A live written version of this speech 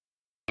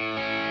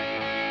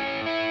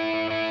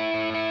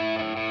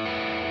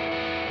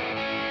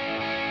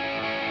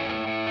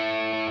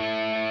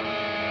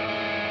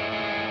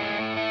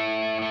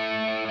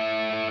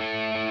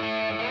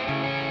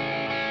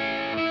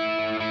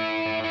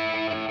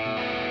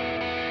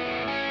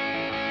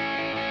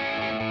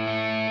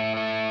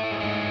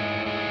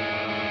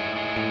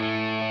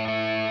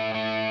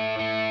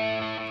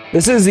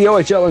This is the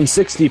OHL in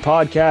 60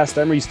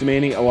 podcast. I'm Reese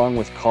Demaney along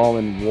with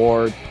Colin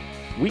Ward.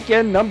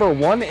 Weekend number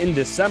 1 in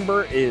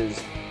December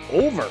is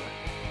over.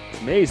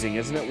 It's amazing,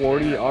 isn't it,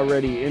 Wardy?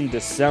 Already in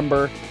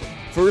December.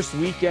 First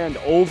weekend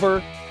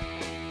over.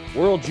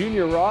 World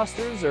Junior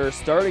rosters are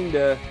starting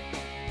to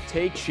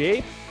take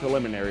shape.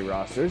 Preliminary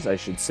rosters, I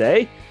should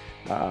say.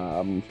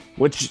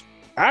 Which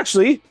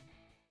actually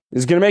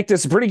is going to make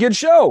this a pretty good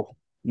show.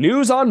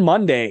 News on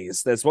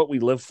Mondays. That's what we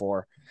live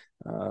for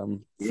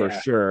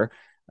sure.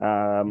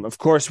 Of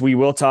course, we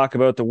will talk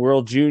about the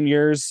World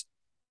Juniors.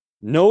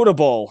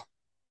 Notable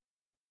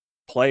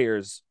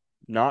players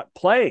not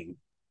playing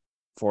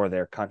for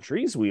their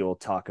countries. We will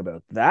talk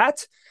about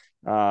that.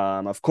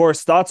 Of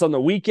course, thoughts on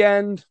the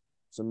weekend.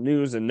 Some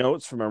news and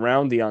notes from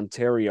around the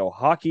Ontario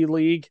Hockey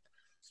League.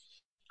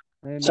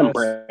 And, some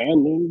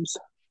brand news.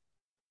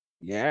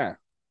 Yeah.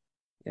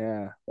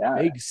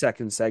 Big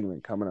second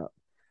segment coming up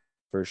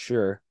for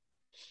sure.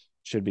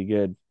 Should be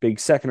good. Big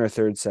second or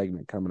third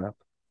segment coming up.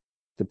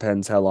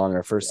 Depends how long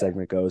our first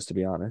segment goes, to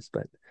be honest.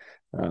 But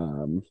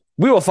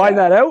we will find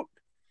that out.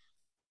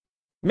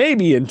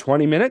 Maybe in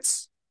 20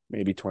 minutes,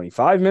 maybe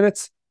 25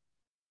 minutes,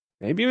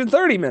 maybe even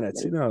 30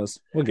 minutes. Who knows?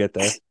 We'll get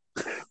there.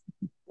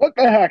 What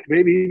the heck?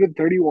 Maybe even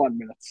 31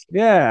 minutes.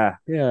 Yeah.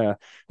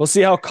 We'll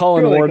see how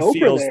Colin Ward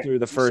feels through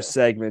the first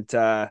segment.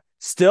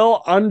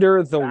 Still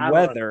under the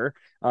weather.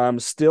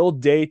 Still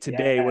day to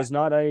day. Was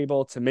not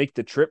able to make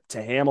the trip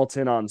to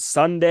Hamilton on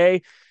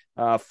Sunday.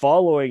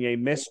 Following a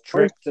missed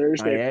trip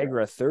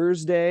Niagara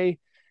Thursday.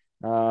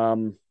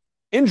 Injury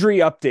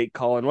update,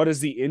 Colin. What is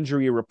the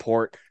injury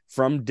report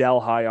from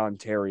Delhi,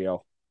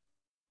 Ontario?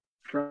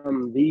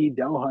 From the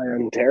Delhi,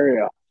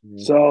 Ontario.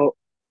 So,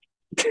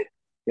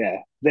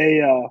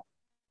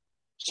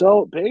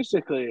 so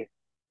basically,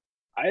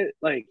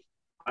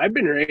 I've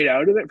been right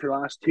out of it for the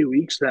last 2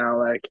 weeks now.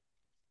 Like,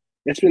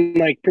 it's been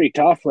pretty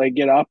tough. Like,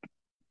 get up,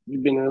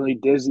 you've been really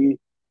dizzy.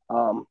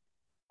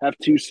 Have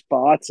 2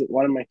 spots,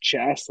 one in my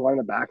chest, one in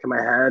the back of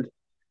my head,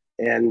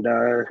 and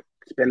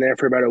it's been there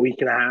for about a week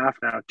and a half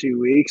now,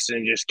 2 weeks,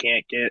 and just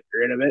can't get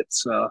rid of it.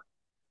 So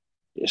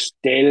just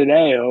day to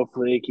day,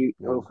 hopefully keep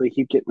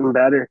getting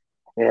better,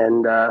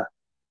 and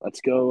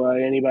let's go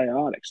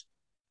antibiotics.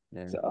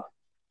 So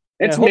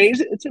it's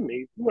amazing. It's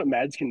amazing what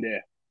meds can do.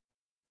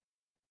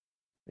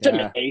 It's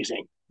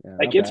amazing.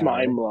 It's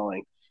mind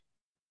blowing.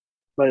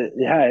 But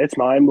it's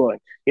mind blowing.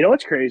 You know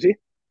what's crazy?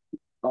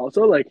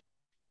 Also,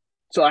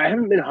 so I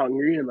haven't been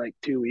hungry in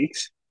 2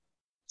 weeks.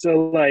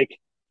 So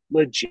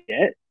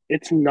legit,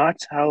 it's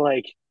nuts how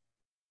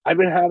I've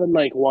been having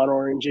 1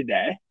 orange a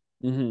day,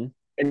 and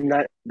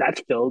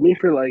that's filled me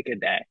for a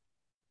day.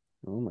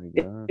 Oh my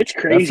god, it's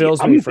crazy. That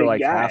fills me for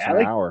half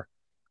an hour.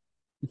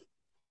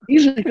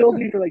 Usually fills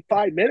me for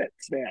 5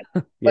 minutes, man.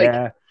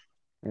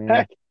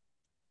 Heck,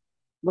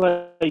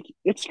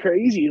 it's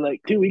crazy.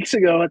 2 weeks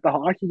ago at the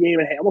hockey game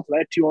in Hamilton,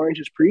 I had 2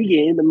 oranges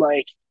pregame and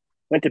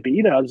went to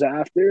B-dubs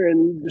after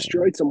and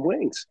destroyed some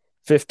wings.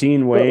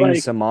 15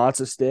 wings, some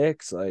matzo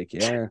sticks,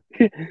 yeah.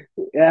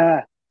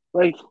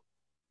 Now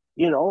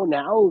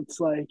it's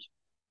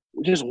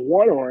just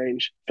 1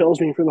 orange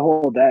fills me for the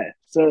whole day.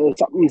 So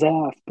something's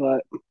off,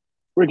 but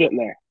we're getting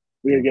there.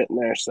 We are getting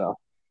there. So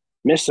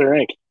miss the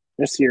rink,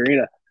 miss the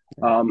arena.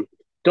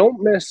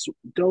 Don't miss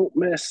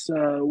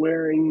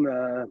wearing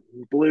the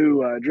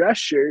blue dress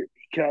shirt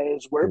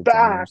because we're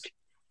back.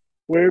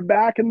 We're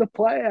back in the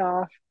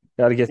playoff.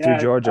 Got to get through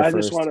Georgia first. I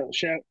just want to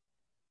shout.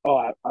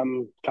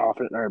 I'm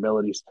confident in our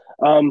abilities.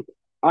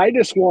 I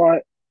just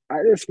want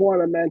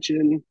to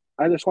mention.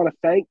 I just want to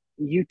thank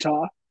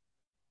Utah.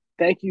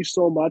 Thank you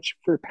so much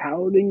for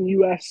pounding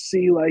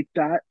USC like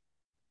that.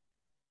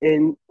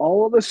 And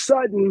all of a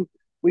sudden,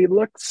 we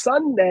look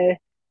Sunday,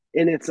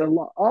 and it's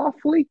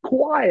awfully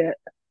quiet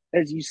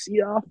as you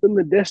see off in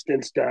the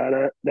distance.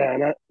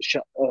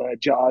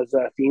 Jaws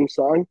theme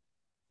song,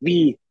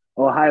 the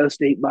Ohio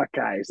State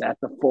Buckeyes at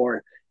the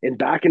 4. And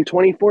back in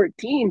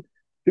 2014,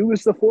 who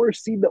was the 4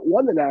 seed that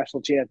won the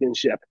national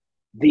championship?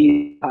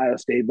 The Ohio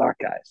State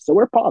Buckeyes. So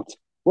we're pumped.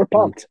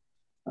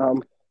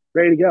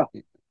 Ready to go.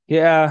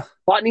 Yeah.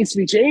 A lot needs to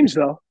be changed,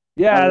 though.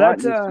 Yeah,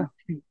 that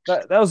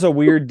was a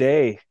weird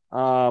day.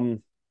 For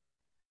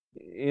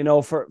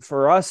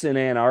us in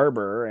Ann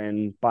Arbor,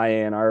 and by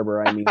Ann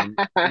Arbor I mean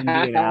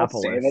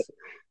Indianapolis.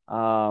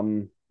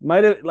 It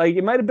might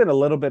have been a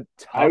little bit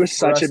tough. I was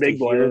such a big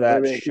boy hear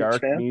that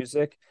Shark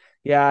music.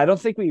 Yeah, I don't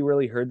think we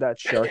really heard that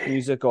Shark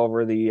music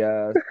over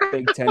the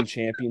Big Ten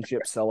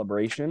championship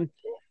celebration.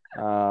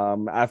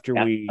 After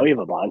we have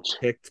a bunch.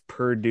 Picked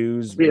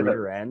Purdue's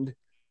rear end.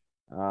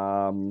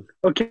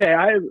 Okay,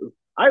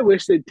 I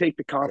wish they'd take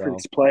the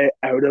conference play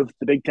out of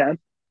the Big Ten.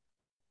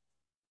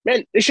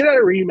 Man, they should have a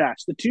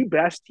rematch. The 2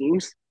 best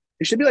teams,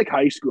 it should be like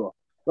high school.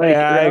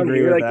 I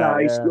agree with that.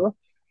 High school.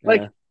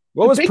 What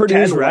was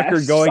Purdue's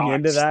record going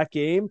into that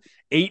game?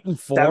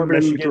 8-4.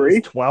 Michigan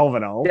is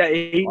 12-0. Yeah,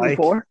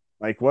 8-4.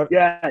 What?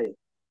 Yeah,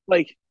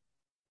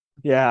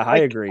 I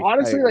agree.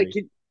 Honestly,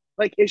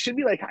 it should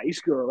be like high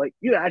school.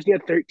 You imagine you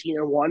had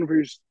 13-1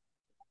 versus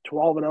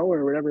 12-0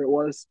 or whatever it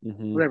was,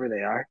 whatever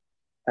they are.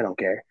 I don't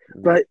care.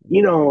 But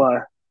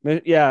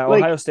Yeah,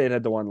 Like, Ohio State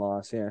had the one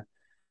loss. Yeah.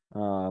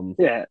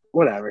 yeah,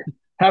 whatever.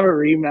 Have a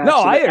rematch. No,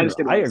 I I agree. just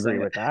didn't I want to say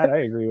agree it. with that. I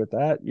agree with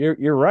that.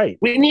 You're right.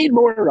 We need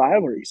more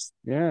rivalries.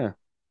 Yeah.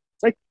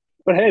 It's like,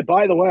 but hey,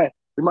 by the way,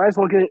 we might as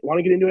well want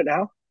to get into it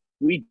now.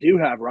 We do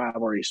have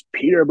rivalries.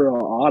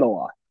 Peterborough,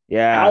 Ottawa.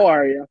 Yeah. How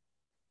are you?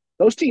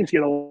 Those teams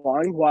get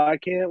along. Why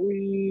can't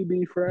we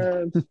be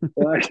friends?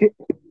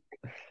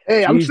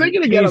 Hey, I'm Jeez,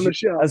 thinking again on the I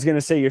show. was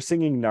gonna say you're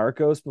singing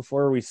Narcos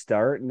before we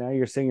start, and now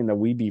you're singing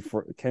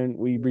the Can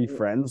We Be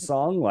Friends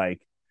song?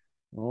 Like,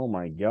 oh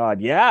my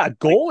God. Yeah, Like,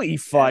 goalie man,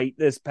 fight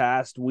this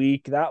past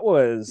week. That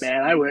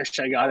I wish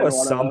I got in was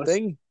one of those.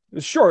 something. It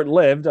was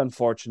short-lived,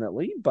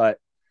 unfortunately, but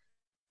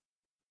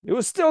it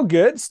was still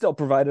good, still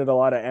provided a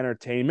lot of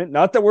entertainment.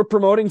 Not that we're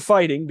promoting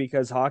fighting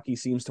because hockey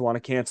seems to want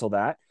to cancel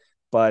that,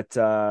 but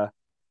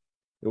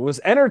it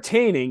was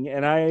entertaining,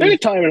 and There's a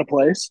time and a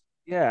place.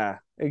 yeah,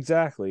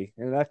 exactly.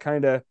 And that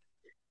kind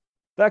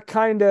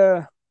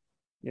of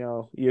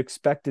you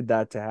expected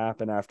that to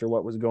happen after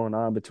what was going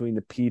on between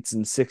the Petes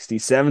and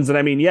 67s. And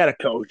I mean,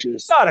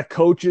 Coaches. not a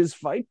coaches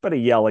fight, but a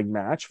yelling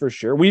match for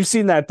sure. We've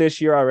seen that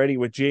this year already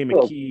with Jay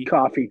McKee.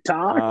 Coffee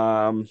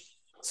talk.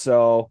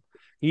 So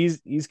he's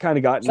kind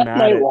of gotten mad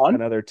night at one?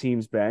 another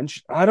team's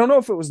bench. I don't know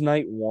if it was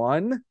night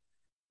one.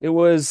 It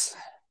was.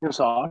 It's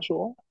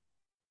Oshawa.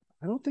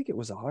 I don't think it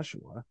was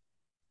Oshawa.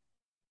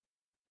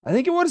 I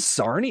think it was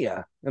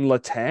Sarnia and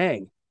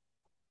Latang.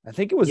 I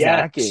think it was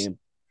that game.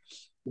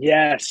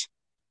 Yes.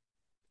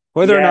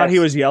 Whether or not he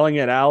was yelling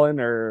at Allen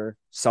or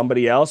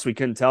somebody else, we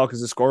couldn't tell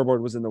because the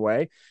scoreboard was in the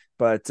way.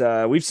 But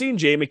we've seen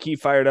Jay McKee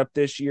fired up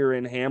this year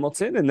in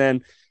Hamilton. And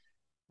then,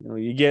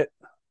 you get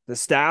the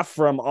staff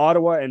from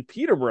Ottawa and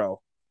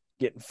Peterborough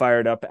getting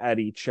fired up at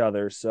each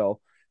other. So,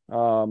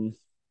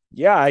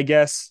 yeah, I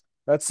guess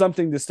that's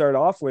something to start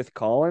off with,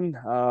 Colin.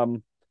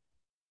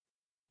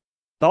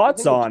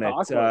 Thoughts on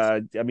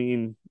it? I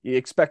mean, you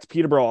expect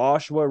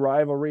Peterborough-Oshawa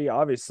rivalry,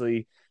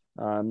 obviously.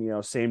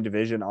 Same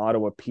division,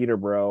 Ottawa,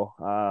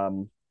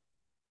 Peterborough.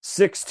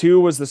 6-2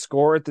 was the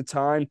score at the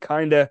time.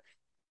 Kind of,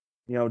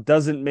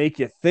 doesn't make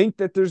you think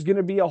that there's going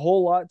to be a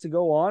whole lot to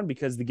go on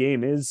because the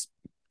game is,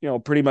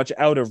 pretty much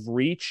out of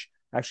reach.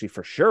 Actually,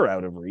 for sure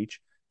out of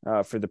reach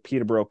for the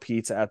Peterborough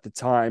Petes at the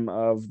time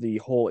of the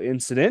whole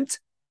incident.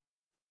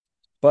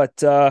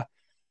 But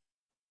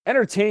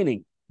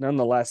entertaining,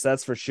 nonetheless,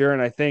 that's for sure.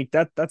 And I think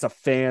that's a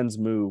fan's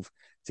move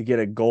to get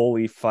a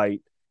goalie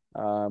fight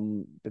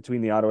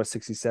between the Ottawa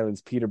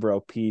 67s,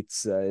 Peterborough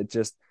Petes. It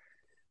just,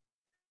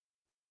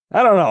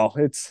 I don't know.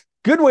 It's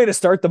a good way to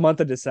start the month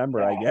of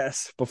December, I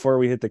guess, before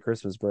we hit the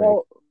Christmas break.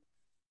 Well,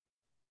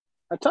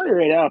 I'll tell you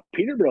right now,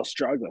 Peterborough's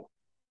struggling.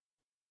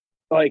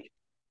 Like,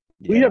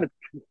 we have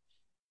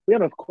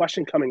a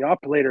question coming up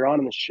later on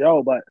in the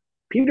show, but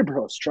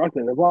Peterborough's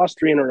struggling. They've lost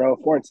 3 in a row,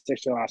 4 and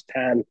 6 in the last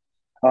 10,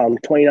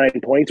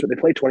 29 points, but they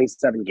played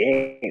 27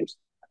 games.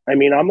 I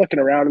mean, I'm looking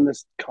around in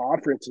this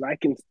conference, and I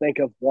can think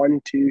of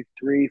 1, 2,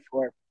 3,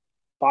 4,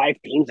 5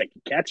 teams that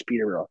can catch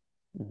Peterborough.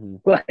 Mm-hmm.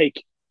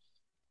 Like,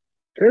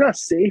 they're not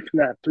safe in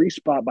that 3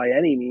 spot by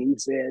any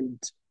means.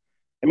 And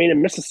I mean, if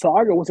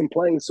Mississauga wasn't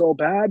playing so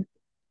bad,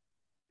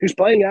 who's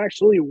playing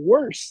actually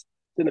worse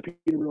than the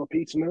Peterborough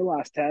Petes in their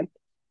last 10,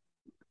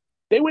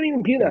 they wouldn't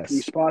even be in that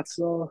 3 spot.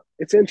 So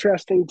it's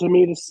interesting to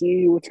me to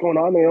see what's going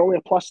on. They're only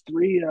a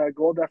 +3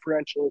 goal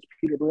differential as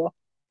Peterborough.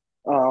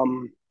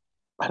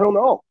 I don't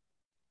know.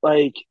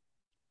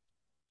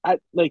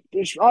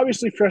 There's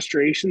obviously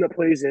frustration that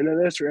plays into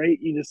this, right?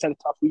 You just had a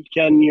tough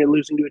weekend. You're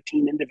losing to a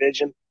team in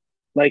division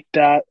like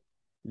that.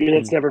 Mm-hmm. And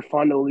it's never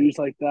fun to lose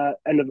like that.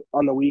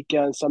 On the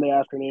weekend, Sunday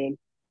afternoon,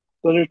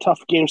 those are tough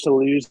games to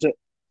lose.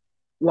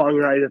 Long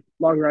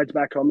rides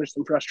back home. There's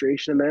some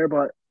frustration in there,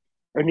 but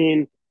I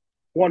mean,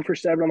 1 for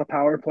 7 on the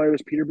power play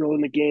was Peterborough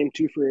in the game.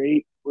 2 for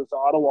 8 was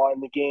Ottawa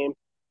in the game.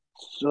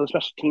 So the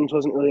special teams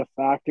wasn't really a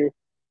factor,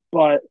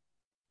 but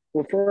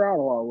for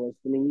Ottawa was,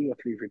 I mean, you go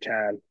 3 for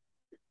 10.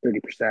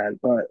 30%,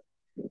 but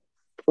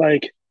I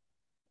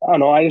don't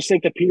know. I just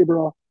think that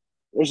Peterborough,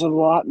 there's a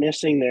lot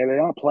missing there.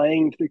 They're not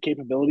playing to their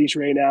capabilities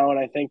right now, and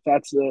I think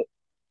that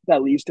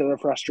leads to their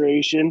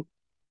frustration.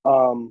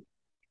 But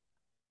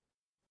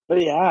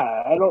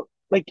yeah, I don't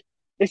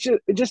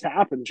it just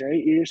happens,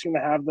 right? You're just gonna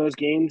have those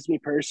games. Me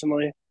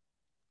personally,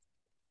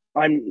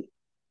 I'm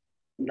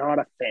not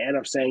a fan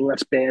of saying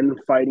let's ban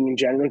fighting in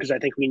general because I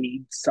think we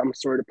need some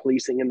sort of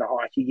policing in the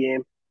hockey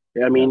game.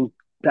 I mean,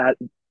 that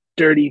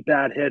dirty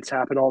bad hits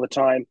happen all the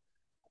time.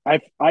 I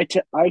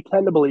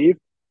tend to believe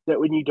that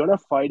when you don't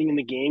have fighting in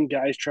the game,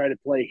 guys try to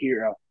play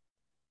hero.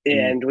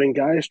 And when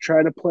guys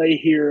try to play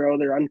hero,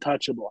 they're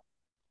untouchable.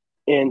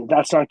 And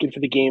that's not good for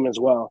the game as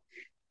well.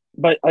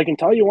 But I can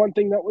tell you one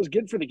thing that was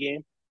good for the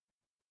game.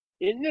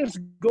 In this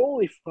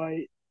goalie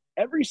fight,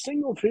 every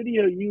single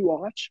video you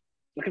watch,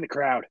 look at the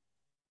crowd.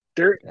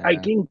 I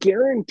can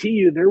guarantee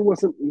you there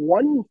wasn't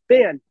one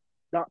fan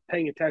not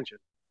paying attention.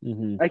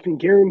 Mm-hmm. I can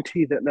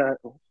guarantee that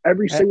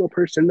every single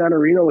person in that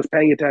arena was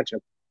paying attention.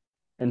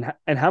 And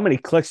how many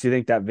clicks do you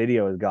think that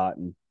video has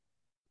gotten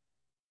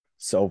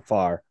so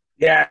far?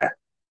 Yeah.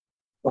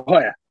 Oh,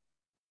 yeah.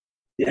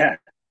 Yeah.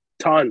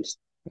 Tons.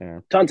 Yeah.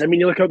 Tons. I mean,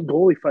 you look up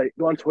goalie fight.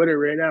 Go on Twitter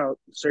right now.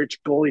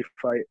 Search goalie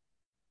fight.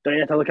 Don't you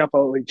have to look up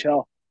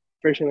OHL?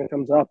 First thing that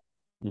comes up.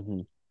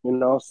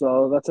 Mm-hmm.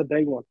 So that's a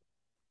big one.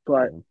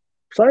 But Yeah.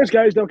 as long as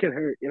guys don't get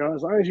hurt,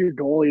 as long as your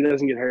goalie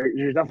doesn't get hurt,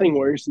 there's nothing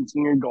worse than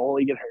seeing your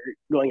goalie get hurt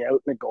going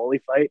out in a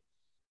goalie fight.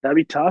 That'd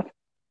be tough.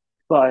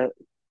 But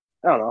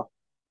I don't know.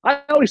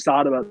 I always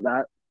thought about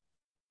that.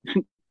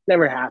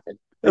 Never happened.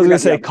 I was Never gonna got the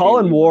say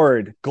Colin opportunity.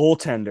 Ward,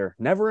 goaltender,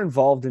 never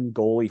involved in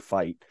goalie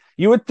fight.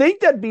 You would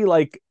think that'd be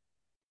like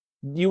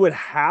you would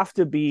have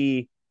to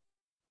be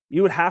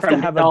you would have to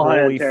From have a Delhi,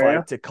 goalie Ontario.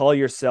 fight to call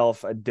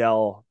yourself a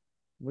Del.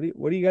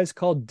 What do you guys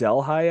call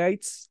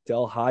Delhiites?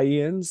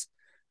 Delhiians?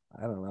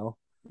 I don't know.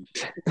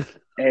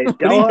 Hey,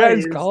 What are you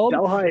guys called?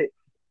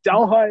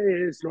 Delhi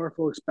is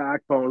Norfolk's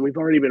backbone. We've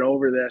already been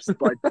over this,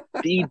 but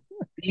the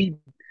the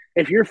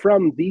if you're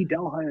from the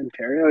Delhi,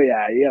 Ontario,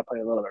 yeah, you gotta play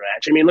a little bit of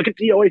match. I mean, look at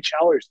the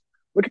OHLers.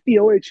 Look at the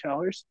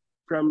OHLers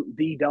from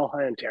the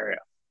Delhi, Ontario.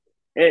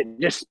 It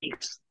just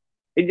speaks.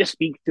 It just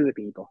speaks to the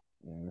people.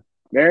 Yeah.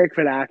 Merrick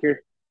Vanacker,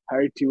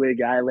 hard two-way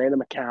guy. Landon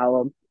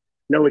McCallum,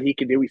 know what he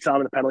can do. We saw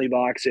him in the penalty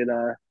box in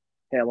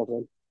Hamilton.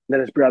 And then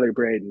his brother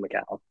Braden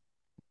McCallum.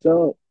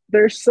 So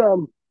there's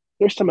some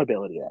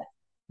ability there.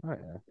 Oh,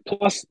 yeah.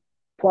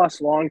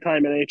 Plus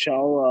longtime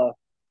NHL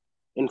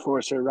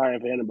enforcer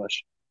Ryan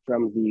Vandenbush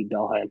from the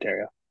Delhi,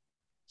 Ontario.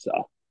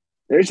 So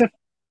there's a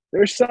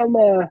there's some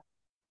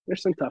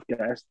tough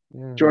guys.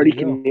 Yeah, Jordy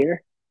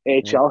Kinnear,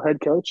 AHL head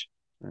coach.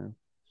 Yeah.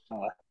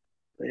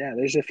 But yeah,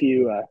 there's a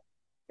few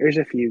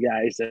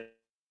guys that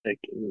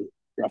can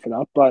rough it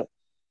up. But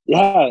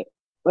yeah,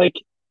 like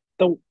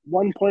the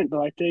one point that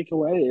I take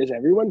away is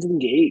everyone's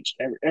engaged.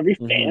 Every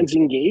fan's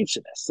engaged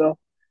in this. So,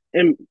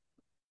 and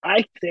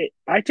I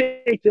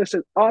take this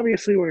as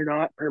obviously we're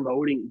not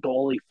promoting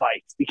goalie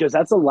fights because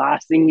that's the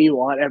last thing we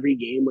want every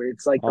game where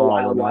it's like the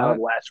wild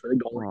west for the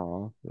goalie.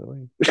 Oh,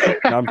 really?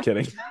 No, I'm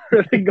kidding.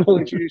 For the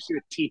goalie just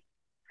gonna tee.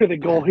 For the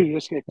goalie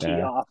just gonna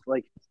tee off.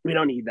 Like we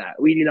don't need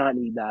that. We do not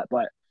need that.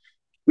 But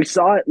we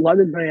saw it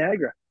London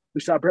Niagara.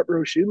 We saw Brett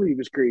Brochu leave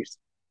his crease.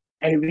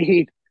 I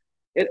mean,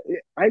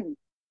 I'm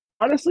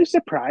honestly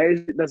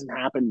surprised it doesn't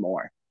happen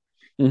more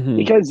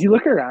because you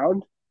look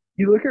around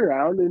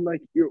and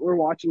like we're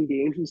watching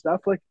games and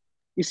stuff. Like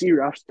you see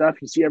rough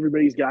stuff. You see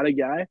everybody's got a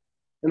guy,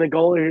 and the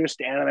goalies are just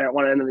standing there at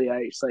one end of the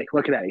ice, like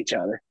looking at each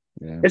other.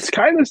 Yeah. It's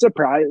kind of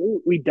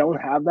surprising we don't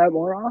have that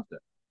more often.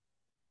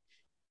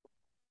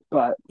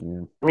 But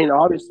I mean,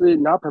 obviously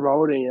not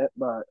promoting it,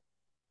 but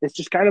it's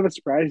just kind of a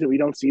surprise that we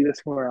don't see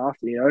this more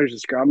often. There's a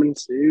scrum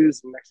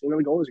ensues, and next thing you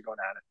know, the goalies are going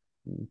at it.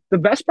 The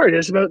best part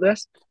is about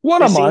this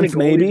one a month,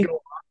 maybe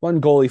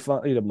one goalie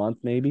fight a month,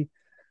 maybe.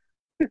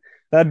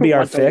 That'd be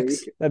our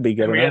fix. That'd be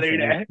good every enough. Other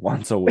day.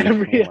 Once a week.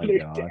 Every oh my other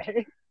god.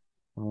 Day.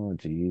 Oh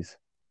jeez.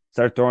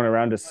 Start throwing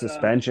around to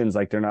suspensions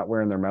like they're not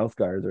wearing their mouth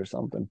guards or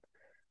something.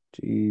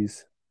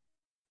 Jeez.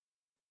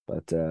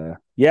 But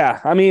yeah,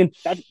 I mean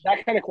that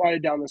kind of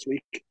quieted down this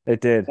week.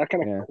 It did. That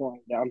kind of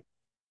quieted down.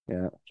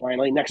 Yeah.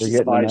 Finally, next is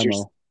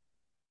advisors.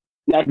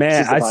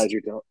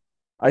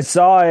 I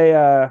saw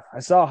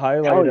a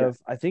highlight of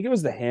I think it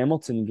was the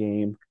Hamilton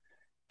game.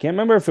 Can't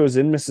remember if it was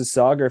in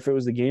Mississauga or if it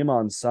was the game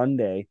on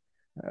Sunday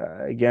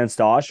against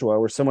Oshawa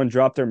where someone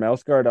dropped their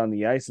mouth guard on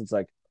the ice. It's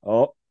like,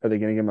 oh, are they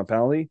going to give him a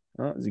penalty?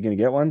 Oh, is he going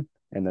to get one?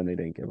 And then they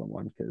didn't give him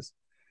one because,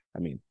 I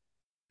mean,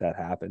 that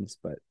happens.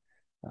 But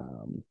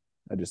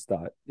I just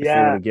thought if they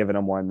would have given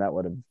him one, that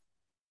would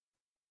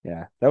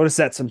have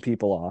set some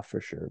people off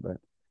for sure. But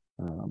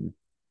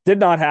did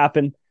not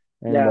happen,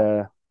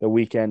 and the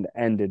weekend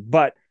ended.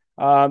 But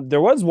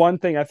there was one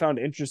thing I found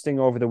interesting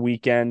over the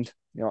weekend,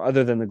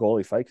 other than the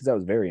goalie fight, because that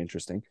was very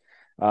interesting.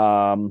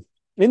 In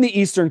the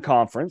Eastern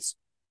Conference,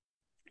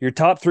 your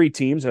top three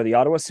teams are the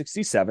Ottawa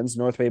 67s,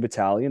 North Bay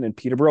Battalion, and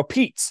Peterborough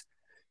Petes.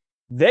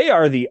 They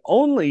are the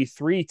only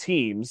three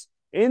teams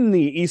in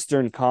the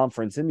Eastern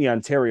Conference in the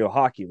Ontario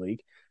Hockey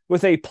League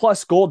with a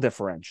plus goal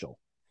differential.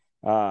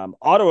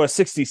 Ottawa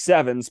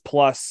 67s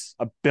plus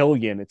 $1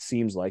 billion, it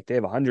seems like. They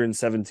have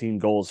 117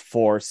 goals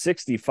for,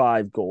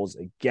 65 goals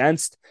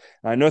against.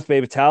 North Bay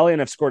Battalion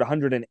have scored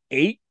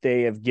 108.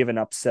 They have given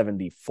up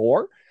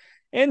 74.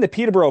 And the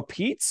Peterborough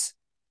Petes,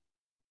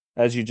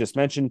 as you just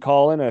mentioned,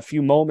 Colin, a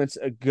few moments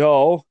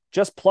ago,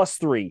 just plus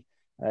 3.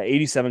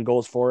 87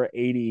 goals for,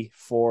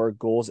 84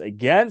 goals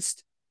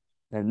against.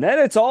 And then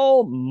it's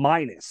all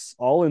minus,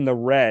 all in the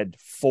red,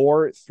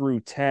 4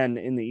 through 10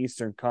 in the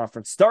Eastern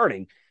Conference,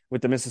 starting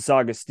with the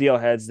Mississauga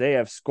Steelheads. They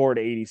have scored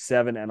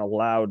 87 and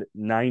allowed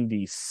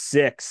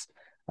 96.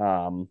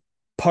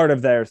 Part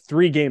of their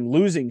 3-game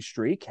losing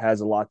streak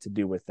has a lot to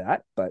do with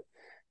that, but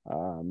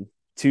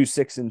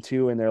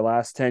 2-6-2 in their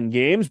last 10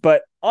 games.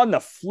 But on the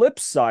flip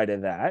side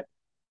of that,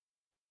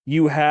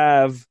 you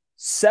have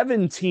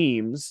 7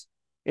 teams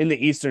in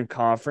the Eastern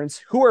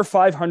Conference who are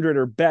 500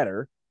 or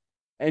better,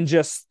 and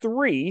just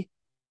 3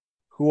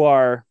 who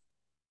are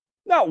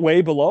not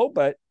way below,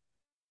 but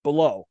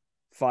below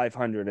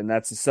 500. And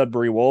that's the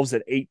Sudbury Wolves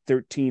at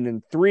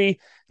 8-13-3,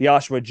 the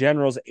Oshawa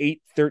Generals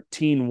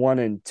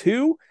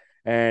 8-13-1-2,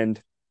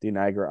 and the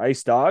Niagara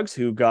Ice Dogs,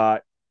 who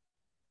got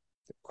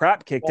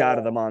crap kicked out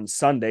of them on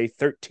Sunday,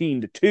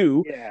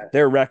 13-2. Yeah.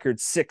 Their record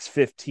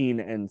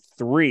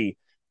 6-15-3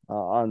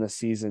 on the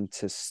season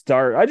to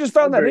start. I just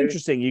found that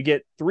interesting. You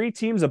get 3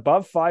 teams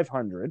above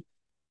 500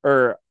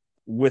 or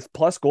with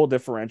plus goal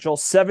differential,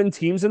 7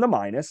 teams in the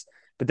minus,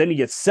 but then you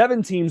get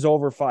 7 teams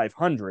over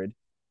 500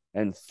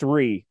 and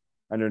 3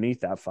 underneath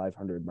that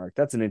 500 mark.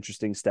 That's an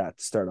interesting stat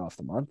to start off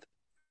the month.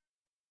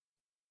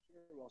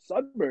 Well,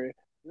 Sudbury,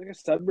 look at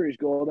Sudbury's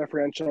goal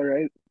differential,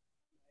 right?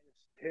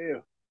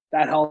 2.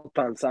 That helped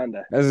on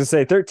Sunday. As I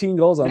say, 13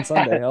 goals on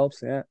Sunday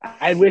helps. Yeah.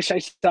 I wish I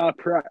saw a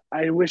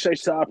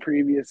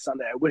previous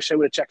Sunday. I wish I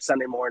would have checked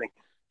Sunday morning,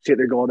 see what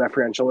their goal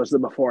differential was the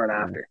before and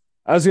after.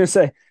 I was going to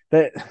say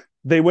that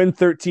they win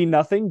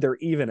 13-0. They're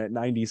even at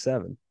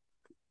 97.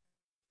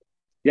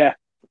 Yeah,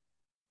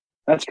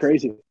 that's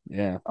crazy.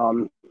 Yeah.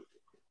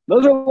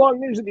 Those are long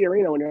news at the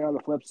arena when you're on the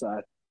flip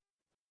side.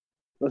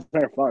 Those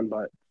are fun,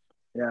 but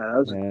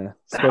yeah,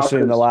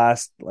 especially in the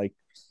last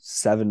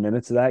 7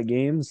 minutes of that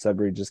game,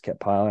 Sudbury just kept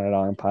piling it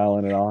on.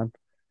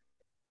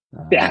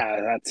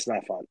 Yeah, that's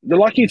not fun. They're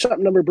lucky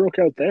something never broke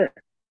out there.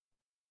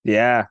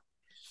 Yeah.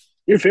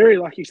 You're very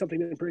lucky something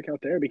didn't break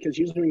out there, because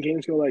usually when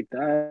games go like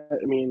that,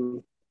 I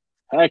mean,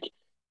 heck,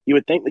 you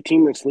would think the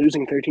team that's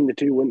losing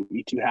 13-2 wouldn't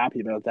be too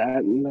happy about that,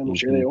 and I'm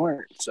sure they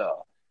weren't.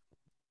 So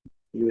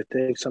you would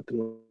think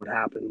something would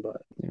happen,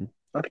 but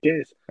not the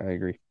case. I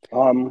agree.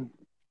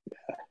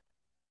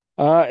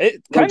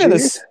 It kind of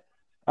this.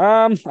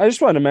 I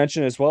just wanted to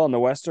mention as well, in the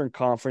Western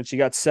Conference, you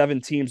got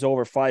 7 teams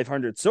over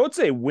 500, so it's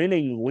a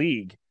winning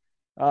league.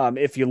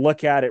 If you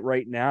look at it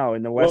right now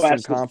in the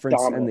Western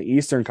Conference and the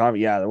Eastern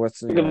Conference, the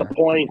Western. Look at the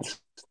points.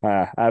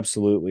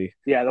 Absolutely.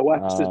 Yeah, the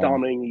West is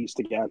dominating the East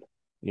again.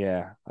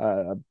 Yeah.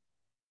 The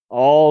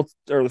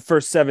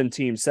first 7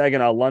 teams: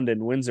 Saginaw,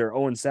 London, Windsor,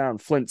 Owen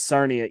Sound, Flint,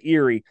 Sarnia,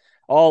 Erie,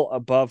 all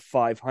above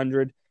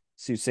 500.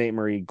 Sault Ste.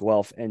 Marie,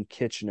 Guelph, and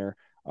Kitchener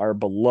are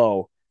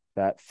below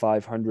that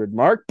 500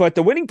 mark, but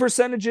the winning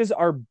percentages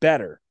are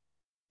better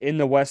in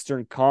the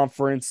Western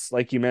Conference.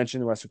 Like you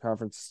mentioned, the Western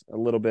Conference a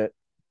little bit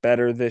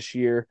better this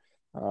year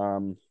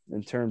in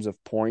terms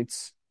of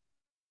points,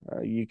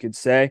 you could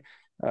say,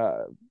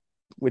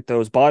 with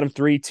those bottom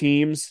 3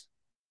 teams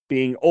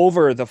being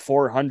over the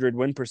 400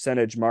 win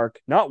percentage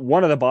mark. Not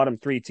one of the bottom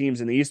 3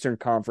 teams in the Eastern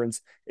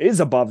Conference is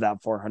above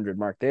that 400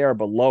 mark. They are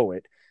below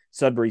it.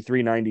 Sudbury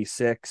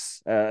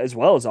 396, as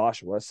well as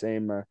Oshawa,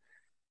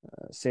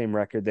 same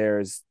record there.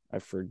 As I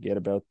forget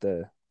about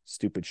the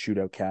stupid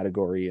shootout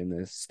category in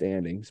the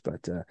standings,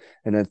 but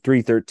and then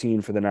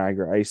 313 for the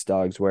Niagara Ice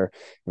Dogs, where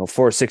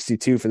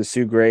 462 for the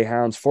Sioux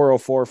Greyhounds,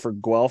 404 for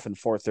Guelph, and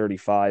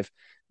 435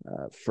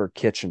 for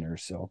Kitchener.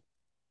 So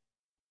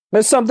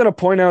there's something to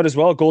point out as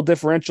well. Goal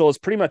differential is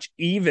pretty much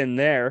even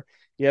there.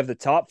 You have the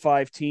top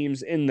 5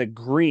 teams in the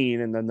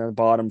green, and then the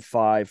bottom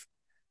 5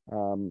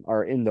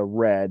 are in the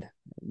red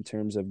in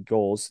terms of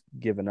goals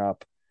given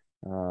up.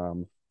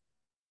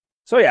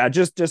 So yeah,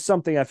 just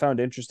something I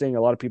found interesting.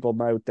 A lot of people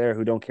out there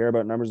who don't care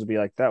about numbers would be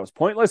like, that was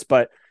pointless,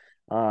 but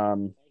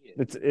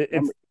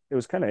it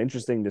was kind of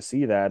interesting to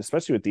see that,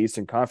 especially with the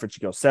Eastern Conference.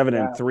 You go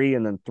 7-3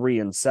 and then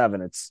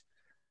 3-7.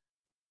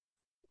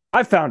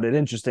 I found it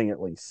interesting,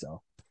 at least.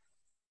 So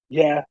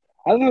yeah,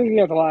 I was looking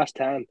at the last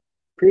 10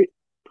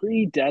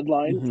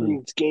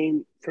 pre-deadline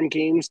from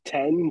games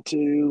 10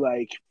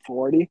 to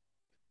 40,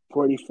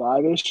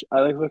 45-ish.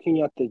 I like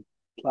looking at the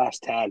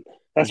last 10.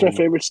 That's my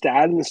favorite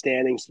stat in the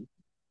standings.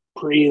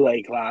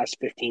 Last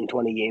 15,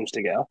 20 games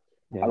to go.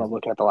 I love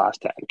looking at the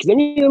last 10, because then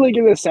you really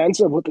get a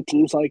sense of what the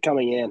team's like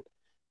coming in. And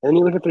then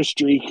you look at their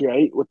streak,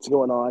 right? What's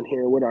going on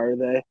here? What are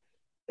they?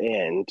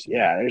 And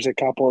there's a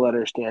couple that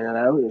are standing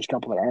out. There's a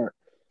couple that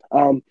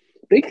aren't.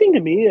 Big thing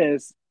to me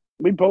is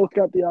we both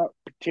got the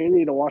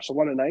opportunity to watch the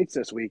London Knights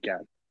this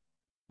weekend.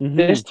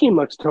 This team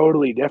looks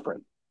totally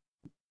different.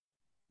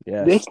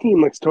 Yes. This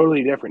team looks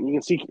totally different. You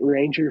can see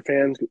Ranger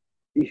fans.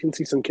 You can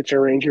see some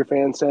Kitchener Ranger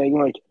fans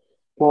saying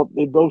well,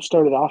 they both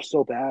started off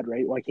so bad,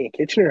 right? Why can't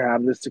Kitchener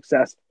have this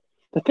success?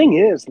 The thing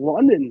is,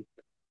 London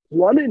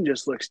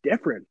just looks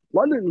different.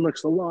 London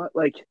looks a lot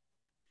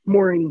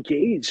more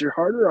engaged. They're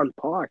harder on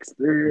pucks.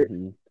 They're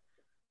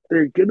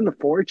good in the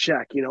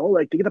forecheck,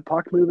 they get the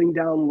puck moving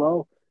down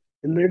low,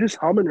 and they're just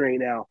humming right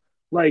now.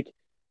 And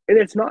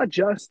it's not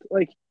just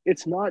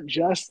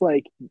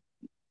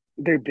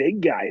they're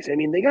big guys. I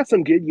mean, they got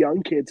some good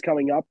young kids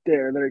coming up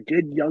there that are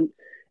good young,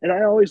 and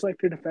I always like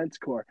their defense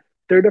core.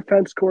 Their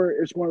defense core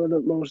is one of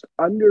the most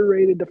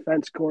underrated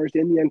defense cores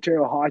in the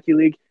Ontario Hockey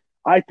League.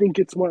 I think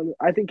it's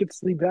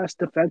the best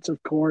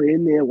defensive core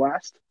in the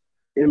West,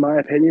 in my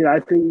opinion.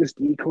 I think this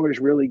D core is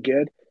really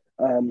good.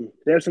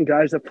 There's some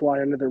guys that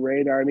fly under the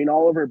radar. I mean,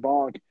 Oliver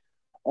Bonk.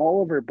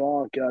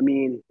 I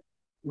mean,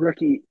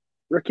 rookie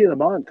of the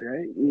month,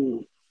 right?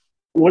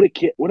 What a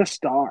kid! What a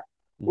star!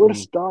 What a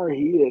star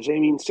he is! I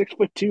mean,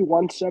 6'2",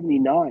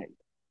 179.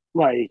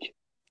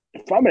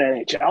 If I'm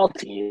an NHL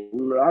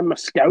team, I'm a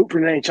scout for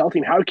an NHL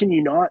team. How can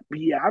you not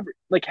be average?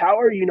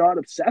 How are you not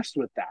obsessed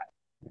with that?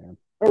 Yeah.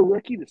 A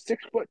rookie that's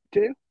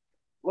 6'2",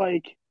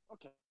 okay.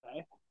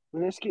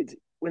 When this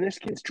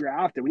kid's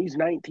drafted, when he's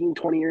 19,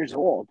 20 years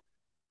old,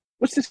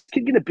 what's this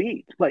kid gonna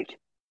be? Like,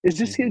 is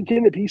this kid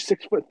gonna be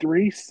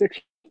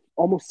 6'3",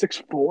 almost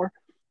 6'4",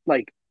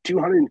 like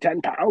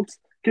 210 pounds?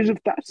 Because if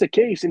that's the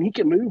case and he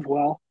can move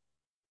well,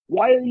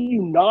 why are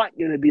you not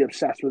gonna be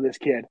obsessed with this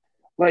kid?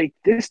 Like,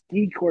 this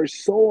decor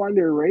is so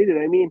underrated.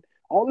 I mean,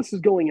 all this is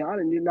going on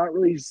and you're not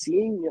really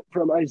seeing it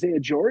from Isaiah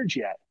George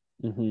yet.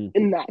 Mm-hmm.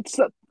 And that's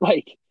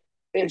like,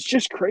 it's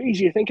just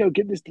crazy to think how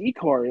good this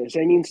decor is.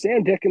 I mean,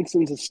 Sam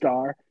Dickinson's a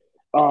star,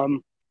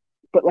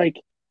 but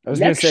like I was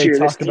going to next say, year,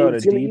 this talk about a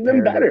team's gonna be D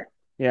even pair to, better.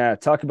 yeah,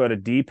 talk about a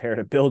D pair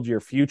to build your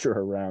future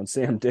around.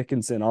 Sam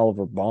Dickinson,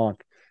 Oliver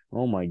Bonk.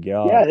 Oh my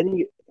Yeah, God.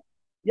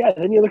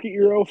 then you look at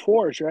your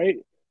 04s, right?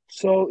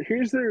 So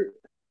here's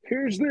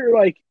their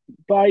like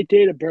by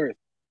date of birth.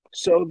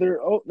 So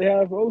they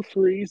have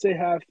 03s, they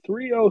have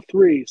 3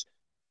 03s,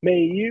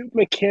 Mayu,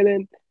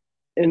 McKinnon,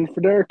 and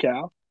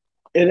Federico.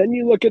 And then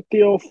you look at the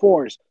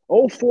 04s.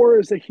 04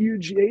 is a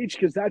huge age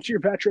because that's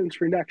your veterans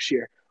for next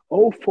year.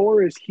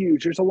 04 is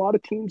huge. There's a lot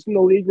of teams in the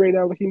league right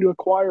now looking to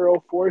acquire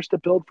 04s to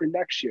build for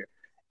next year.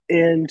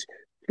 And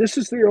this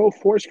is their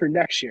 04s for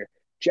next year.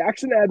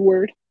 Jackson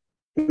Edward,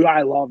 who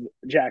I love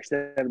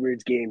Jackson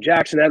Edwards' game.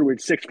 Jackson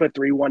Edwards,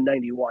 6'3",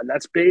 191.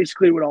 That's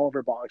basically what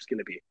Oliver Bonk's going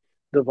to be,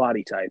 the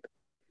body type.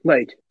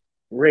 Like,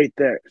 right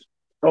there.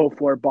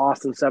 04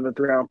 Boston, 7th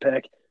round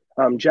pick.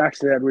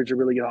 Jackson Edwards, a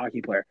really good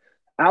hockey player.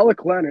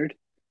 Alec Leonard,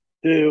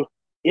 who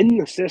in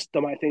the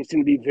system I think is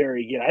going to be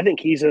very good. I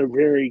think he's a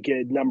very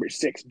good number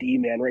 6 D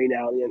man right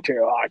now in the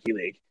Ontario Hockey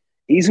League.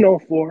 He's an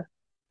 04.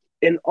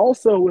 And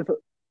also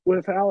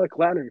with Alec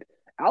Leonard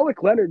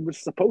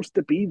was supposed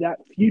to be that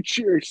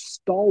future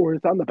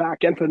stalwart on the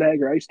back end for the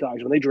Niagara Ice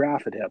Dogs when they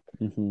drafted him.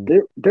 Mm-hmm.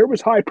 There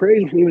was high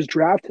praise when he was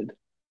drafted.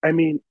 I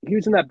mean, he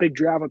was in that big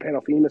draft with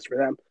Panel Famous for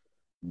them.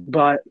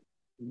 But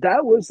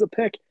that was the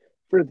pick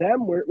for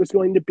them where it was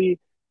going to be,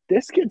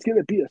 this kid's going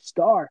to be a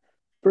star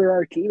for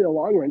our team in the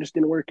long run. Just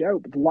didn't work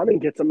out. But London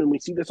gets them, and we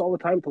see this all the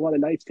time with the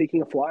London Knights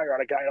taking a flyer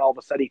on a guy, and all of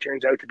a sudden he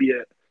turns out to be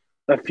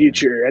a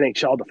future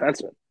NHL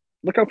defenseman.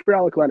 Look out for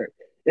Alec Leonard.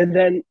 And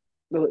then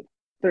the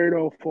third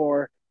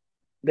 04,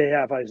 they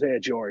have Isaiah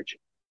George.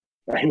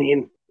 I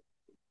mean,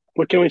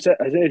 what can we say?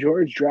 Isaiah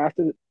George, draft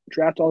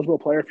eligible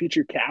player,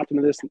 future captain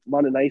of this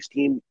London Knights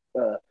team,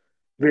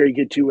 very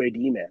good two-way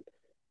D-man.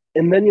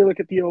 And then you look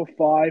at the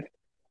 05,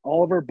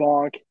 Oliver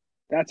Bonk.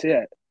 That's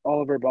it,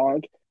 Oliver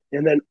Bonk.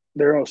 And then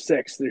their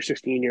 06, their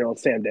 16-year-old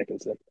Sam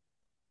Dickinson.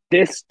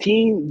 This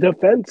team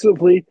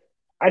defensively,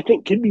 I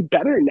think, could be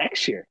better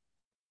next year.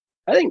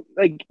 I think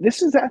like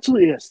this is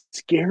actually a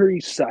scary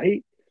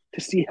sight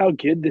to see how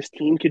good this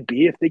team could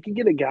be if they could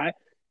get a guy.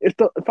 If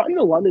I'm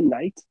the London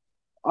Knights,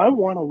 I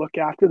want to look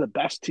after the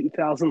best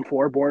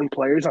 2004 born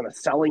players on a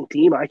selling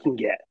team I can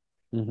get.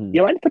 Mm-hmm.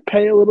 You might have to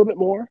pay a little bit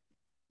more.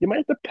 You might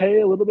have to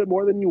pay a little bit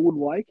more than you would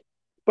like,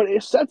 but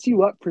it sets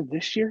you up for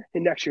this year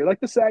and next year,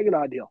 like the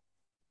Saginaw deal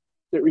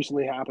that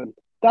recently happened.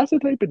 That's the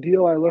type of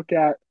deal I look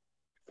at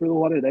for the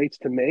London Knights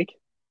to make.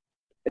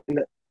 And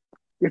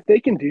if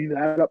they can do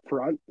that up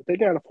front, if they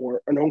can have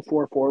an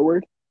 04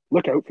 forward,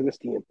 look out for this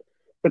team.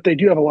 But they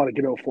do have a lot of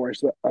good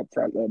 04s up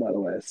front, though, by the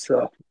way.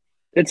 So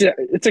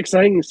it's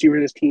exciting to see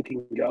where this team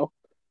can go.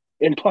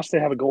 And plus, they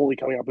have a goalie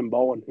coming up in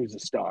Bowen, who's a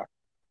star.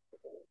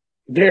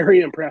 Very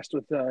impressed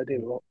with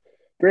David.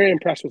 Very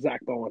impressed with Zach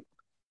Bowen.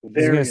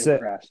 Very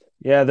impressed.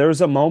 Yeah, there was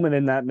a moment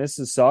in that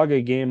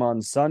Mississauga game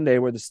on Sunday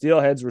where the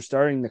Steelheads were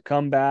starting to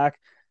come back.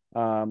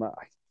 I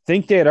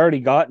think they had already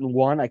gotten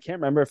one. I can't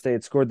remember if they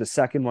had scored the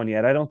second one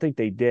yet. I don't think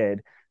they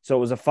did. So it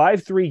was a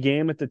 5-3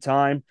 game at the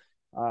time.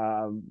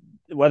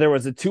 Whether it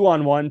was a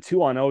 2-on-1,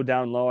 2-on-0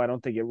 down low, I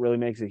don't think it really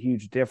makes a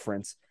huge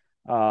difference.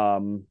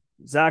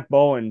 Zach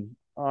Bowen,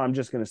 I'm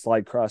just going to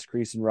slide cross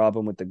crease and rob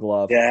him with the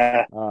glove.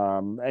 Yeah.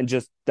 And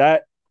just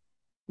that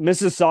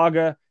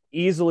Mississauga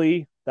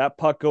easily, that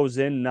puck goes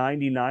in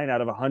 99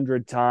 out of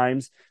 100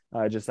 times.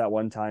 Just that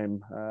one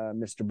time,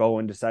 Mr.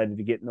 Bowen decided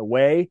to get in the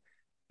way.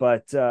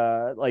 But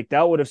like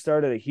that would have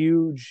started a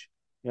huge,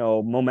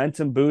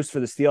 momentum boost for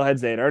the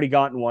Steelheads. They had already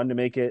gotten one to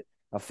make it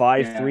a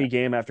 5-3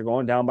 game after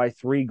going down by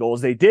 3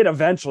 goals. They did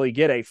eventually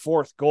get a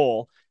fourth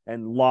goal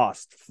and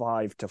lost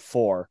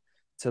 5-4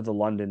 to the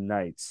London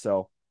Knights.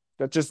 So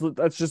that's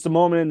just a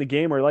moment in the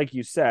game where, like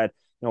you said,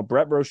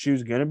 Brett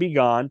Brochu's going to be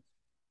gone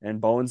and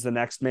Bowen's the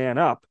next man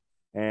up.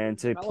 And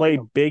to play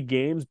big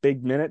games,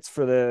 big minutes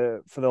for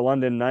the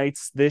London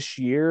Knights this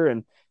year,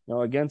 and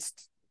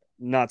against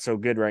not so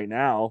good right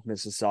now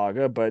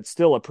Mississauga, but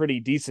still a pretty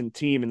decent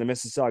team in the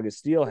Mississauga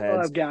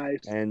Steelheads,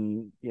 guys,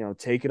 and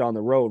take it on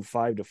the road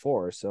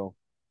 5-4. So,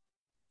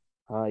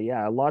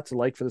 a lot to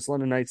like for this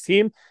London Knights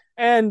team.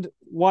 And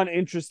one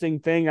interesting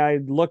thing I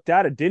looked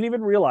at, I didn't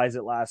even realize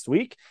it last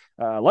week.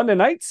 London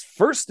Knights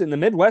first in the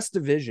Midwest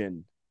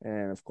Division.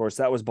 And of course,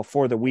 that was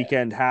before the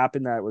weekend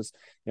happened. That was,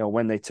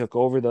 when they took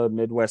over the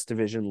Midwest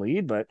Division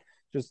lead. But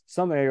just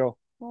something I go,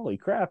 holy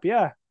crap,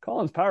 yeah,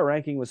 Colin's power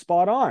ranking was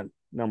spot on,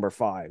 number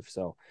 5.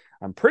 So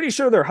I'm pretty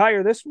sure they're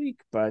higher this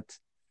week. But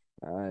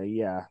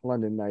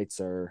London Knights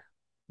are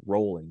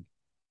rolling.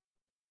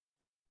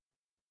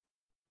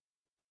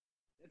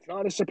 It's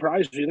not a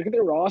surprise. You look at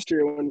their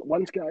roster when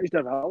once guys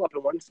develop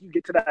and once you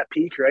get to that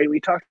peak, right?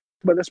 We talked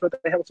about this about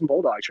the Hamilton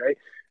Bulldogs, right?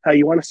 How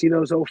you want to see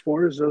those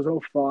 04s, those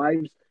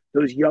 05s,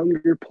 those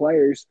younger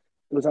players,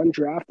 those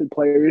undrafted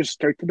players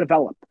start to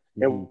develop.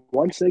 Mm-hmm. And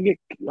once they get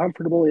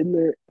comfortable in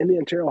the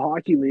Ontario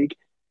Hockey League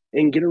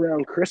and get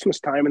around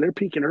Christmas time, and they're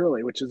peaking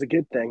early, which is a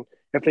good thing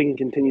if they can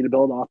continue to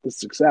build off the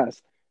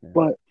success. Yeah.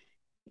 But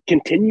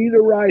continue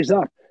to rise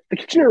up. The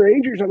Kitchener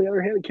Rangers, on the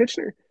other hand,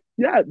 Kitchener,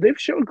 yeah, they've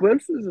showed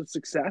glimpses of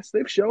success.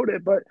 They've showed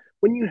it, but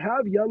when you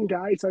have young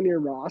guys on your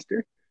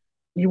roster,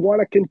 you want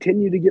to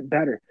continue to get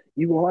better.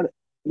 You want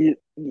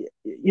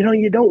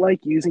you don't like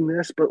using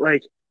this, but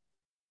like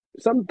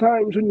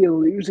sometimes when you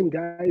lose and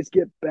guys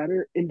get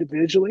better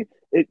individually,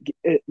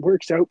 it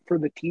works out for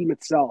the team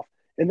itself.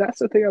 And that's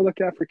the thing I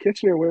look at for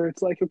Kitchener, where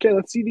it's like, okay,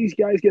 let's see these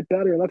guys get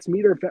better. Let's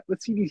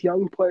see these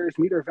young players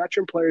meet our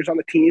veteran players on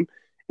the team,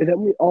 and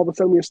then all of a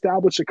sudden we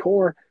establish a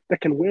core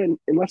that can win,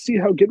 and let's see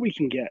how good we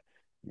can get.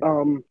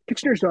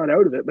 Kitchener's not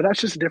out of it, but that's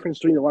just the difference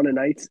between the London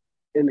Knights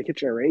and the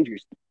Kitchener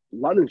Rangers.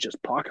 London's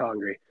just puck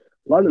hungry.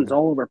 London's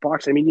all over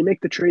pucks. I mean, you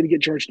make the trade to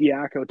get George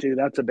Diaco too.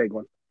 That's a big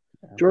one.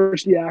 Yeah.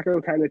 George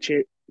Diaco kind of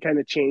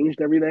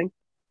changed everything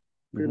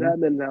for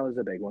them, and that was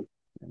a big one.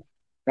 It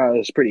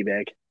was pretty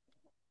big.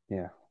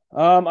 Yeah.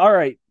 All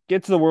right.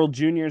 Get to the World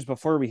Juniors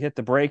before we hit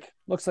the break.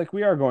 Looks like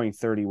we are going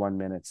 31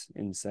 minutes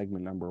in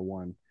segment number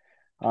 1.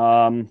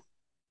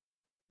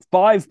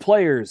 5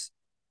 players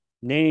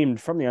named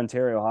from the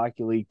Ontario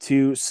Hockey League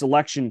to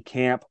selection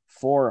camp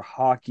for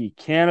Hockey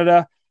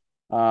Canada,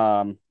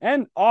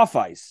 and off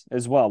ice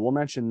as well. We'll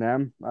mention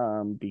them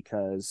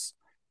because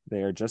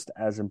they are just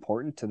as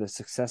important to the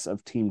success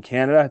of Team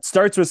Canada. It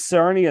starts with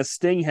Sarnia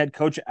Sting head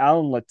coach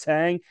Alan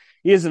Letang.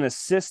 He is an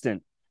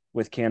assistant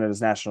with Canada's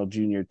national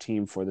junior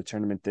team for the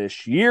tournament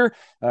this year.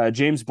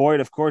 James Boyd,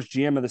 of course,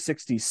 GM of the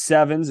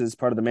 67s, is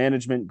part of the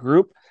management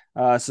group.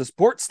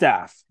 Support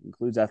staff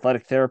includes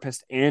athletic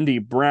therapist Andy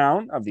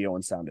Brown of the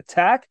Owen Sound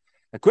Attack,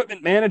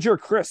 equipment manager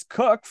Chris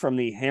Cook from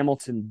the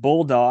Hamilton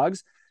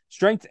Bulldogs,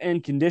 strength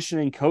and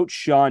conditioning coach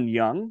Sean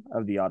Young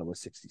of the Ottawa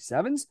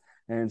 67s,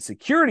 and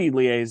security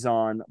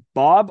liaison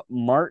Bob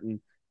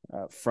Martin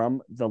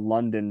from the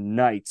London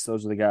Knights.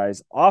 Those are the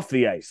guys off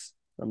the ice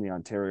from the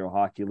Ontario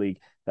Hockey League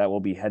that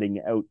will be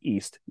heading out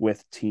east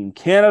with Team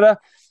Canada.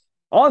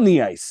 On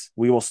the ice,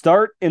 we will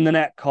start in the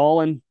net,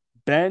 Colin.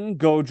 Ben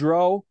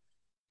Gaudreau.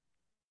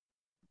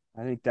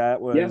 I think that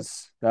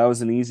was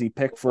an easy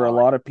pick for a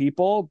lot of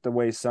people, the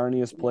way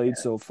Sarnia's played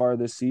so far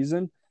this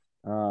season.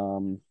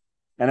 And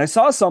I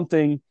saw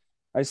something.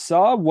 I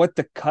saw what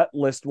the cut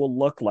list will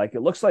look like.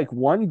 It looks like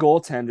 1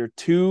 goaltender,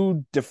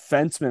 2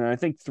 defensemen, and I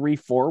think 3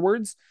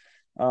 forwards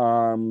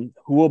who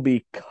will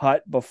be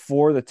cut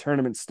before the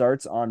tournament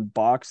starts on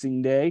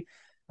Boxing Day.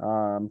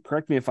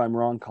 Correct me if I'm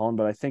wrong, Colin,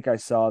 but I think I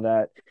saw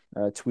that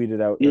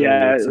tweeted out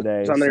earlier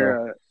today. It's on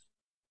there.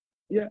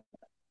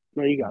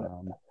 No, you got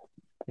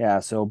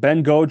it. So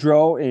Ben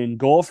Gaudreau in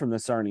goal from the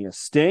Sarnia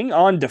Sting.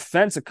 On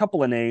defense, a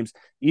couple of names.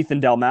 Ethan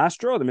Del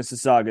Mastro, the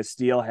Mississauga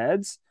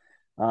Steelheads,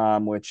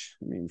 which,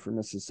 I mean, for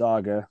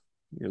Mississauga,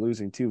 you're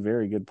losing 2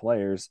 very good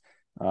players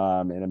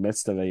in the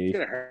midst of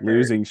a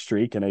losing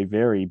streak and a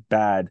very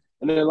bad.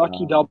 And they're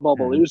lucky Del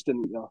Balbaluz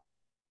didn't go.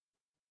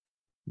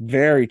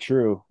 Very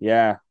true.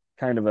 Yeah.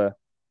 Kind of I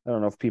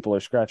don't know if people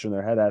are scratching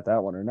their head at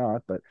that one or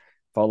not, but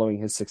following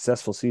his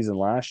successful season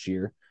last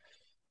year,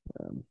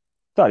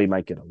 thought he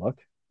might get a look,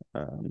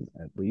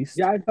 at least.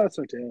 Yeah, I thought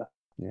so too.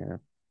 Yeah.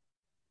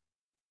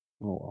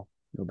 Oh, well,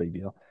 no big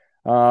deal.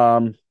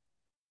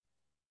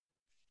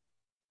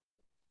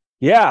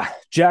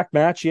 Jack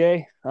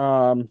Mathieu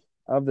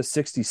of the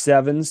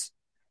 67s.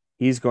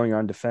 He's going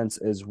on defense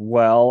as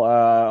well.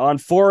 On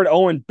forward,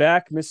 Owen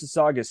Beck,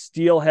 Mississauga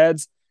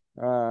Steelheads,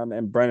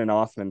 and Brennan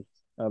Othman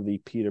of the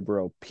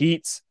Peterborough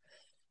Petes.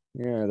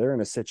 Yeah, they're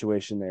in a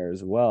situation there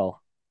as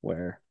well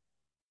where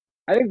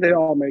I think they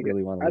all make it.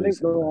 I think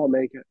they'll all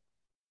make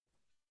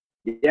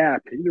it. Yeah,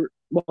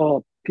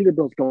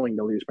 Peterborough's going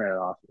to lose Brennan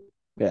Othman.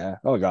 Yeah.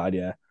 Oh God,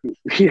 yeah.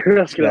 You're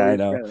just gonna I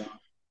know.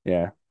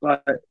 Yeah.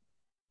 But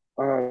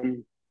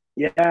I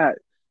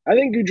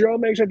think Gaudreau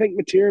makes it. I think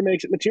Mateer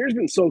makes it. Mateer's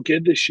been so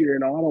good this year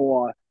in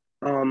Ottawa.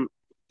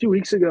 2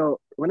 weeks ago,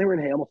 when they were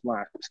in Hamilton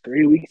last,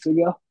 3 weeks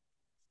ago,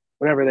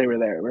 whenever they were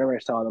there, whenever I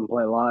saw them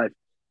play live,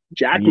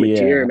 Jack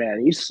Mateer,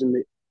 man,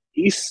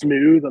 he's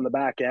smooth on the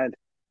back end.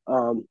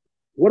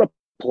 What a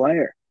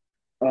player.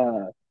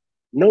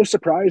 No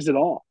surprise at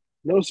all.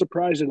 No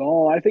surprise at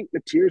all. I think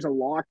Mateer's a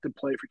lock to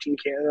play for Team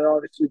Canada.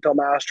 Obviously, Del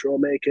Mastro will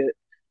make it.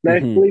 And I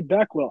believe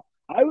Beck will.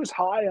 I was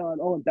high on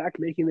Owen Beck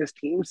making this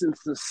team since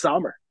the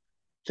summer.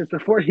 Since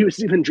before he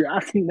was even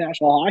drafted in the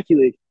National Hockey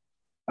League,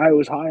 I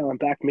was high on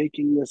Beck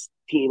making this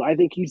team. I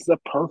think he's the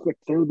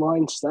perfect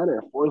third-line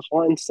center,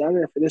 fourth-line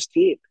center for this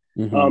team.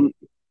 He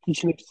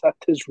can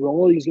accept his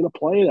role. He's going to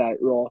play that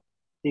role.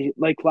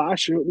 Like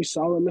last year, what we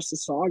saw in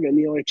Mississauga in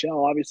the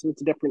OHL, obviously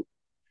it's a different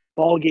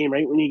ball game,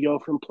 right? When you go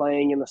from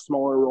playing in a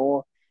smaller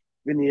role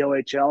in the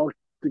OHL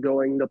to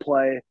going to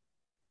play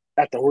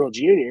at the World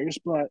Juniors.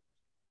 But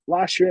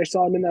last year I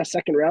saw him in that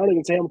second round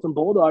against Hamilton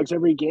Bulldogs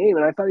every game,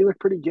 and I thought he looked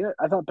pretty good.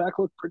 I thought Beck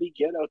looked pretty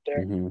good out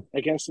there Mm-hmm.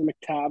 against the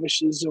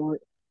McTavishes or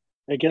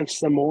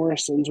against the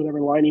Morrisons,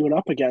 whatever line he went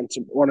up against,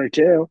 one or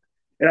two.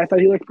 And I thought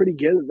he looked pretty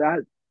good at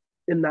that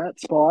in that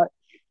spot.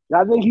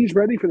 I think he's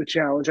ready for the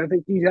challenge. I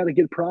think he had a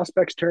good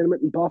prospects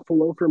tournament in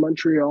Buffalo for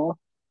Montreal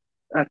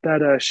at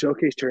that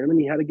showcase tournament.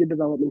 He had a good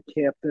development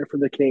camp there for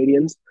the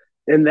Canadians,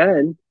 and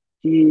then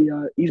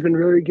he's been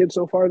really good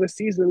so far this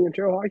season in the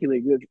Ontario Hockey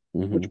League,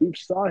 which we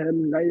saw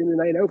him night in and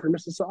night out for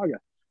Mississauga.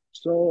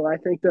 So I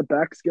think that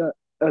Beck's got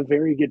a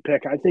very good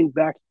pick. I think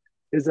Beck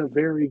is a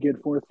very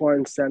good fourth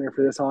line center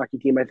for this hockey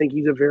team. I think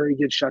he's a very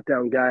good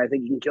shutdown guy. I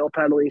think he can kill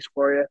penalties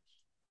for you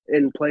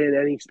and play in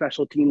any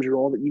special teams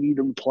role that you need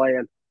him to play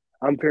in.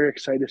 I'm very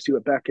excited to see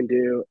what Beck can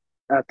do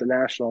at the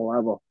national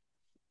level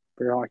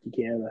for Hockey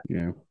Canada.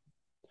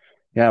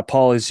 Yeah,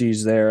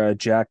 apologies there,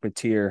 Jack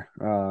Mateer.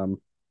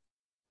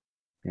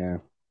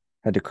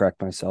 Had to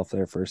correct myself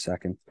there for a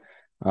second.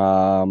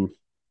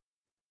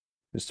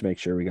 Just to make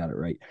sure we got it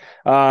right.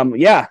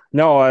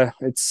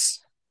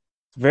 It's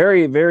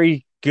very,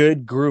 very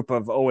good group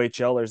of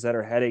OHLers that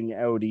are heading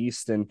out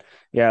east. And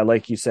yeah,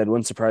 like you said,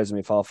 wouldn't surprise me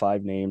if all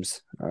five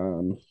names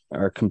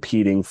are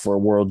competing for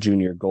World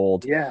Junior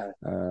Gold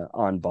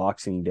on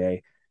Boxing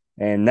Day.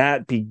 And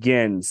that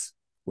begins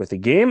with a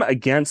game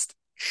against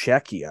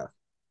Czechia.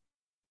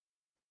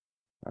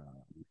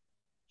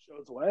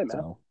 Shows the way, man.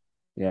 So,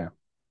 yeah.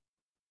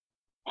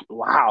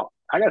 Wow.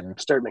 I got to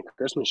start my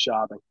Christmas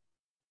shopping.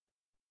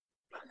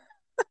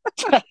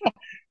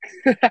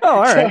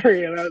 All right.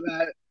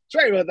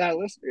 Sorry about that,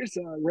 listeners.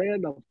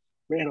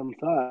 Random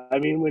thought. I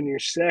mean, when you're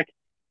sick,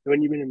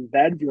 when you've been in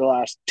bed for the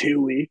last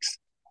 2 weeks,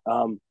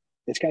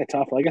 it's kind of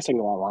tough. Well, I guess I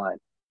can go online,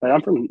 but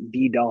I'm from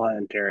Delhi,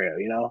 Ontario.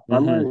 You know,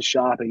 online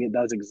shopping, it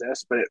does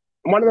exist, but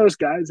I'm one of those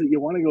guys that you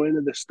want to go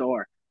into the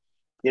store.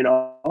 You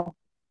know,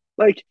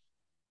 like,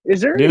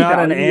 is there? You're not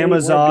an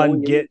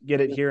Amazon get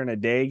it here in a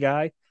day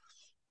guy.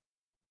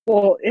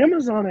 Well,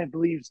 Amazon, I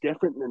believe, is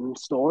different than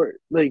store,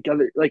 like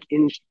other, like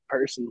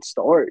in-person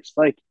stores.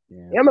 Like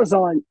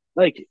Amazon,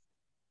 like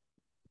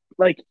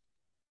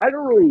I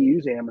don't really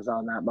use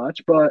Amazon that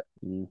much, but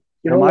you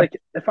know, like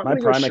if I'm my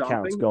Prime shopping,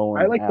 account's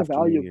going, I like the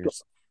value of.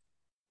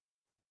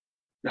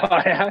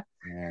 Oh yeah,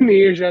 New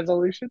Year's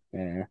resolution.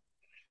 Yeah,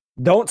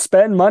 don't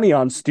spend money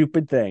on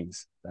stupid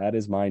things. That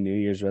is my New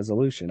Year's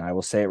resolution. I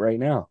will say it right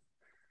now.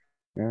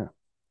 Yeah,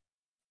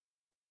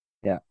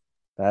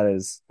 that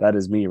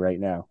is me right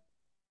now.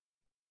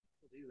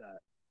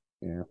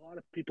 Yeah. A lot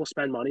of people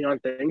spend money on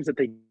things that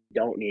they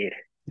don't need.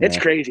 It's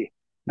crazy.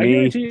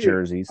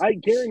 Jerseys. I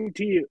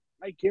guarantee you.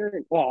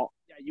 Well,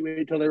 yeah, you wait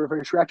until the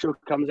reverse retro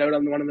comes out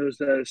on one of those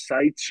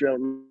sites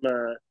from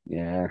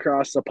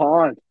across the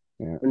pond,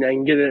 and then you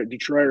can get a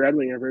Detroit Red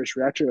Wing reverse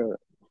retro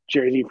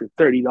jersey for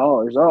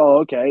 $30. Oh,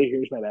 okay.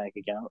 Here's my bank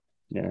account.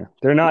 Yeah,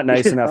 they're not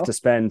nice enough to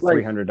spend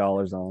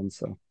 $300 on.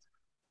 So.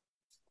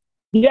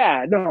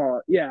 Yeah,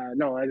 no.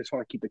 I just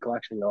want to keep the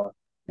collection going.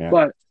 Yeah.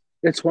 But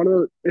it's one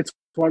of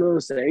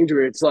those things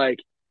where it's like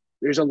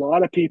there's a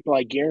lot of people,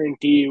 I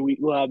guarantee you, we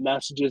will have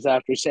messages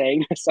after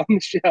saying this on the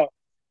show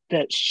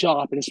that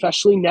shop, and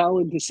especially now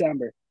in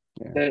December,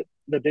 that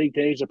the big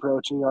day is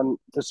approaching on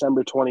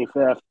December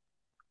 25th.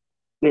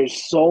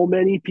 There's so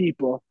many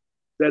people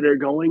that are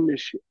going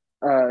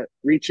to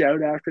reach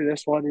out after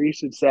this one,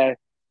 Reese, and say,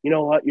 you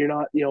know what, you're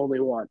not the only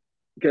one.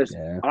 Because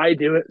I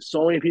do it.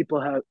 So many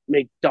people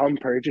make dumb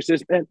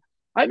purchases, and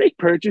I make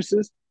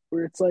purchases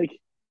where it's like,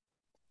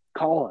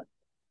 Colin,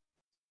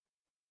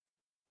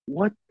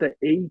 what the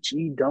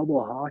HE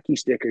double hockey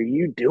stick are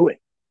you doing?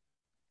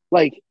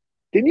 Like,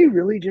 did you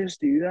really just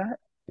do that?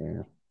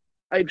 Yeah.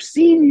 I've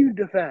seen you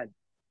defend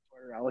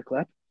Porter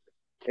Clip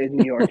in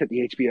New York at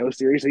the HBO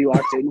series. He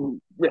walks in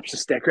and rips the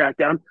stick rack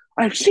down.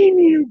 I've seen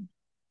you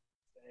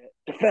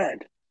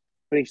defend.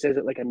 But he says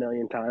it like a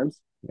million times.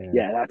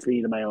 Yeah, that's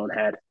me to my own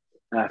head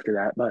after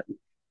that. But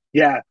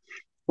yeah,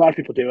 a lot of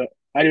people do it.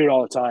 I do it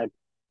all the time.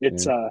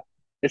 It's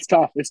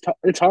tough.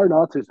 It's hard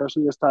not to,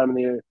 especially this time of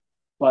the year.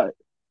 But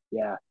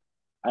yeah,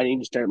 I need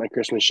to start my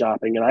Christmas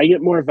shopping, and I get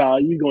more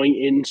value going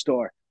in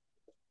store.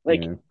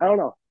 Like, I don't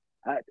know.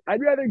 I'd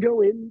rather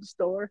go in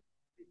store,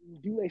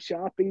 do my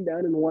shopping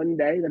done in one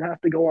day than have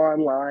to go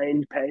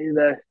online, pay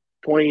the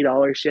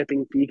 $20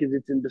 shipping fee because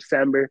it's in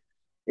December.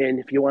 And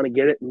if you want to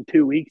get it in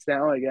 2 weeks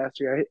now, I guess,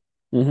 right?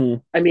 Mm-hmm.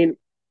 I mean,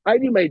 I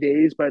do my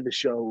days by the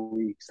show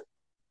weeks.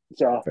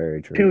 So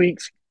very true. 2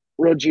 weeks,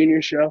 World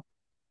Junior show.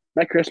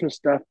 My Christmas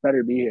stuff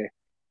better be here.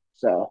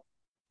 So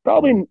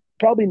probably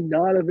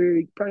not a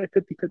very, probably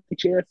 50-50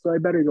 chance. So I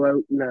better go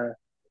out and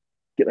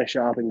get my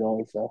shopping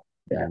going. So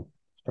yeah.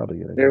 It's probably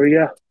good. There we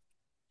go.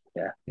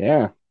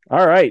 Yeah.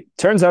 All right.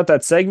 Turns out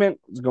that segment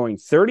was going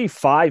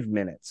 35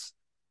 minutes.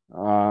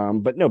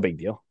 But no big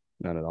deal.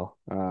 Not at all.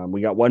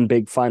 We got one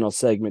big final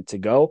segment to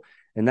go,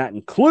 and that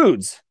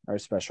includes our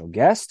special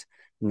guest,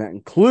 and that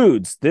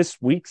includes this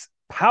week's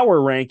power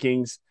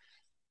rankings.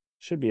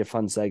 Should be a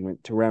fun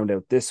segment to round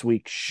out this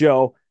week's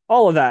show.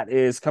 All of that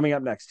is coming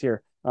up next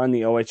here on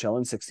the OHL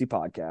in 60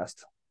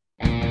 podcast.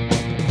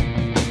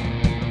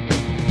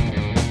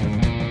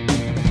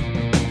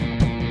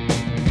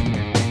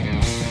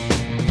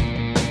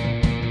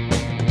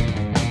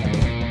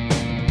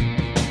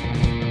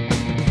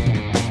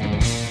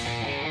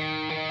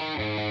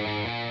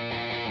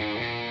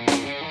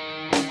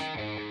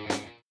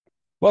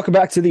 Welcome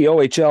back to the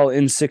OHL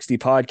in 60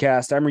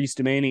 podcast. I'm Reese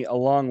Domaney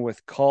along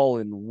with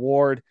Colin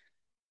Ward.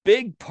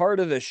 Big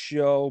part of the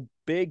show,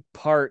 big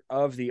part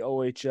of the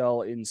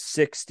OHL in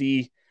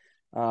 60.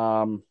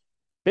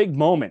 Big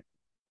moment,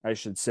 I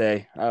should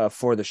say,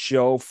 for the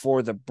show,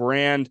 for the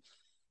brand.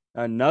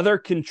 Another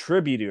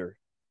contributor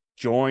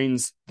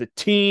joins the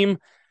team.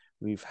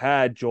 We've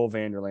had Joel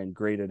Vanderland,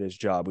 great at his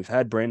job. We've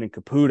had Brandon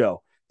Caputo,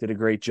 did a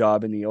great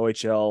job in the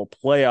OHL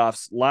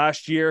playoffs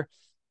last year.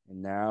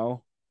 And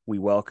now we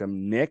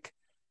welcome Nick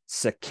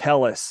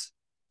Sakelis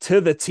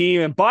to the team.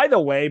 And by the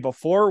way,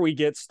 before we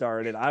get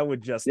started, I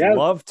would just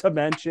love to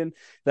mention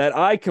that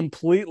I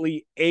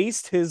completely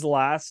aced his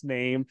last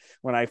name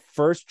when I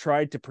first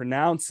tried to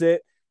pronounce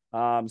it.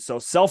 So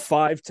self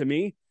 5 to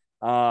me.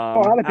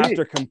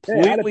 After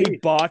completely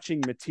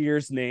botching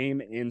Mateer's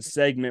name in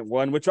segment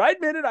 1, which I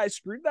admitted I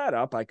screwed that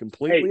up. I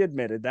completely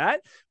admitted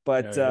that.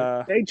 But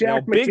hey,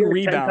 Jack, big Mateer,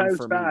 rebound 10 times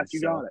for fast. me.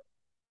 You got it.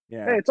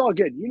 Yeah. Hey, it's all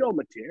good. You know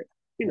Mateer.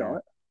 You know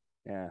it.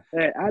 Yeah.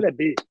 Hey, add a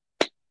B.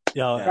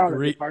 Yeah,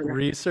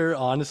 Reeser,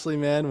 honestly,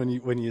 man,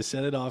 when you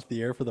said it off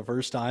the air for the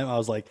first time, I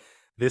was like,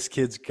 this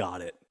kid's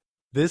got it.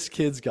 This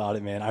kid's got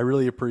it, man. I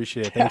really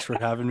appreciate it. Thanks for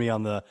having me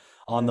on the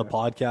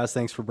podcast.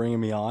 Thanks for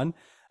bringing me on.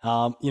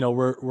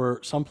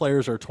 We're some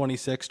players are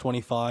 26,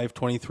 25,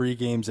 23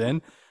 games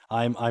in.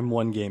 I'm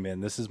 1 game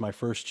in. This is my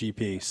first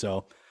GP,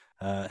 so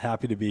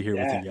happy to be here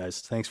with you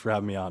guys. Thanks for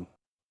having me on.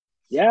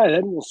 Yeah,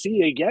 then we'll see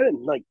you again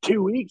in like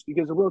 2 weeks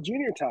because of World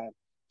Junior time.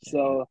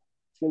 So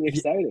it's gonna be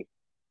exciting.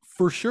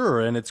 For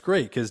sure, and it's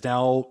great because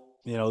now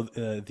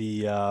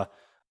the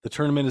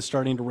tournament is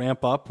starting to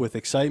ramp up with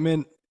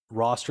excitement.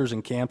 Rosters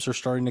and camps are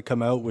starting to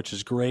come out, which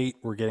is great.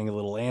 We're getting a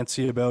little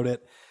antsy about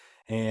it.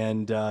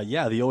 And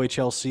the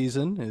OHL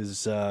season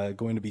is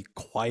going to be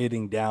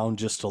quieting down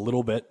just a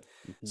little bit.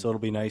 Mm-hmm. So it'll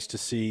be nice to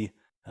see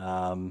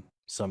some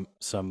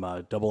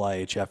double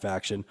IHF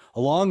action,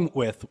 along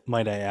with,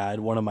 might I add,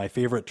 one of my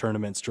favorite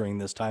tournaments during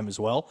this time as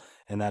well,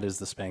 and that is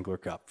the Spangler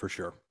Cup for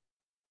sure.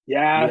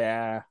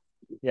 Yeah.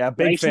 Big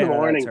nice fan of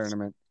that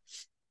tournament.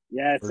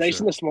 Yeah, it's nice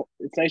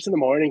it's nice in the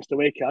mornings to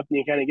wake up and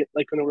you kind of get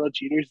like when the World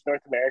Juniors in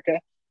North America,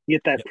 you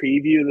get that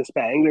preview of the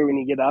Spangler when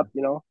you get up.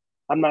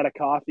 I'm not a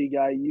coffee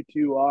guy, you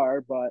two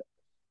are, but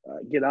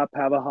get up,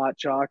 have a hot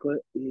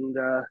chocolate, and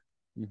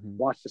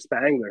watch the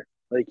Spangler.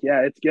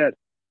 It's good.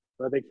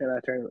 I'm a big fan of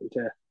that tournament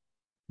too.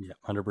 Yeah,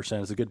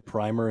 100%. It's a good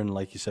primer, and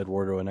like you said,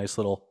 Wardo, a nice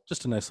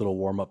little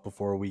warm up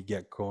before we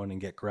get going and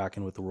get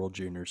cracking with the World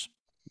Juniors.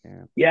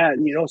 Yeah,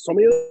 and so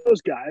many of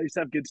those guys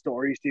have good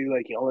stories too.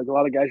 Like a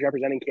lot of guys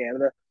representing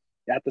Canada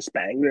at the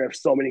Spangler have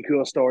so many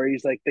cool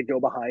stories that go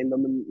behind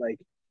them and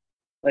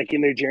like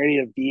in their journey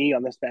of being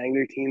on the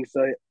Spangler team.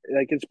 So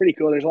it's pretty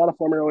cool. There's a lot of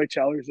former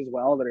OHLers as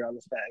well that are on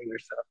the Spangler,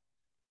 so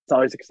it's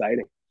always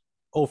exciting.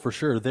 Oh, for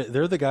sure.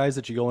 They're the guys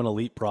that you go in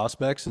elite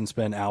prospects and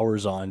spend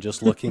hours on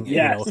just looking,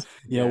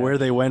 where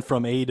they went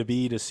from A to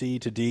B to C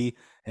to D.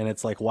 And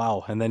it's like,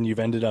 wow. And then you've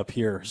ended up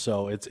here.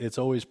 So it's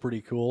always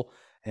pretty cool.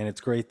 And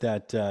it's great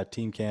that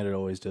Team Canada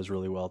always does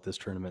really well at this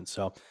tournament.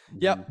 So,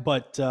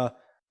 but,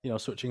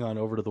 switching on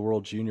over to the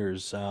World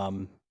Juniors,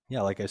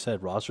 like I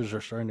said, rosters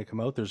are starting to come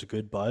out. There's a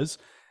good buzz.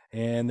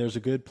 And there's a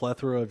good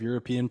plethora of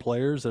European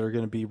players that are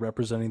going to be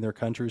representing their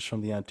countries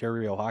from the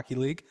Ontario Hockey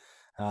League.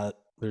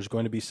 There's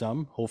going to be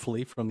some,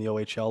 hopefully, from the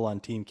OHL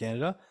on Team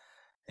Canada,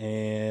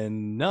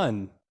 and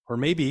none, or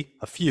maybe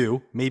a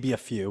few,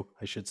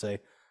 I should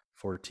say,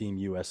 for Team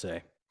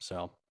USA.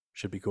 So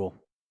should be cool.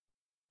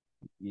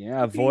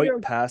 Yeah,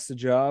 Voit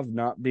Passagov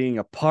not being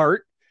a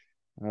part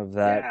of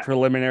that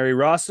preliminary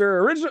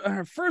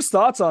roster. First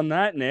thoughts on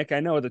that, Nick? I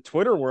know the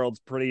Twitter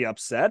world's pretty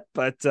upset,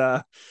 but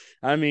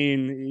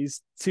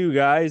these 2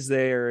 guys,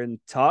 they are in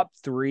top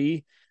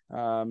 3.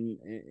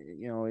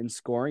 In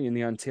scoring in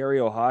the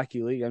Ontario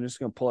Hockey League. I'm just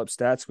going to pull up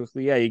stats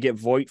quickly. Yeah, you get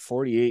Voit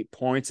 48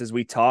 points as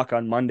we talk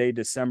on Monday,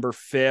 December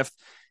 5th.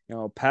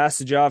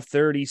 Passagov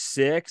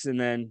 36, and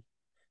then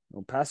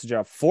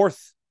Passagov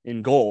 4th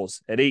in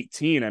goals at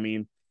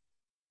 18.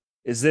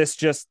 Is this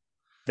just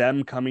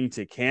them coming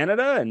to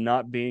Canada and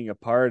not being a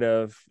part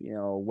of,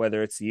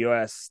 whether it's the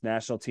U.S.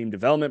 National Team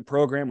Development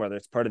Program, whether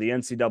it's part of the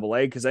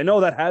NCAA? Because I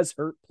know that has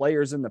hurt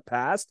players in the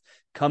past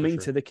coming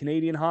to the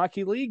Canadian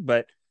Hockey League,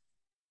 but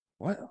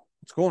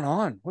what's going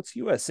on? What's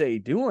USA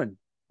doing?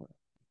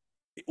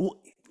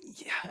 Well,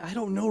 I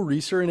don't know,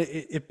 Reeser, and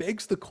it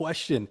begs the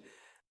question.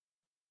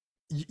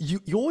 You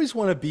always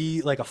want to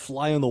be like a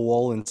fly on the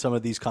wall in some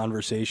of these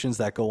conversations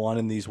that go on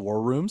in these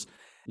war rooms.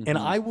 Mm-hmm. And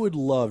I would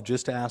love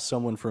just to ask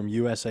someone from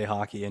USA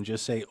Hockey and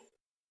just say,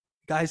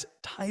 guys,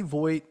 Ty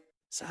Voit,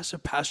 Sasha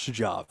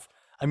Pastujov.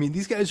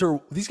 These guys are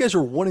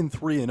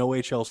 1-3 in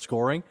OHL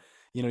scoring.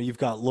 You've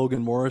got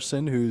Logan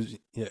Morrison, who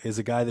is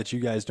a guy that you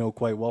guys know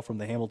quite well from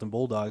the Hamilton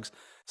Bulldogs,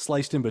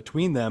 sliced in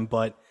between them.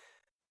 But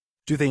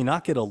do they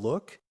not get a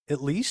look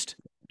at least?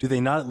 Do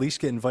they not at least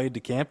get invited to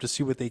camp to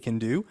see what they can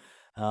do?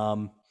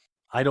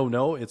 I don't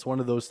know. It's one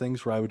of those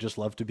things where I would just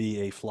love to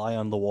be a fly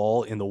on the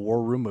wall in the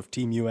war room of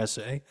Team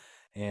USA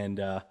and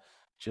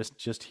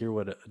just hear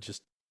what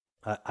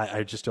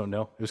I just don't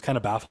know. It was kind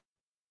of baffling.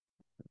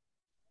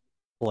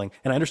 And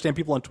I understand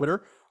people on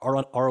Twitter are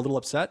a little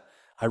upset.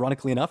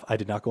 Ironically enough, I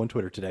did not go on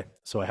Twitter today,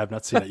 so I have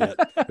not seen it yet.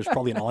 There's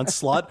probably an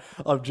onslaught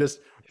of just,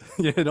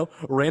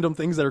 random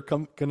things that are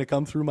going to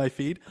come through my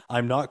feed.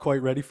 I'm not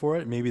quite ready for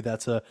it. Maybe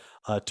that's a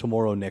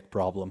tomorrow Nick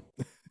problem.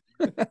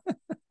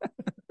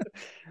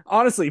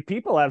 Honestly,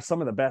 people have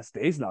some of the best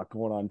days not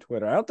going on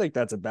Twitter. I don't think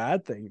that's a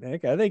bad thing,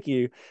 Nick. I think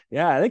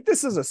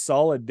this is a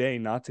solid day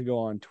not to go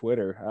on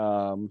Twitter.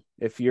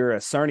 If you're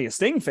a Sarnia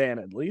Sting fan,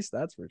 at least,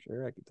 that's for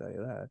sure. I can tell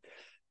you that.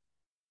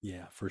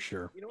 Yeah, for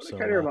sure. You know what So, it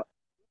kind of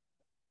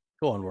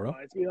go on, Wardo.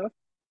 reminds me of?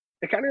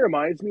 It kind of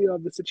reminds me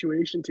of the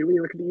situation too when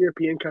you look at the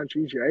European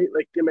countries, right?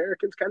 Like the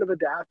Americans kind of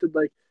adapted,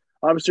 like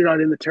obviously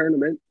not in the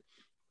tournament,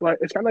 but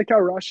it's kind of like how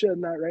Russia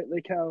and that, right?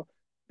 Like how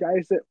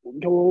guys that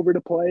go over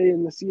to play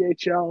in the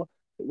CHL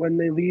when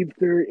they leave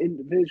their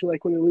individual,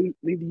 like when they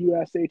leave the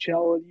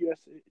USHL or the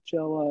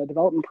USHL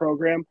development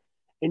program,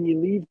 and you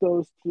leave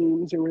those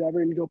teams or whatever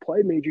and you go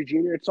play major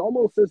junior, it's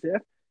almost as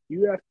if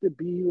you have to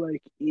be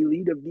like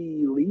elite of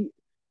the elite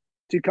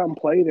to come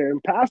play there.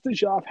 And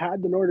Pastujov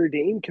had the Notre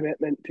Dame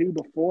commitment too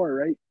before,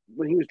 right?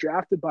 When he was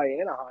drafted by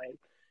Anaheim,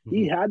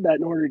 he had that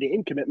Notre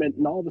Dame commitment,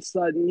 and all of a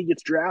sudden he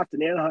gets drafted,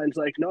 and Anaheim's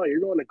like, no, you're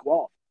going to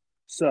Guelph.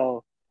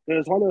 So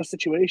there's one of those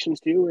situations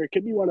too where it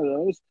could be one of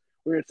those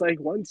where it's like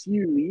once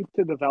you leave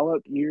to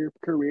develop your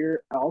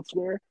career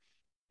elsewhere,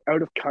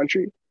 out of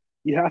country,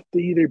 you have to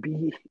either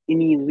be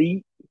an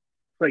elite,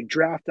 like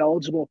draft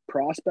eligible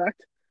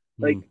prospect,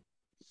 like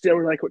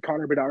similar like what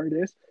Connor Bedard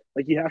is.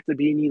 Like you have to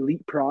be an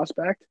elite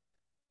prospect,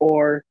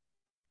 or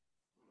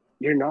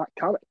you're not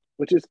coming,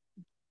 which is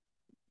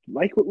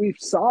like what we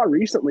saw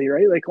recently,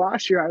 right? Like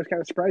last year, I was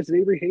kind of surprised that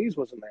Avery Hayes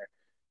wasn't there.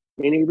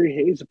 I mean, Avery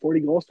Hayes, a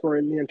 40 goal scorer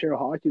in the Ontario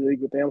Hockey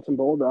League with the Hamilton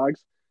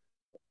Bulldogs.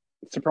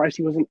 Surprised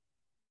he wasn't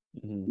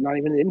not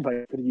even an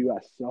invite for the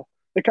U.S. So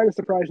it kind of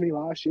surprised me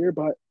last year,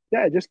 but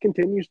yeah, it just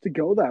continues to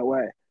go that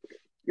way.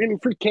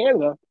 And for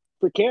Canada,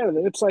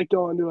 it's like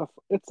going to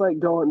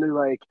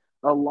like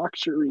a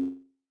luxury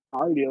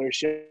car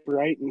dealership,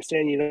 right? And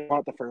saying you don't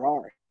want the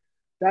Ferrari.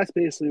 That's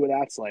basically what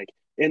that's like.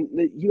 And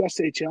the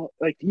USHL,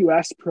 like the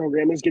US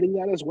program, is getting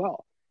that as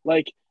well.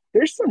 Like,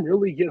 there's some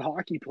really good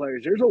hockey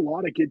players. There's a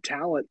lot of good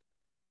talent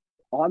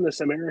on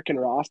this American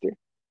roster.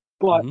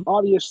 But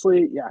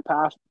obviously, yeah,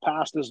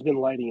 Past has been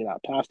lighting it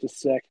up. Past is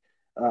sick.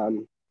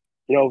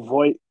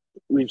 Voigt,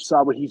 we've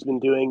saw what he's been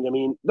doing. I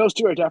mean, those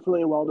two are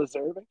definitely well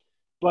deserving.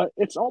 But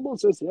it's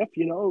almost as if,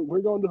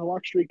 we're going to the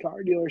luxury car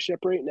dealership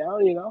right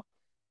now,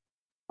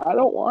 I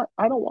don't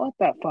want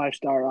that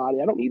 5-star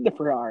Audi. I don't need the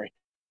Ferrari.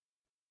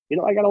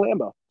 I got a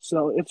Lambo.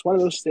 So it's one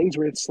of those things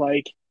where it's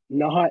like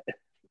not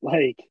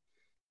like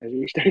as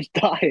he starts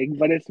dying,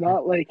 but it's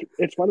not like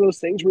it's one of those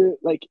things where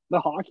like the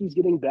hockey's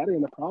getting better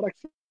and the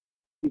product's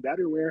getting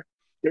better where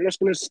they're just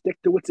going to stick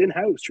to what's in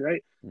house,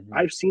 right?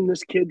 I've seen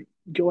this kid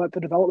go at the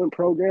development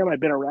program. I've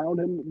been around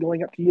him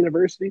going up to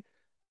university.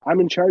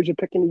 I'm in charge of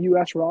picking the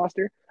U.S.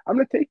 roster. I'm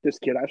going to take this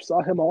kid. I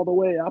saw him all the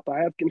way up. I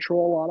have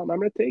control on him. I'm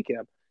going to take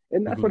him.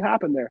 And that's what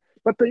happened there.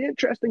 But the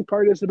interesting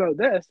part is about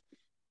this,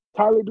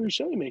 Tyler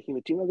Boucher making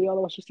the team of the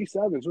Ottawa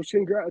 67s, which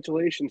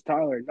congratulations,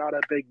 Tyler. Not a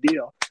big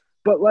deal.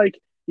 But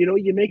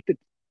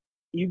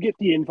you get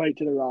the invite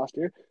to the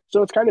roster.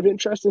 So it's kind of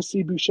interesting to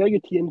see Boucher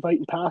get the invite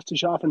and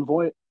Pastujov and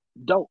Voigt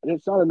don't. And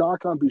it's not a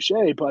knock on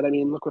Boucher, but I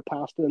mean, look what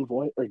Pasta and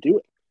Voigt are doing.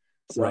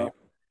 So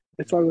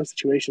it's one of those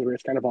situations where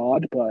it's kind of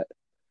odd, but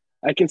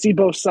I can see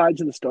both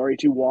sides of the story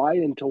to why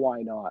and to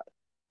why not.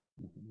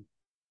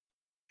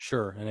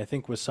 Sure. And I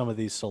think with some of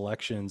these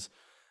selections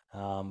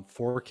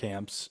for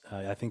camps,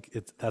 I think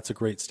that's a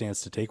great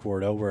stance to take,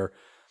 Wardo, where,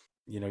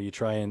 you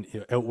try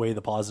and outweigh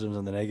the positives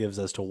and the negatives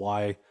as to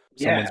why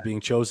someone's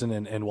being chosen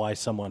and why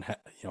someone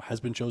has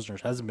been chosen or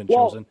hasn't been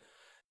chosen.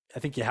 I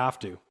think you have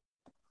to.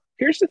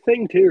 Here's the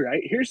thing too,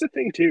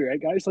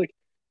 right? Guys, like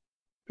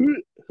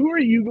who are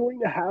you going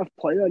to have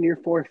play on your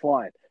fourth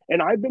line?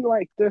 And I've been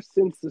like this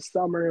since the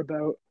summer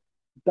about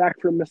Beck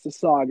from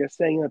Mississauga,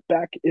 saying that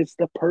Beck is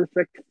the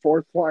perfect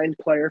fourth line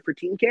player for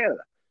Team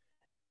Canada.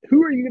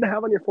 Who are you going to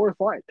have on your fourth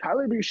line?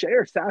 Tyler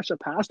Boucher or Sasha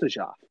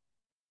Pastujov?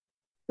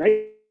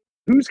 Right?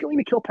 Who's going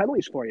to kill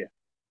penalties for you?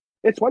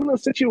 It's one of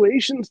those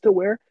situations to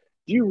where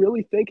do you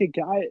really think a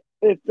guy,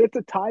 if it's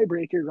a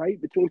tiebreaker, right,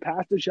 between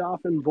Pastujov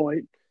and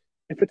Voigt,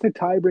 if it's a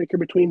tiebreaker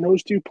between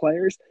those two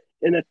players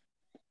in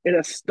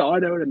a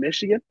stud out of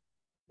Michigan,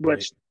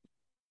 which,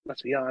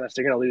 let's be honest,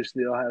 they're going to lose to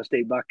the Ohio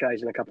State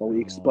Buckeyes in a couple of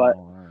weeks. But,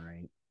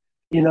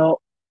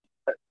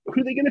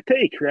 who are they going to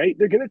take, right?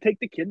 They're going to take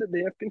the kid that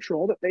they have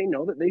control, that they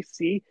know, that they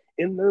see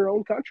in their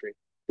own country.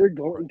 They're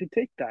going to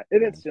take that.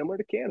 And it's similar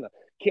to Canada.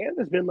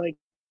 Canada's been like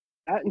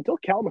that until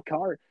Cal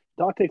McCarr,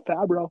 Dante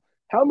Fabro.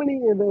 How many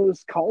of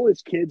those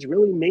college kids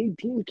really made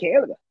Team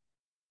Canada?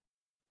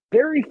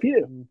 Very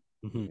few.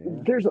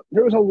 There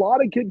was a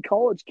lot of good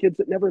college kids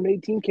that never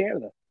made Team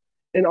Canada.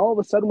 And all of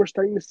a sudden, we're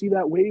starting to see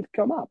that wave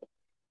come up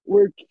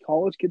where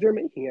college kids are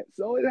making it.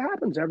 So it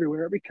happens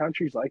everywhere. Every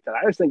country's like that.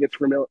 I just think it's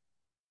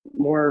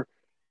more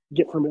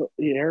get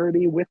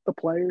familiarity with the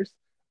players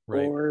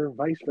or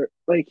vice versa.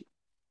 Like,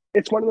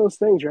 it's one of those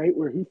things, right,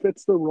 where who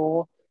fits the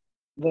role.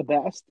 the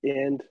best,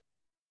 and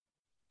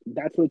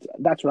that's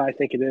what I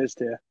think it is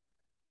too.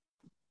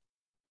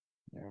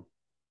 Yeah.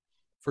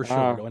 For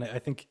sure. And I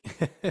think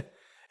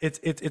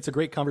it's a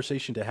great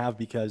conversation to have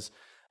because,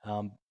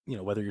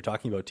 whether you're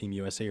talking about Team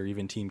USA or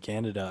even Team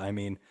Canada, I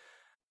mean,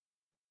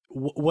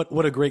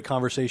 what a great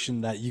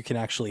conversation that you can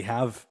actually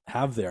have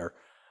there.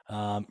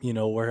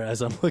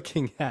 Whereas I'm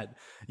looking at,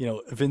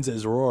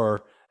 Vinces Rohr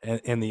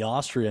and the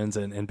Austrians,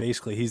 and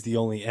basically he's the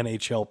only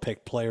NHL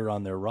picked player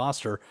on their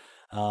roster.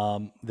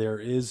 There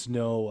is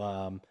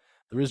no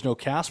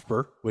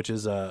Casper, which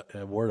is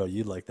Wardo.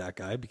 You'd like that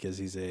guy because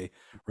he's a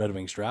Red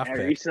Wings draft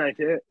pick. Recent I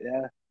did,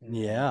 yeah.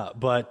 Yeah,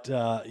 but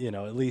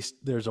at least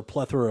there's a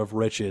plethora of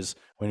riches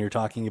when you're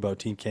talking about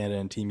Team Canada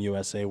and Team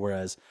USA.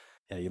 Whereas,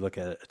 you look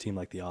at a team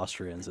like the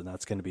Austrians, and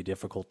that's going to be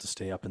difficult to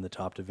stay up in the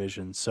top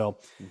division. So,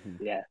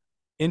 yeah,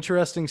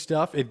 interesting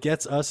stuff. It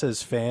gets us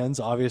as fans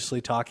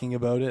obviously talking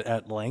about it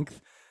at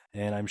length,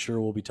 and I'm sure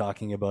we'll be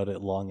talking about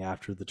it long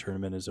after the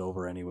tournament is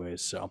over,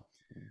 anyways. So.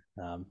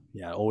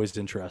 Always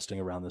interesting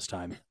around this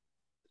time. 2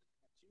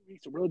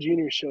 weeks of World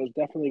Junior show is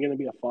definitely going to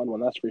be a fun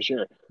one, that's for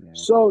sure. Yeah.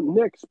 So,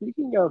 Nick,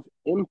 speaking of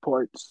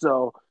imports,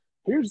 so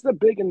here's the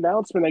big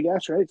announcement, I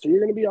guess, right? So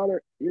you're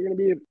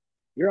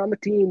on the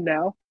team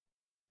now.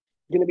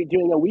 You're going to be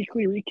doing a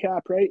weekly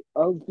recap, right,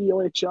 of the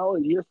OHL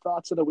and your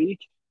thoughts of the week,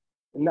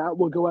 and that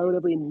will go out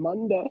every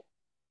Monday.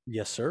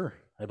 Yes, sir.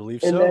 I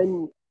believe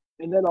so.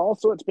 And then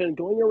also, it's been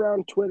going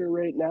around Twitter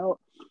right now.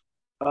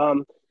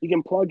 You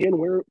can plug in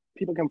where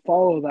people can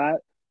follow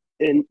that.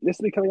 And this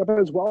will be coming up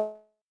as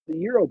well, the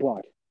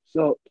Euroblog.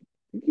 So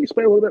can you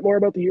explain a little bit more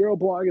about the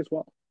Euroblog as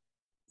well?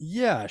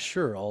 Yeah,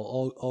 sure.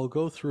 I'll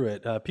go through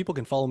it. People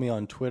can follow me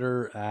on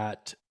Twitter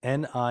at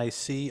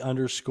NIC_EUR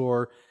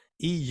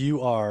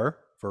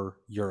for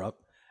Europe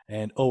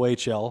and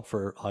OHL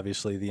for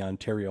obviously the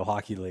Ontario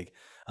Hockey League.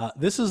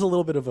 This is a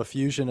little bit of a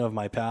fusion of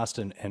my past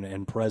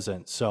and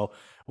present. So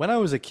when I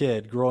was a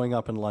kid growing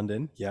up in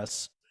London,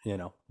 yes,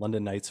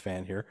 London Knights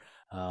fan here.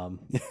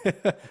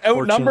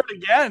 Outnumbered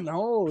again.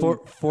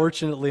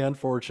 Fortunately,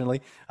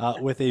 unfortunately,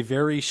 with a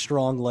very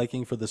strong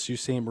liking for the Sault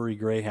Ste. Marie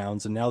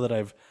Greyhounds, and now that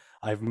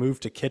I've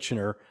moved to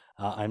Kitchener,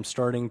 I'm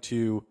starting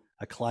to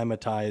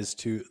acclimatize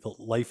to the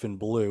life in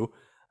blue.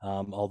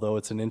 Although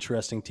it's an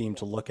interesting team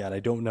to look at, I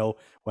don't know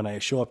when I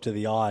show up to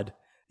the odd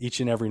each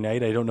and every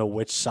night. I don't know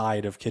which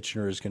side of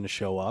Kitchener is going to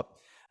show up.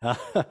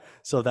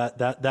 So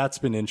that's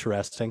been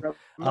interesting.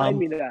 Remind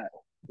me of that.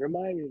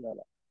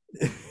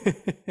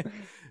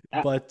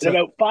 But in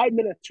about 5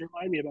 minutes,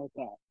 remind me about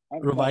that.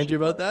 Remind you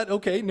about that?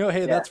 Okay. No,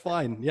 hey, that's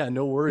fine. Yeah,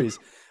 no worries.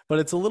 But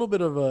it's a little bit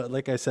of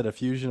like I said, a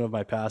fusion of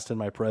my past and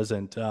my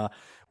present.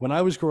 When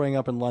I was growing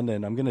up in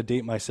London, I'm going to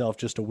date myself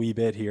just a wee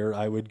bit here.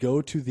 I would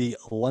go to the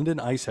London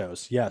Ice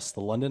House. Yes,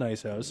 the London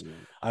Ice House.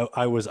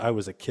 I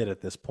was a kid at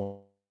this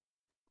point.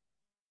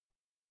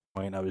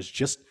 I was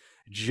just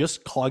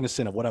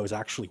cognizant of what I was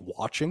actually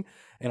watching,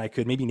 and I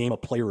could maybe name a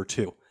player or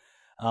two.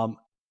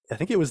 I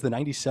think it was the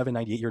 97,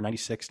 98 year,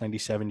 96,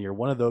 97 year,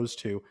 one of those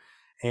two.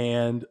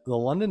 And the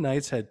London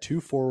Knights had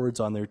two forwards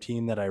on their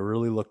team that I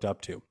really looked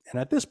up to. And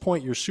at this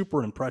point, you're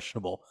super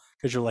impressionable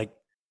because you're like,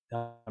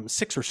 I'm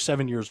 6 or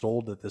 7 years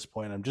old at this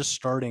point. I'm just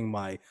starting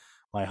my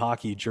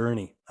hockey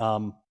journey.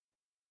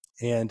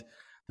 And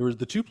there was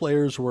the two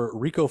players were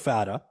Rico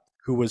Fata,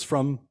 who was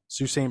from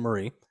Sault Ste.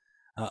 Marie,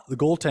 the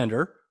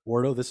goaltender,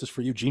 Wardo, this is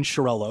for you, Gene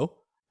Chiarello,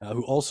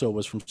 who also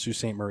was from Sault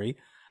Ste. Marie.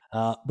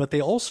 But they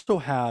also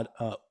had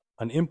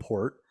an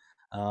import,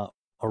 a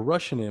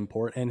Russian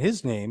import, and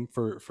his name,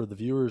 for the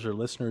viewers or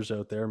listeners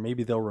out there,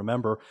 maybe they'll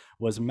remember,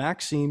 was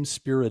Maxim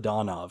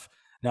Spiridonov.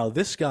 Now,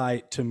 this guy,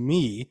 to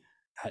me,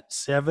 at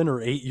 7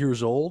 or 8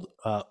 years old,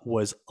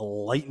 was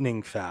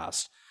lightning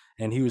fast,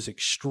 and he was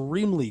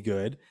extremely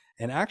good.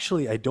 And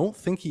actually, I don't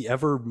think he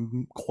ever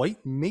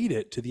quite made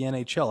it to the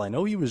NHL. I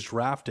know he was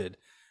drafted,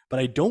 but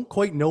I don't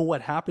quite know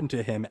what happened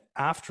to him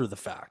after the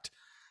fact.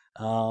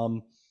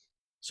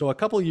 So a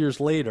couple of years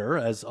later,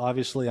 as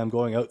obviously I'm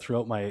going out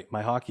throughout my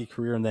hockey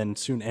career and then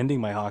soon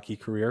ending my hockey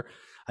career,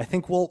 I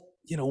think, well,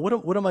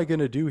 what am I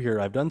going to do here?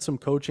 I've done some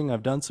coaching,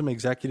 I've done some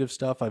executive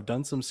stuff, I've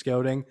done some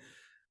scouting,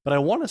 but I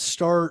want to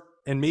start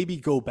and maybe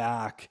go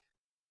back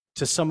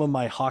to some of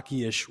my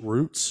hockey-ish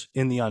roots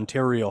in the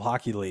Ontario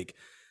Hockey League.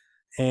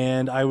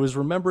 And I was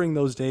remembering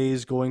those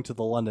days going to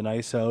the London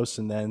Ice House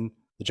and then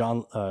the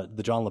John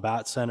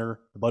Labatt Center,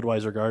 the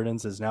Budweiser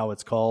Gardens, as now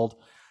it's called.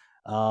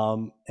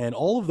 And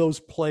all of those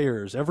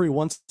players, every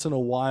once in a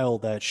while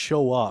that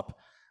show up,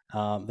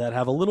 that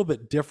have a little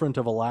bit different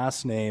of a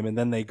last name, and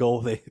then they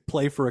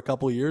play for a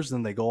couple of years, and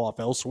then they go off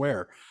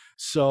elsewhere.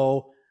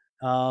 So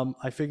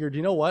I figured,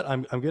 you know what,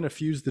 I'm going to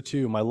fuse the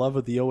two: my love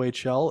of the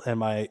OHL and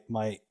my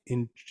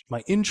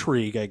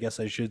intrigue, I guess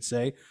I should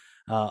say,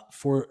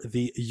 for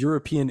the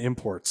European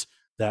imports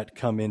that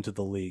come into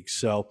the league.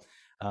 So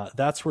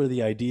that's where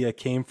the idea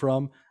came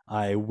from.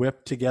 I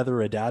whipped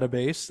together a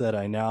database that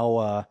I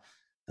now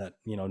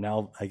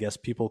now I guess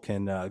people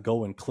can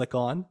go and click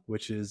on,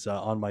 which is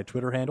on my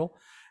Twitter handle.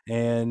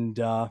 And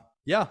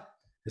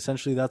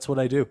essentially that's what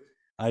I do.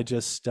 I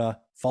just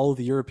follow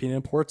the European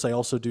imports. I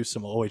also do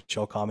some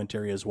OHL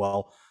commentary as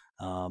well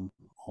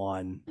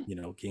on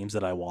games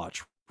that I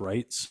watch.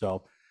 Right,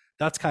 so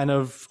that's kind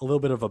of a little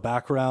bit of a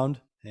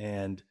background,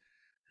 and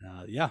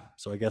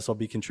so I guess I'll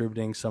be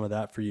contributing some of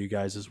that for you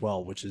guys as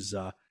well, which is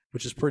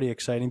pretty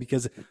exciting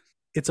because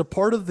it's a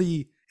part of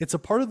the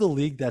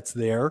league that's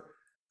there.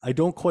 I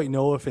don't quite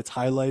know if it's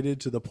highlighted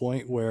to the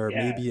point where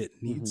maybe it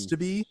needs to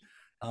be,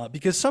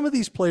 because some of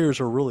these players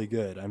are really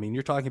good. I mean,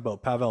 you're talking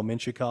about Pavel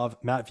Mintyukov,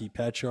 Matvei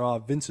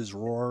Petrov, Vinces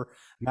Rohr,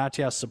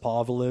 Matyas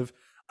Sapovaliv,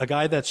 a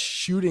guy that's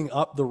shooting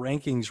up the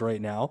rankings right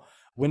now.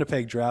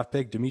 Winnipeg draft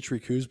pick Dmitry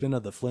Kuzmin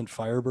of the Flint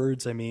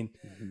Firebirds. I mean,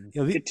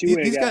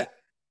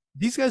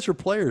 these guys are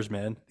players,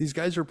 man. These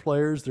guys are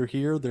players. They're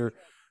here. They're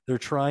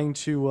trying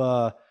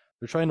to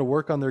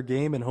work on their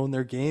game and hone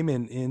their game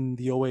in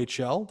the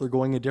OHL. They're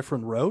going a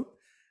different route,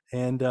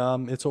 and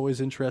it's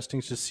always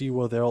interesting to see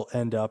where they'll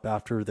end up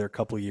after their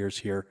couple years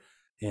here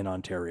in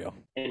Ontario.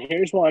 And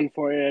here's one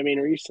for you. I mean,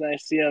 Reese and I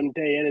see him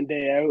day in and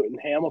day out in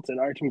Hamilton.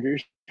 Artem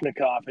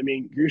Grushnikov. I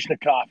mean,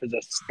 Grushnikov is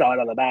a stud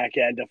on the back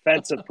end,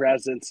 defensive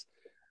presence,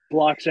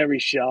 blocks every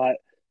shot.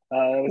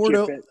 What's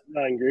your fit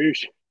on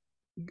Grush?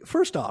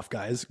 First off,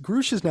 guys,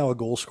 Grush is now a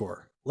goal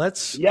scorer.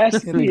 Yes, he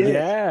is.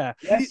 Yeah.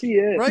 Yes, he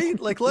is. Right?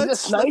 Like, he's a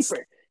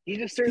sniper.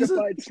 He's a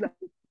certified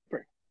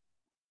sniper.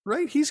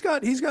 Right? He's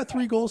got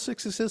 3 goals,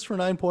 6 assists for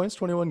 9 points,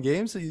 21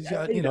 games.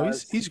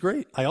 He's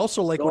great. I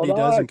also like what he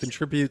does and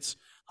contributes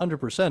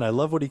 100%. I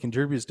love what he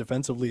contributes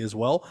defensively as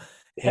well.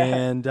 Yeah.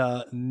 And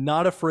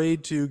not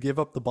afraid to give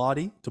up the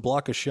body to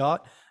block a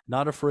shot,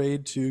 not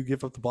afraid to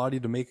give up the body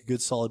to make a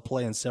good solid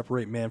play and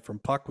separate man from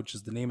puck, which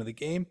is the name of the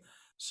game.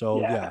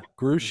 So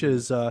Grush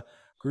is a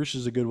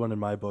good one in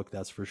my book,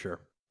 that's for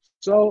sure.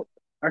 So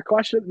our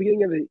question at the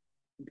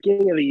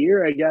beginning of the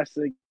year, I guess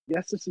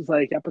this is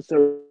like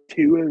episode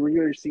 2 of the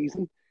regular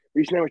season.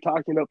 Reese and I were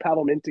talking about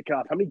Pavel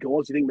Mintyukov. How many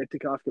goals do you think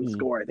Mintyukov can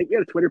score? I think we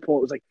had a Twitter poll.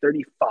 It was like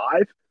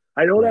 35.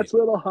 I know that's a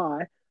little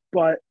high,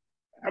 but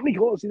how many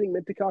goals do you think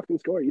Mintyukov can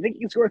score? You think he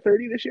can score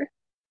 30 this year?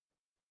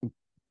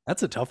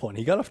 That's a tough one.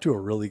 He got off to a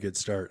really good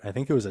start. I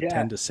think it was a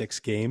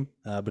 10-6 game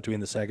between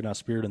the Saginaw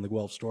Spirit and the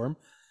Guelph Storm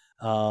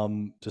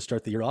to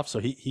start the year off. So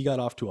he got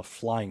off to a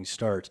flying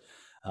start,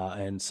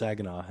 and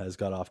Saginaw has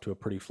got off to a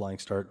pretty flying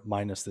start,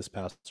 minus this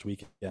past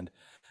weekend.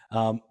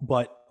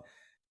 But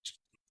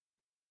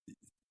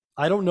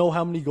I don't know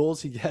how many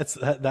goals he gets.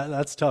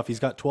 That's tough. He's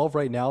got 12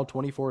 right now,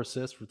 24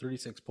 assists for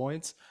 36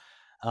 points.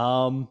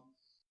 I'm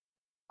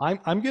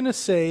gonna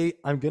say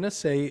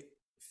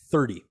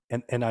 30,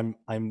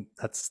 and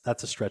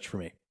that's a stretch for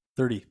me.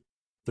 30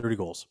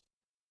 goals.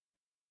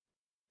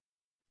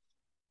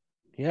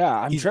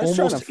 Yeah, he's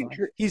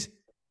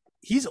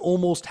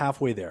almost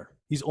halfway there.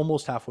 He's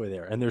almost halfway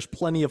there, and there's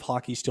plenty of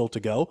hockey still to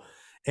go.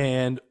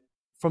 And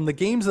from the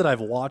games that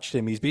I've watched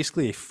him, he's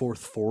basically a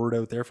fourth forward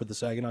out there for the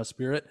Saginaw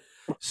Spirit.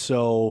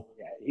 So,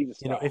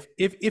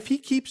 if he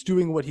keeps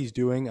doing what he's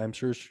doing, I'm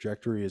sure his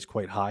trajectory is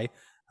quite high.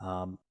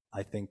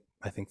 I think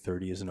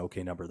 30 is an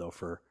okay number though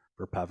for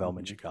Pavel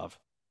Mintyukov.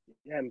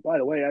 Yeah, and by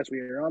the way, as we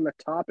are on the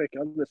topic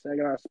of the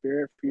Saginaw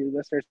Spirit, for you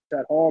listeners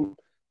at home,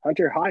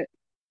 Hunter Hyatt,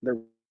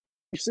 the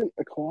recent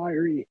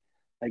acquiree,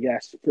 I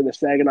guess, for the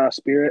Saginaw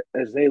Spirit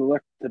as they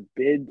look to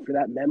bid for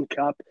that Mem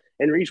Cup.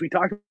 And Reese, we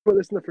talked about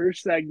this in the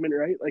first segment,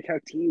 right? Like how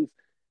teams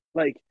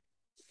like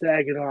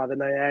Saginaw, the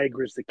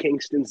Niagaras, the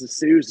Kingstons, the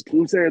Sioux, the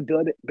teams that are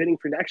bidding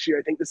for next year,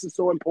 I think this is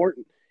so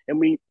important. And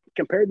we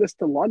compared this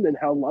to London,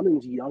 how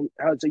London's young,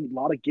 how it's a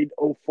lot of good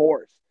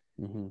 04s.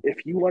 Mm-hmm.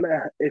 If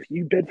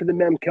you bid for the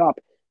Mem Cup,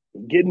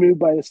 get moved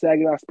by the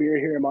Saginaw Spirit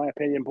here, in my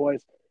opinion,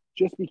 boys,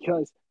 just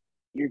because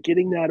you're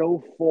getting that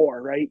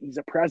 04, right? He's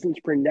a presence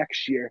for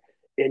next year,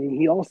 and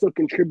he also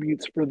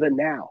contributes for the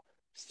now.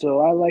 So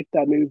I like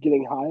that move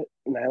getting Hyatt,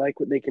 and I like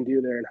what they can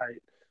do there in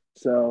Hyatt.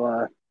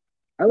 So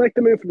I like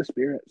the move for the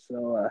Spirit. So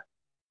what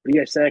do you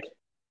guys think?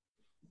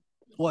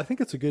 Well, I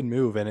think it's a good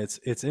move, and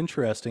it's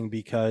interesting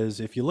because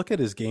if you look at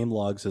his game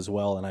logs as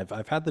well, and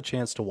I've had the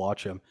chance to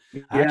watch him.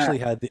 Yeah. I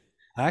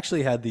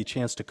actually had the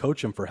chance to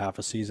coach him for half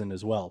a season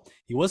as well.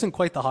 He wasn't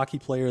quite the hockey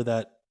player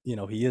that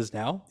he is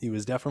now. He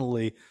was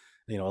definitely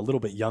a little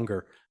bit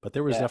younger, but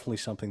there was definitely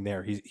something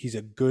there. He's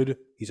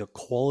a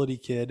quality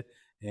kid,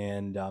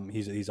 and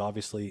he's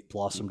obviously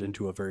blossomed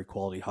into a very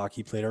quality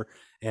hockey player.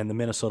 And the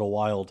Minnesota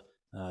Wild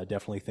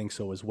definitely think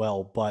so as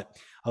well. But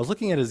I was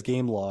looking at his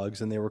game logs,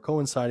 and they were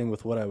coinciding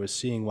with what I was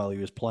seeing while he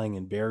was playing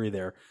in Barrie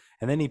there.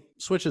 And then he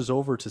switches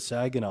over to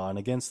Saginaw, and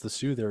against the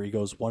Sioux there, he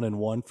goes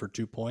 1-1 for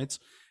 2 points.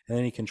 And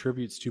then he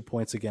contributes 2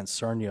 points against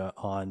Sarnia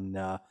on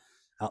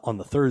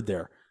the third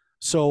there.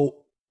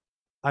 So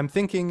I'm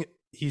thinking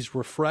he's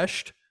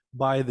refreshed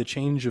by the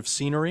change of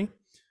scenery.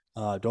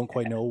 Don't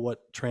quite know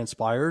what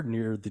transpired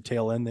near the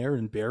tail end there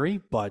in Barrie,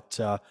 but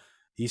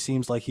he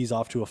seems like he's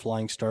off to a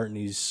flying start, and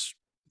he's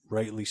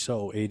rightly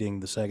so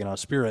aiding the Saginaw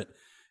Spirit.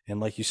 And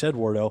like you said,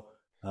 Wardo,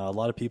 a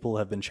lot of people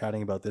have been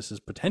chatting about this as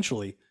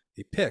potentially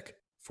a pick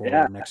for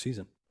next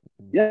season.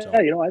 Yeah, so,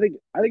 I think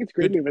it's a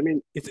great move. I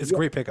mean, it's a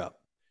great pickup.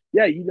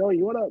 Yeah, you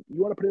want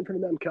to put in for the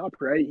Mem Cup,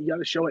 right? You got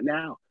to show it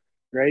now.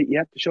 right? You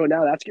have to show it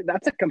now.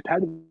 That's a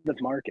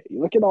competitive market. You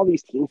look at all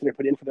these teams that are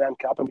put in for the M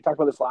Cup, and we talked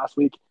about this last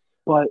week,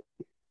 but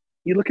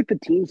you look at the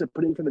teams that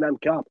put in for the M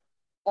Cup,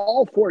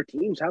 all four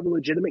teams have a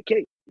legitimate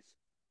case.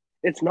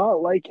 It's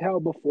not like how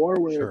before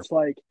where it's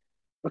like,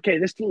 okay,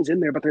 this team's in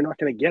there, but they're not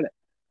going to get it.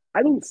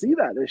 I don't see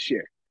that this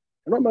year.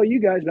 I don't know you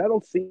guys, but I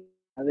don't see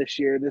that this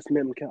year, this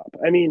MIM Cup.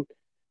 I mean,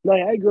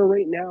 Niagara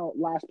right now,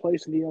 last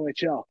place in the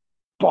OHL,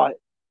 but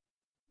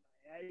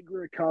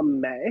Niagara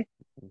come May,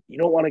 you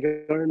don't want to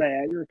go to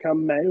Niagara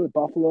come May with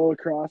Buffalo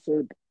across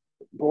their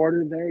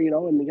border there,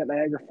 and you got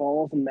Niagara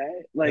Falls in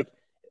May. Like,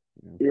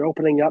 you're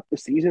opening up the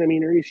season. I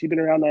mean, Reese, you've been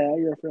around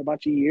Niagara for a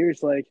bunch of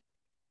years. Like,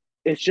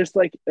 it's just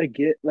like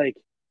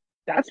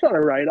that's not a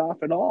write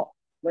off at all.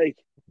 Like,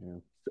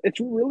 it's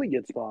a really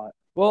good spot.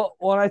 Well,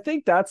 I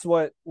think that's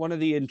what one of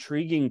the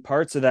intriguing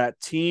parts of that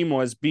team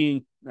was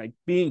being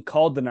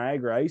called the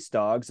Niagara Ice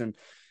Dogs. And,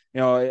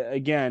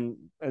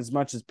 again, as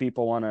much as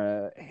people want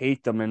to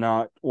hate them and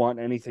not want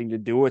anything to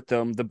do with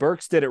them, the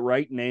Burks did it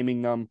right,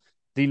 naming them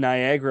the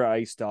Niagara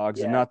Ice Dogs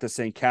and not the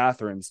St.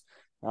 Catharines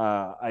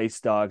Ice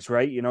Dogs,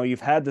 right?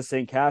 You've had the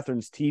St.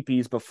 Catharines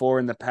Teepees before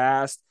in the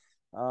past.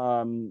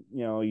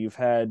 You've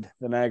had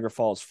the Niagara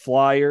Falls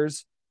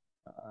Flyers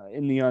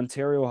in the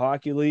Ontario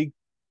Hockey League.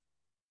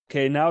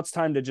 Okay, now it's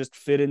time to just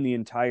fit in the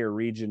entire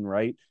region,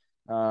 right?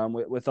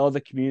 With all the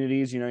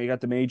communities, you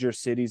got the major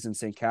cities in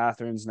St.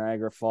 Catharines,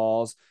 Niagara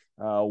Falls,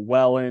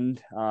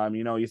 Welland.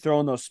 You throw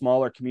in those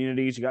smaller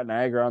communities. You got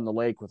Niagara on the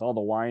Lake with all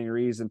the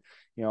wineries and,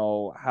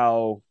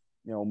 how,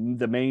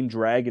 the main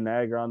drag in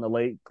Niagara on the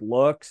Lake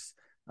looks.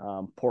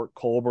 Port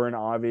Colborne,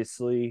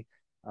 obviously.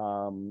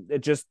 It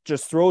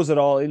just throws it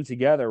all in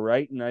together,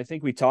 right? And I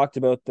think we talked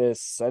about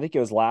this, I think it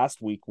was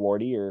last week,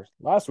 Wardy, or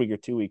last week or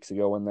 2 weeks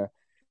ago when the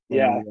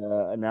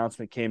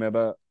announcement came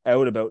out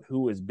about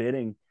who was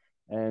bidding.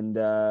 And,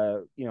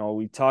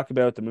 we talk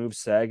about the moves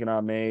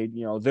Saginaw made.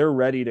 They're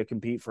ready to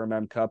compete for a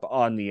Mem Cup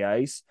on the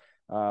ice,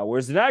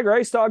 whereas the Niagara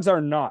Ice Dogs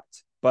are not.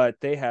 But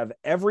they have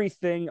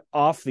everything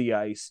off the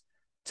ice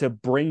to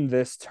bring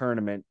this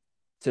tournament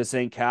to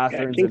St.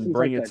 Catharines and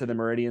bring it to the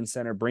Meridian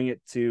Center, bring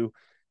it to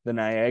the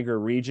Niagara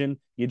region.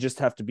 You just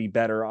have to be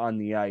better on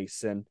the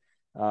ice. And,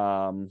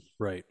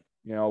 right.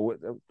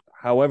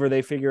 However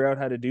they figure out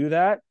how to do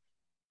that,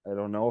 I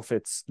don't know if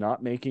it's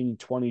not making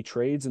 20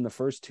 trades in the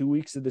first 2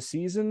 weeks of the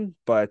season,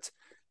 but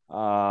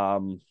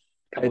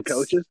couple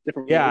coaches,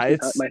 different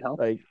it's might help.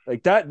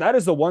 Like that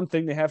is the one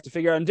thing they have to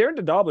figure out. And Darren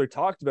DeDobler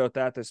talked about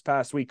that this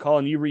past week.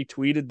 Colin, you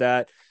retweeted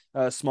that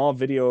small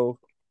video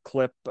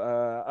clip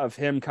of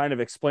him kind of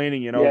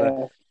explaining,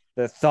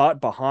 the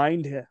thought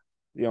behind,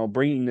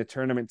 bringing the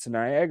tournament to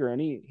Niagara,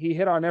 and he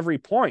hit on every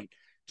point.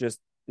 Just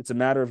it's a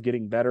matter of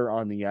getting better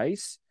on the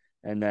ice,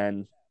 and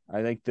then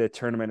I think the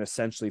tournament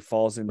essentially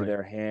falls into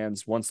their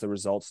hands once the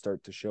results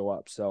start to show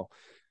up. So,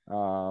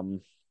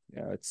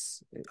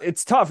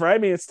 it's tough, right? I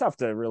mean, it's tough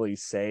to really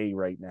say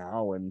right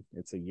now, and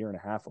it's a year and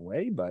a half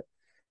away, but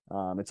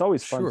it's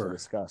always fun to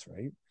discuss,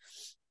 right?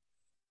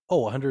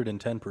 Oh,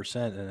 110%.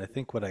 And I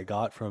think what I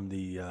got from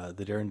the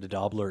Darren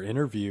DeDobler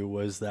interview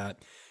was that,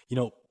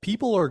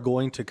 people are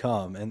going to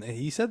come, and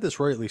he said this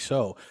rightly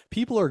so,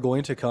 people are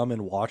going to come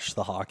and watch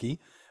the hockey,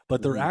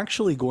 but they're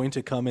actually going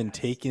to come and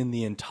take in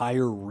the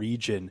entire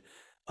region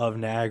of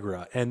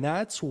Niagara. And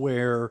that's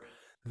where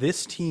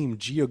this team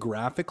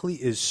geographically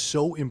is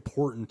so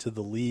important to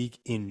the league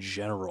in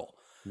general.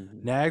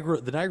 The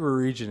Niagara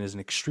region is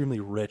an extremely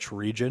rich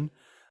region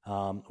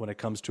when it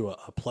comes to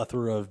a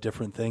plethora of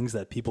different things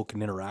that people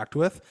can interact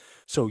with.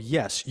 So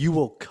yes, you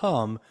will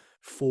come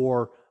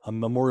for a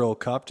Memorial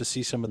Cup to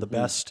see some of the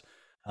best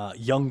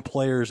young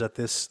players that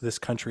this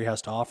country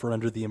has to offer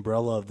under the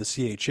umbrella of the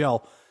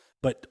CHL,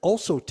 but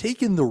also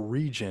take in the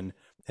region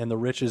and the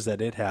riches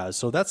that it has.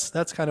 So that's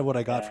kind of what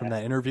I got from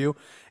that interview.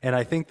 And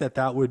I think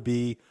that would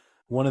be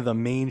one of the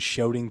main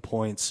shouting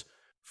points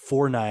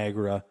for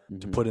Niagara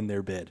to put in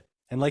their bid.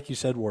 And like you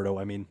said, Wardo,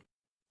 I mean,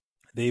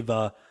 they've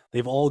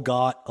all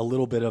got a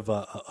little bit of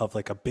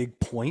a big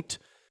point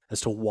as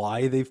to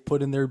why they've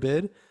put in their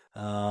bid.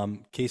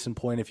 Case in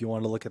point, if you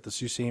want to look at the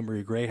Sault Ste.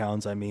 Marie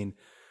Greyhounds, I mean,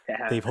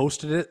 they've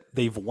hosted it,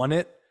 they've won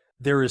it.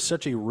 There is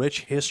such a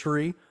rich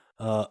history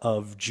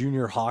of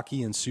junior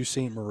hockey in Sault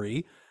Ste.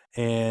 Marie.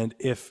 And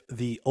if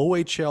the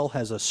OHL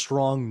has a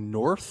strong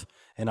north,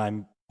 and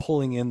I'm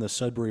pulling in the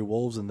Sudbury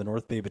Wolves and the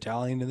North Bay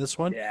Battalion in this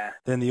one,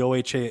 then the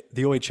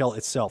OHL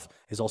itself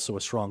is also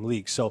a strong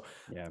league. So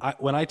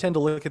when I tend to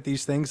look at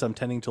these things, I'm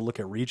tending to look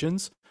at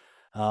regions.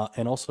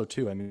 And also,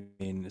 too, I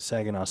mean,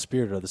 Saginaw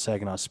Spirit or the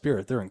Saginaw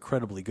Spirit, they're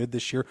incredibly good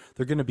this year.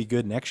 They're going to be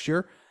good next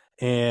year.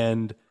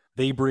 And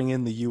they bring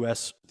in the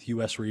U.S.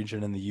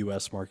 region and the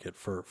U.S. market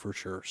for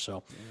sure.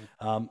 So,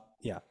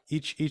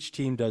 each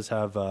team does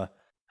have a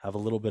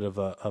little bit of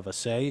a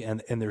say,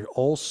 and they're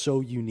all so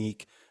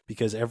unique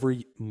because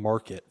every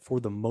market, for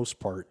the most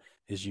part,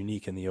 is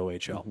unique in the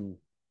OHL.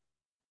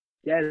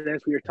 Yeah, and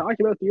as we were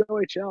talking about the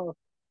OHL,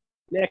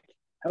 Nick,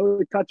 how would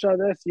we touch on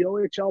this? The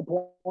OHL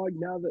blog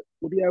now that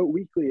will be out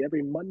weekly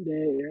every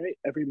Monday, right?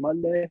 Every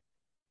Monday,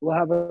 we'll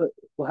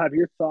have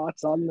your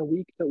thoughts on the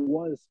week that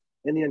was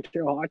in the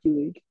Ontario Hockey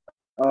League.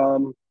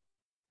 For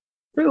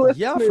the listeners,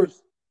 Yeah, for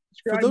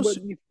describe those,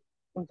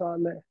 what's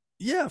on there.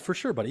 yeah, for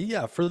sure, buddy.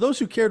 Yeah, for those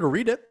who care to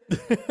read it,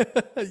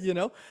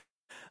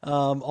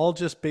 I'll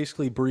just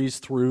basically breeze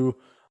through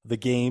the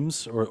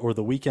games or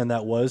the weekend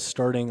that was,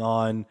 starting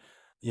on,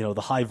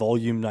 the high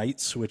volume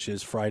nights, which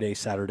is Friday,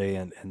 Saturday,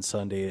 and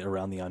Sunday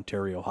around the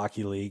Ontario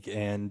Hockey League.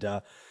 And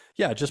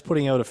just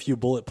putting out a few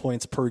bullet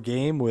points per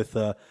game with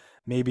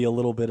maybe a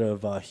little bit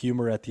of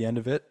humor at the end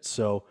of it.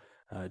 So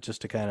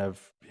just to kind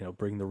of,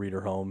 bring the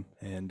reader home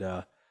and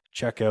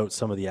check out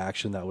some of the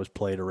action that was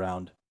played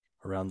around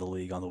the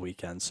league on the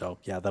weekend. So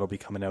yeah, that'll be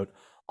coming out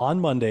on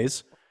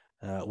Mondays.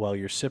 While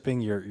you're sipping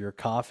your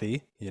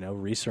coffee,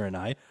 Reeser and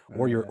I,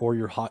 or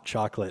your hot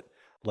chocolate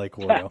like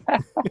Wardo.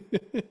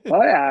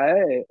 Oh yeah,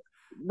 hey,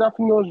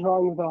 nothing goes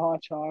wrong with a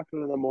hot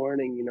chocolate in the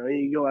morning.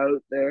 You go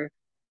out there,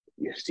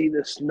 you see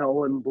the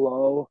snow and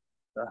blow,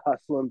 the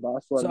hustle and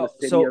bustle of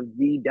the city of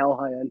the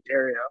Delhi,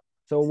 Ontario.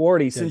 So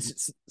Wardy,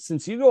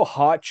 since you go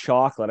hot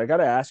chocolate, I got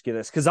to ask you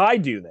this because I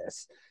do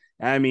this.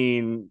 I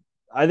mean,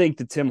 I think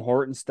the Tim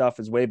Horton stuff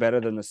is way better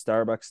than the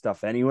Starbucks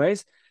stuff,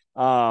 anyways.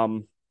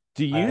 Do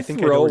you I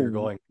think I know where you're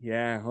going.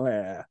 Yeah, oh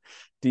yeah.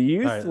 Do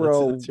you All right,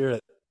 throw? let's hear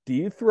it. Do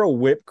you throw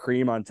whipped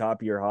cream on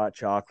top of your hot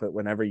chocolate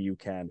whenever you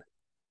can?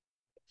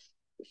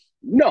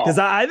 No, because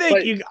I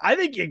think you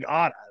gotta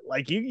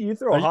you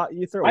throw hot.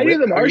 You throw. I do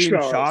the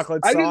marshmallows.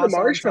 Chocolate I sauce do the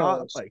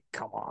marshmallows. Like,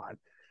 come on.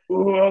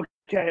 Ooh,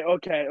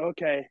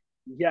 okay.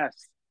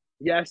 Yes,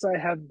 I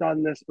have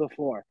done this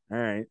before. All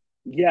right.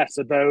 Yes,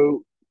 about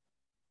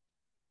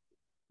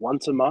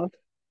once a month.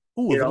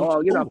 Ooh,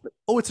 I'll get up.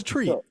 Oh, it's a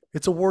treat. So,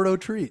 it's a Wardo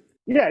treat.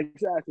 Yeah,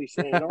 exactly.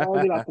 So,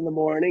 I'll get up in the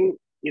morning,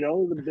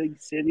 the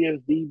big city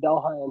of the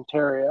Delhi,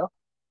 Ontario,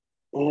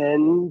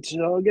 and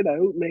I'll get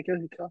out, make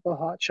a cup of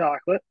hot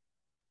chocolate.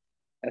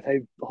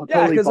 I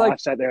totally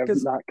botched that there.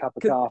 Not cup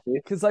of coffee.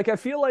 Because I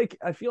feel like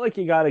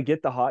you got to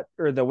get the hot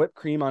or the whipped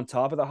cream on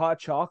top of the hot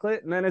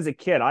chocolate. And then as a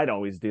kid, I'd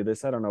always do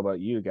this. I don't know about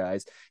you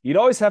guys. You'd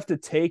always have to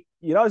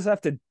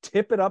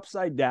tip it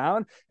upside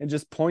down and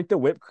just point the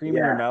whipped cream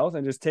in your mouth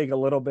and just take a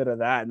little bit of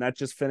that, and that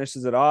just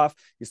finishes it off.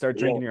 You start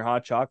drinking your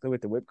hot chocolate with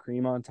the whipped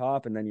cream on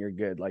top, and then you're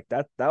good. Like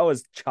that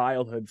was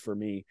childhood for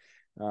me.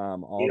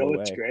 All the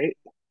way. It's great.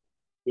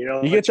 You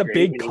get the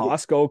big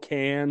Costco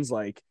cans,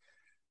 like.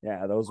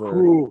 Yeah, those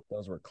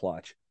were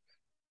clutch.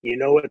 You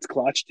know what's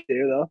clutch too,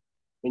 though?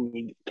 When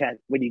you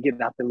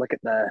get up and look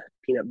at the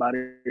peanut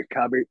butter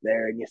cupboard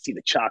there, and you see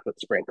the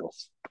chocolate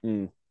sprinkles,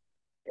 and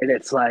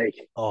it's like,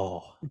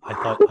 oh,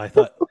 I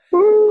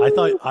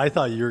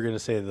thought you were gonna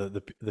say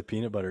the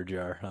peanut butter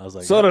jar. I was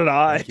like, so did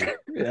I.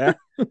 Yeah,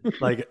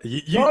 like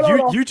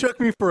you took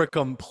me for a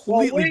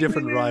completely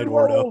different ride,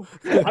 Wardo.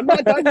 I'm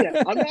not done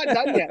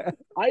yet.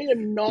 I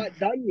am not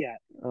done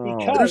yet.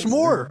 Because there's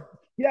more.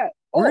 Yeah.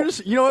 We're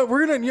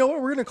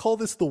gonna call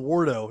this the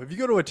Wardo. If you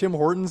go to a Tim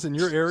Hortons in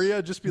your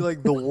area, just be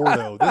like the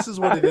Wardo. This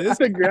is what it is.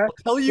 I'll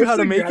tell you how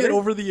to make it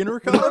over the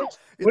intercom.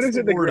 What is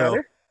it, the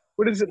Wardo?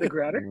 What is it, the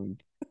Gratter?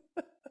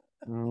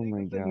 Oh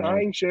my god!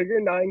 9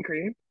 sugar, 9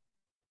 cream.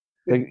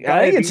 I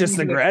think it's just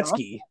the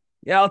Gretzky.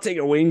 Yeah, I'll take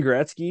a Wayne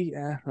Gretzky.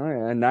 Yeah, oh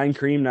yeah, 9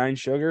 cream, 9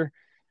 sugar.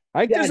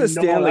 I think there's a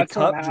Stanley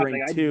Cup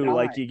drink too.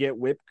 Like you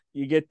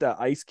get the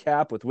ice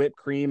cap with whipped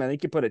cream. I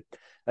think you put a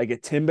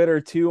Timbit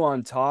or 2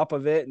 on top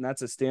of it, and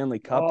that's a Stanley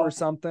Cup or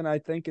something. I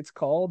think it's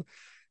called.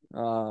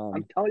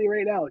 I'm telling you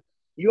right now,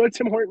 you go to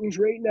Tim Hortons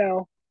right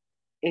now,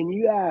 and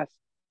you ask,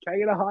 "Can I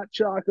get a hot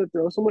chocolate?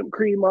 Throw some whipped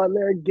cream on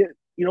there, and get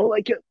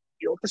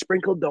the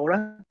sprinkled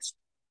donuts."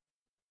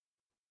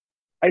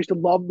 I used to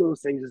love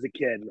those things as a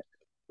kid.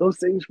 Those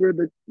things were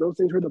the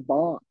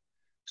bomb.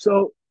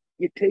 So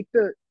you take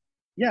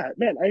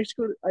I used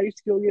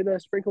to go get a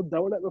sprinkled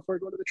donut before I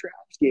go to the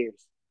Travs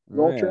games.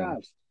 Roll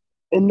Travs.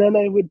 And then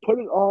I would put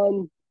it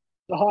on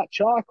the hot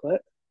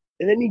chocolate,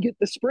 and then you get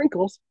the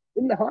sprinkles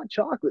in the hot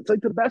chocolate. It's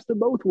like the best of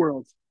both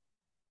worlds.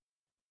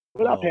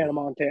 What up, Hannah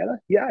Montana?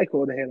 Yeah, I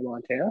go to Hannah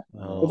Montana.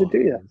 What's it to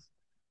you,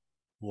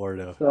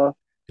 Wardo? So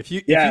if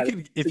you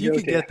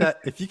could get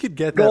that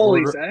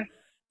goalies, order,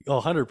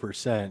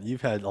 100%.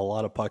 You've had a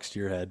lot of pucks to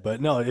your head,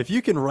 but no, if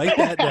you can write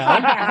that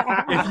down,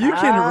 if you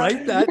can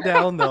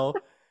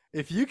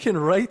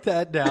write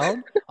that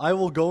down, I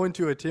will go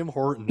into a Tim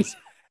Hortons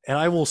and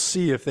I will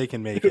see if they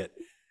can make it.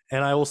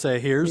 And I will say,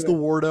 here's the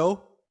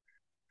Wardo.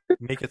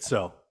 Make it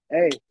so.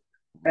 Hey,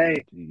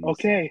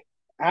 okay.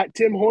 At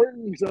Tim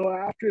Hortons, though,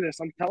 after this,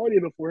 I'm telling you,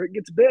 before it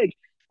gets big,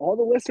 all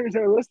the listeners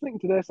that are listening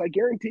to this, I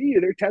guarantee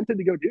you they're tempted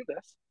to go do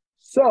this.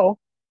 So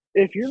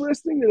if you're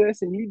listening to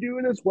this and you do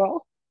it as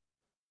well,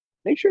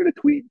 make sure to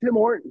tweet Tim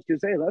Hortons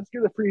because, hey, let's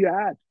get a free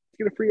ad.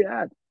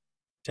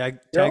 Tag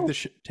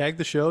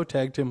the show,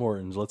 tag Tim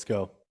Hortons. Let's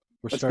go.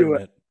 Let's starting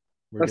it.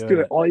 Let's do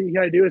it. All you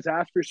got to do is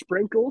ask for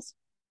sprinkles,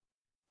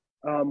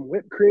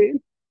 whipped cream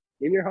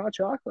in your hot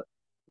chocolate.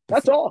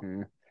 That's all.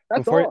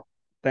 That's all.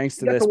 Thanks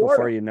to this,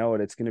 before you know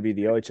it, it's going to be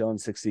the OHL in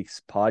 60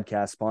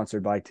 podcast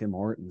sponsored by Tim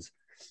Hortons.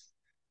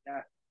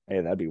 Yeah.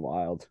 Hey, that'd be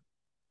wild.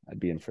 I'd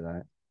be in for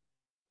that.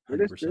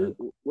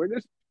 We're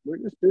just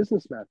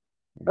businessmen.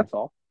 That's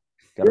all.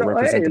 Got to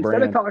represent the instead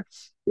brand. of talking,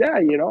 yeah,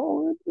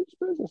 it's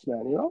business,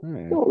 man. You know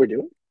what we're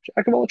doing.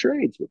 Jack of all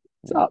trades.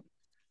 What's up?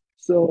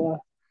 So,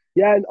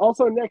 yeah, and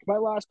also, Nick, my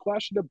last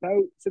question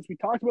since we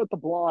talked about the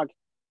blog,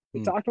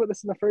 we talked about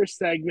this in the first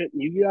segment.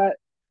 You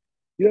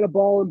got a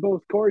ball in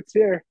both courts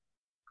here.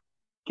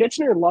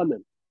 Kitchener and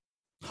London.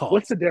 Oh.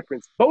 What's the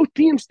difference? Both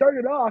teams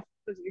started off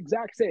the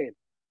exact same.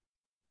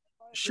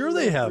 Sure,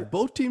 they have.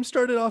 Both teams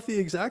started off the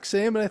exact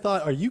same, and I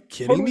thought, are you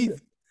kidding me?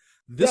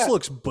 This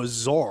looks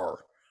bizarre.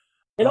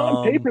 And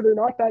on paper, they're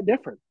not that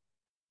different.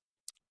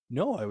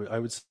 No, I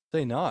would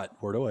say not,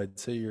 Porto. I'd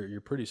say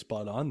you're pretty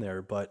spot on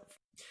there. But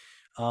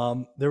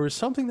there was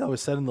something that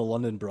was said in the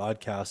London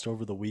broadcast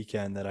over the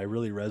weekend that I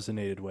really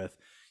resonated with.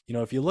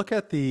 If you look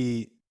at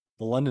the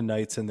London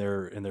Knights in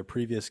their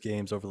previous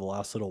games over the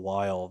last little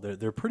while,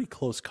 they're pretty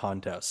close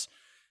contests.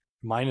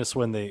 Minus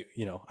when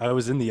I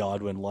was in the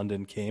odd when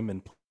London came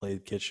and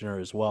played Kitchener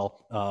as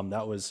well.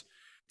 That was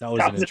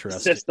an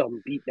interesting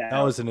system beat down.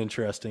 That was an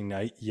interesting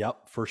night.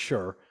 Yep, for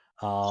sure.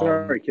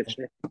 Sorry,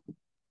 Kitchener.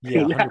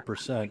 Yeah,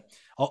 100%.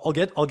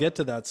 I'll get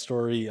to that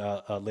story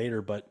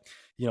later, but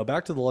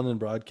back to the London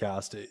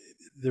broadcast,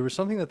 there was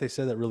something that they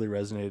said that really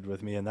resonated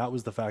with me, and that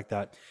was the fact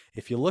that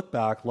if you look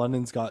back,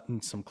 London's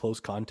gotten some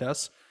close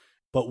contests,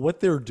 but what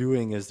they're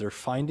doing is they're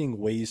finding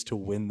ways to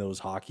win those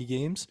hockey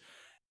games,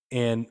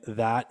 and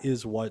that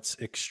is what's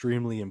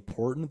extremely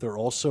important. They're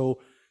also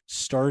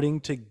starting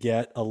to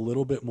get a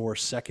little bit more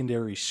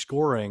secondary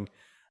scoring,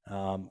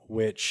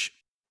 which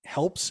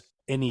helps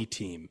any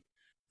team.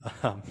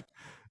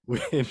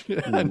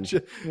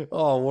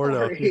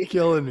 Wardo, you're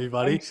killing me,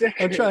 buddy.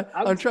 I'm trying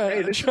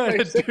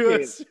to do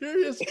a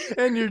serious,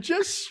 and you're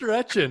just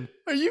stretching.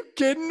 Are you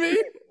kidding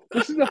me?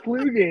 This is a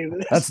flu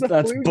game. That's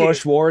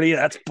Bush, Wardy.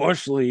 That's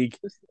Bush League.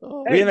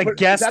 We have a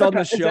guest on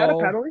the show. Is that a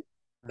penalty?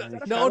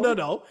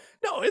 No.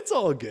 It's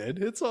all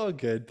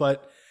good.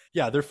 But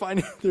yeah,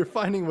 they're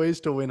finding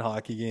ways to win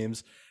hockey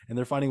games, and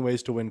they're finding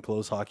ways to win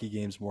close hockey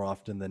games more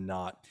often than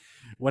not.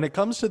 When it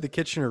comes to the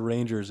Kitchener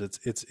Rangers,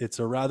 it's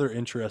a rather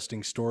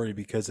interesting story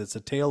because it's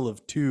a tale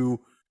of two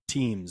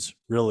teams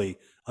really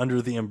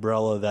under the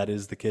umbrella that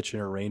is the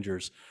Kitchener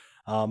Rangers.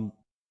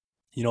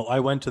 I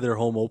went to their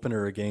home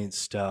opener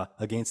against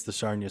the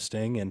Sarnia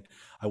Sting, and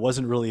I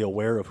wasn't really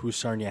aware of who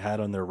Sarnia had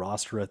on their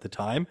roster at the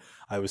time.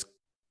 I was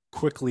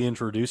quickly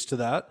introduced to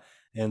that,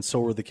 and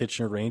so were the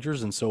Kitchener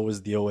Rangers, and so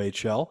was the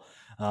OHL.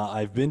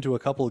 I've been to a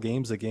couple of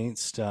games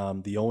against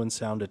the Owen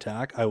Sound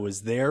Attack. I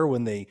was there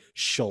when they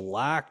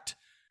shellacked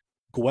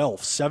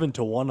Guelph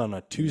 7-1 on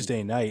a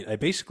Tuesday night. I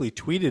basically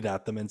tweeted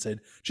at them and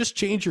said, just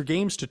change your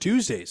games to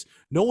Tuesdays.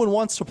 No one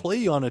wants to play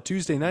you on a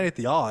Tuesday night at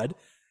the odd,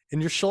 and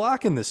you're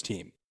shellacking this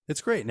team.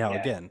 It's great. Now,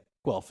 again,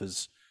 Guelph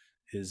is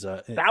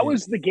that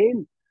was the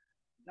game.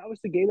 That was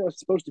the game that was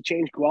supposed to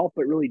change Guelph,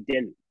 but really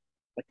didn't.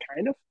 Like,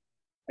 kind of,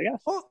 I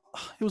guess. Well,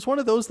 it was one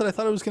of those that I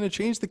thought it was going to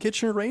change the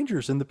Kitchener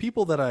Rangers, and the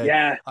people that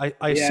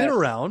I sit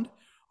around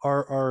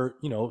are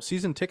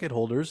season ticket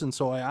holders, and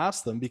so I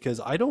asked them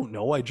because I don't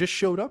know. I just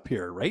showed up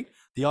here, right?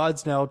 The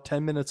odd's now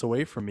 10 minutes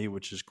away from me,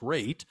 which is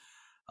great.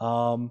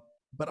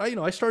 But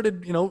I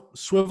started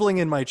swiveling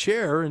in my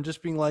chair and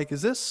just being like,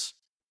 is this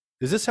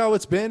how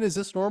it's been? Is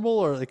this normal?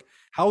 Or like,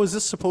 how is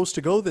this supposed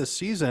to go this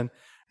season?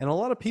 And a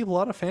lot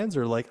of fans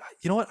are like,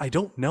 you know what? I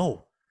don't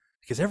know,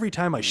 because every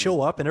time I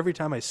show up and every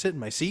time I sit in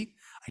my seat,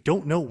 I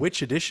don't know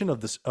which edition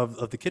of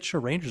the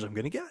Kitchener Rangers I'm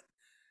going to get.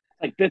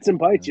 Like bits and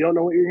bites, you don't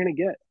know what you're going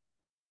to get.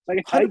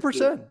 It's like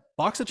 100%.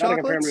 Box of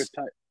chocolates.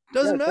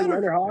 Doesn't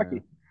matter.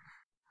 Hockey.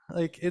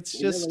 Like it's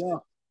just,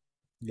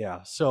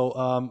 yeah.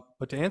 So,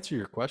 but to answer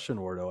your question,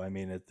 Wardo, I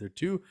mean, they're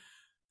two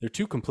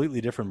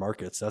completely different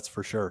markets. That's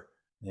for sure.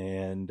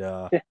 And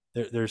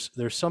there's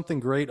something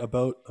great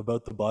about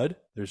the Bud.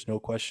 There's no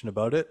question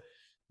about it.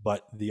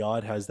 But the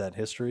Odd has that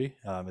history.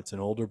 It's an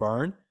older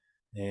barn,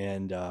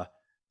 and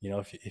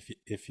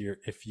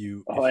if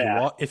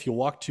you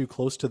walk too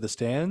close to the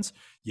stands,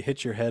 you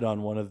hit your head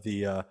on one of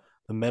the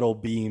metal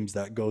beams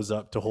that goes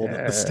up to hold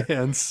up the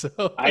stands.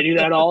 So I do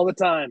that all the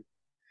time.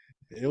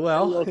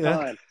 Well,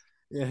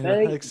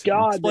 thank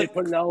God they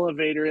put an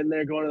elevator in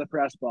there going to the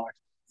press box.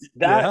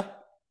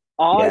 That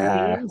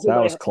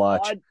was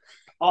clutch.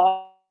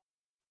 And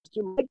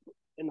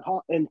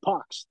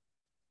pucks.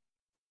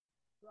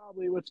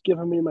 Probably what's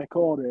giving me my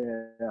cold.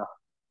 Yeah,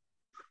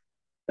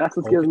 that's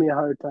what's giving me a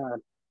hard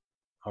time.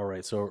 All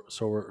right, so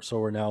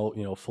we're now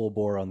full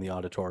bore on the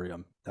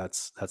auditorium.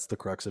 That's the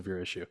crux of your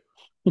issue.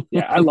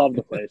 Yeah, I love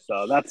the place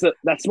though.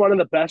 That's one of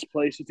the best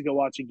places to go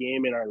watch a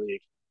game in our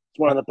league. It's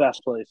one of the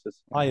best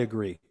places. I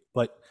agree,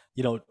 but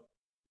to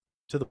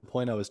the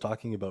point I was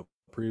talking about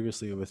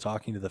previously with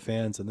talking to the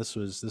fans, and this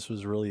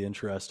was really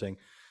interesting.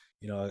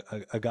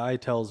 A guy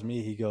tells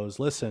me, he goes,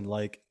 listen,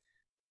 like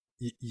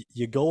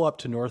you go up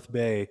to the North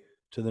Bay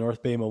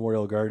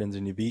Memorial Gardens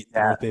and you beat the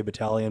North Bay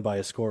Battalion by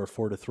a score of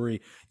 4-3.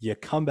 You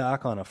come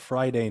back on a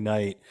Friday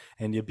night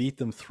and you beat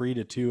them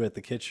 3-2 at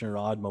the Kitchener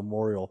Odd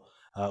Memorial,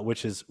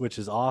 which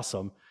is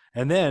awesome.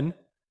 And then,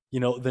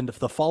 then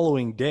the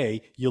following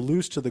day you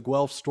lose to the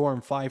Guelph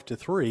Storm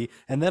 5-3.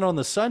 And then on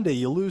the Sunday,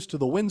 you lose to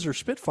the Windsor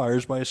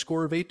Spitfires by a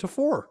score of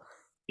 8-4.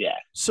 Yeah.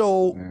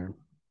 So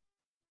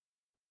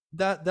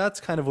Yeah. that's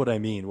kind of what I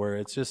mean, where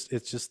it's just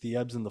the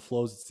ebbs and the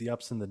flows, it's the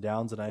ups and the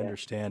downs, and I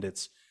understand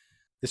this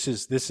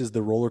is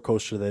the roller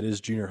coaster that is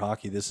junior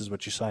hockey. This is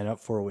what you sign up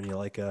for when you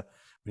like a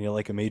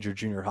major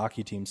junior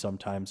hockey team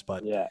sometimes,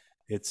 but Yeah.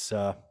 it's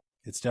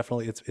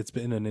definitely it's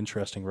been an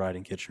interesting ride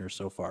in Kitchener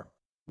so far.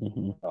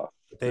 Mm-hmm. Oh,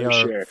 They for are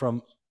sure.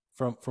 from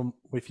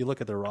if you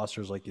look at their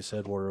rosters, like you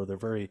said, Warder, they're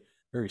very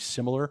very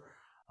similar.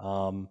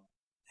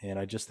 And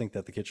I just think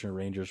that the Kitchener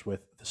Rangers, with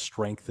the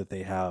strength that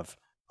they have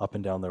up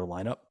and down their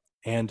lineup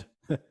and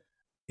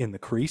in the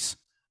crease,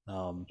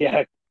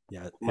 Yeah.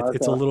 yeah, it's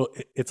Marco.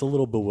 a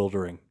little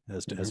bewildering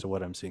as to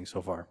what I'm seeing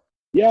so far.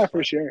 Yeah,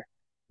 for sure.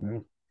 Yeah.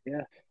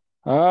 Yeah.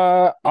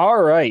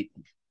 All right.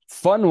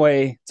 Fun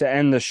way to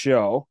end the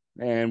show.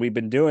 And we've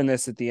been doing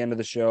this at the end of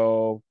the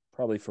show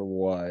probably for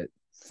what,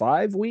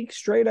 5 weeks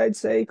straight, I'd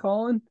say,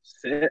 Colin.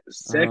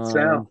 Six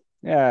now.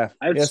 Yeah,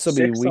 I have this will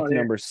be 6 week on here.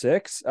 number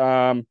 6.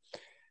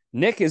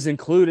 Nick is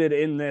included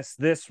in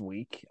this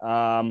week.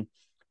 Power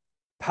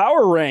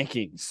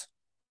rankings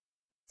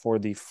for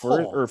the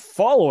first or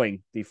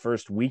following the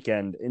first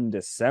weekend in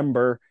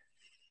December.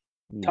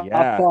 Top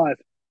Yeah.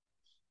 5.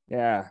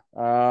 Yeah.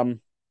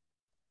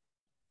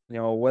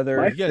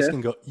 Whether you guys can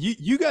go,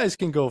 you guys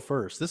can go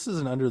first. This is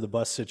an under the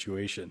bus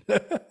situation.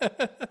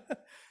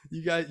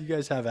 you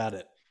guys have at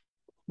it.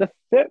 The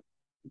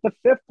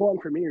fifth one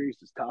for me,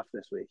 Reese, is tough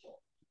this week.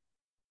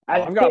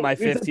 I've got my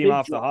 5th team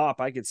off the hop.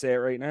 I could say it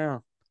right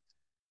now.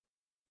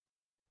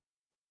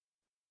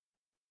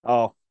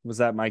 Oh, was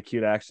that my cue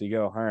to actually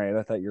go? All right,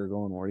 I thought you were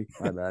going, Wardy.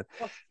 My bad.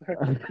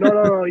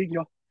 No, you can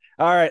go.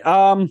 All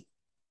right.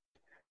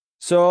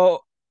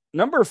 So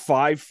number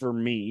 5 for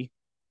me,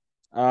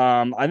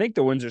 I think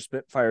the Windsor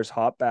Spitfires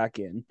hop back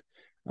in.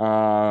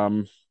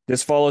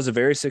 This follows a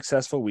very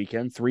successful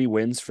weekend, 3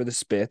 wins for the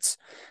Spits.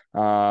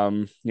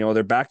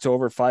 They're back to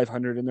over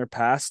 500 in their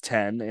past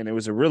 10, and it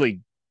was a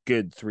really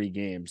good 3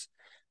 games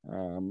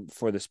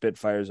for the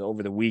Spitfires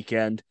over the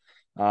weekend.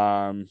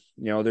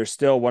 They're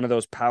still one of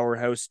those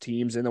powerhouse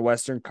teams in the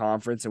Western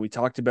Conference, and we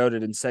talked about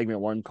it in segment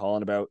 1,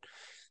 Colin, about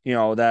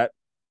that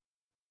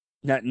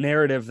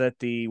narrative that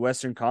the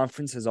Western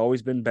Conference has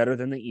always been better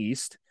than the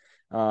East.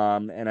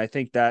 And I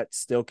think that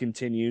still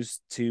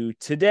continues to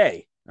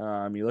today.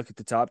 You look at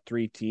the top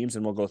 3 teams,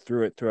 and we'll go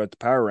through it throughout the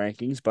power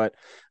rankings, but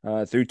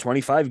through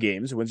 25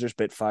 games, Windsor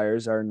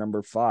Spitfires are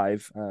number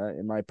 5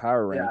 in my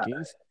power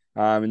rankings.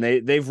 And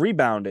they've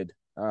rebounded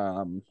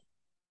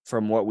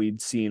from what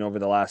we'd seen over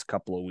the last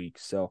couple of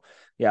weeks. So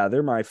yeah,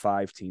 they're my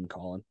 5 team,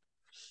 Colin.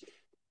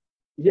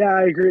 Yeah,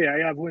 I agree. I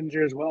have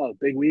Windsor as well.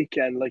 Big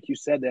weekend, like you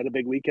said, they had a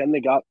big weekend.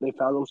 They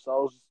found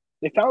themselves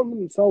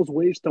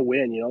ways to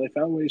win. They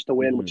found ways to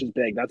win, which is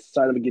big. That's a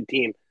sign of a good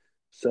team.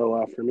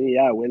 So for me,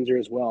 yeah, Windsor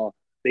as well.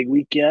 Big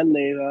weekend.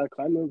 They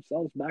climbed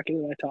themselves back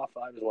into my top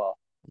 5 as well.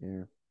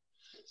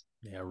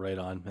 Yeah, right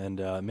on.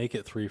 And make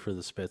it 3 for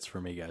the Spits for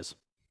me, guys.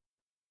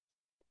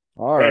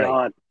 All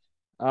right.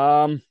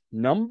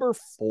 Number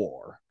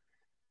 4.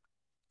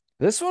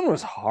 This one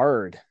was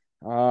hard.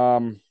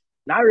 Not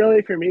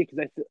really for me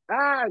because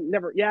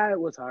never. Yeah, it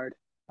was hard.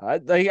 I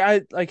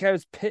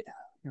was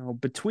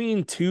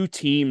between 2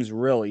 teams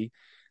really.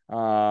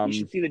 You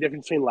should see the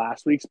difference between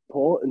last week's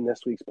poll and this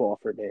week's poll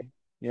for me.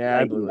 Yeah,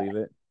 I believe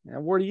it. Yeah,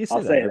 where do you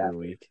say that every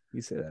week?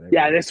 You say that every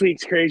week. This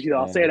week's crazy though.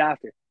 I'll say it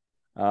after.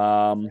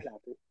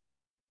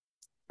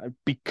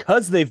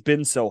 Because they've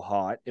been so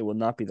hot, it will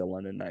not be the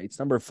London Knights.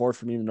 Number 4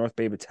 for me, the North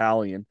Bay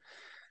Battalion.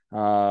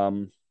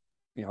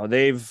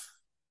 They've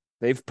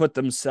put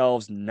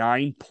themselves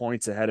 9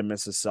 points ahead of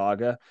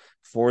Mississauga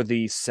for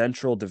the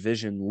Central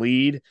Division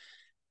lead.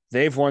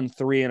 They've won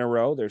 3 in a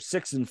row. They're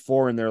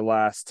 6-4 in their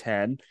last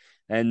 10,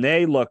 and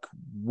they look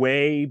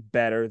way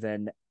better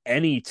than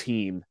any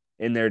team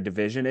in their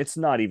division. It's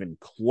not even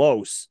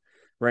close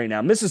right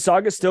now.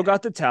 Mississauga still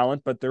got the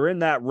talent, but they're in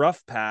that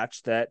rough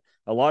patch that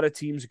a lot of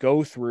teams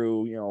go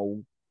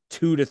through,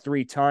 2 to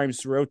 3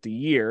 times throughout the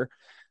year.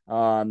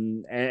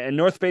 And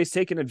North Bay's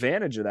taking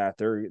advantage of that.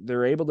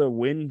 They're able to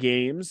win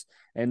games,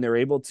 and they're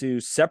able to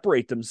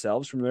separate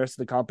themselves from the rest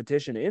of the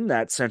competition in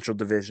that Central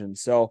Division.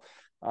 So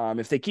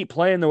if they keep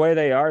playing the way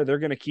they are, they're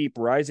going to keep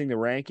rising the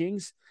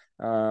rankings.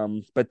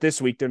 But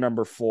this week they're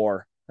number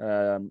 4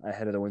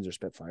 ahead of the Windsor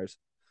Spitfires.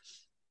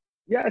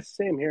 Yeah,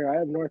 same here. I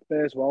have North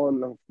Bay as well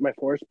in my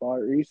 4th spot.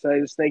 Reese, I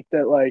just think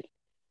that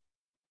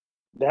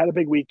they had a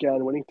big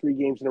weekend, winning 3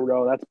 games in a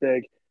row. That's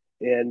big.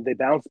 And they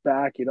bounced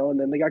back, and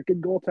then they got good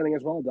goaltending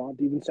as well. Don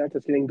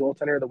DiVincenzo's getting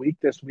goaltender of the week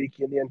this week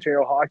in the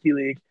Ontario Hockey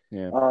League.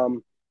 Yeah.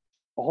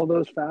 All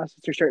those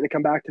facets are starting to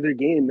come back to their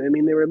game. I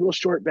mean, they were a little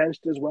short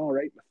benched as well,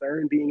 right?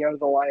 Mathurin being out of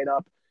the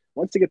lineup.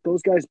 Once they get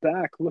those guys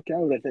back, look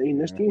out. I mean,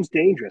 this team's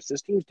dangerous.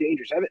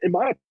 In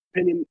my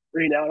opinion,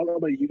 right now, I don't know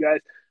about you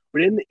guys,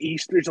 but in the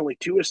East, there's only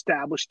 2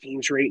 established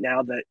teams right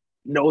now that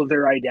know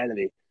their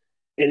identity.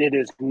 And it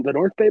is the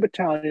North Bay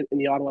Battalion and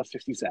the Ottawa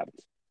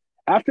 67s.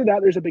 After that,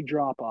 there's a big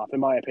drop-off, in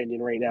my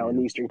opinion, right now in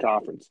the Eastern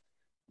Conference.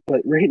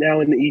 But right now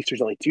in the East,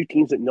 there's only 2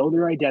 teams that know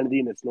their identity,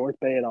 and it's North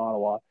Bay and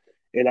Ottawa.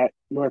 And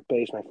North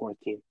Bay is my 4th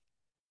team.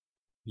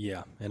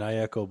 Yeah, and I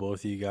echo both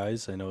of you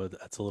guys. I know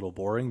that's a little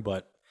boring,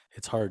 but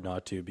it's hard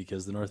not to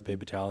because the North Bay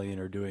Battalion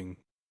are doing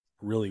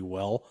really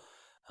well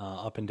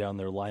up and down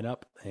their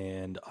lineup.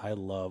 And I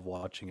love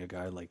watching a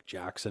guy like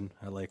Jackson.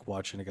 I like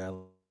watching a guy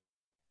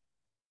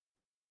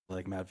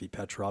like Matvey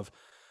Petrov.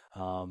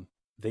 Um,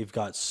 they've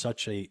got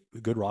such a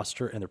good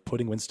roster and they're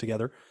putting wins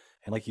together.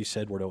 And like you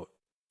said, Wardo,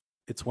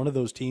 it's one of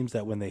those teams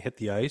that when they hit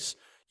the ice,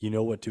 you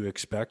know what to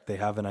expect. They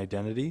have an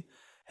identity.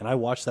 And I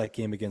watched that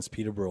game against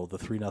Peterborough, the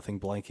 3-0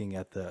 blanking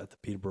at the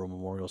Peterborough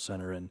Memorial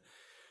Center, and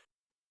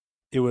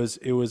it was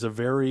a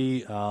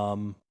very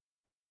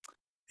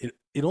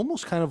it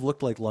almost kind of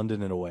looked like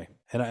London in a way.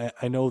 And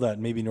I know that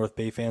maybe North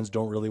Bay fans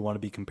don't really want to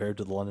be compared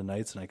to the London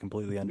Knights, and I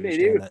completely They do.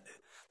 understand that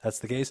that's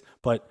the case.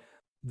 But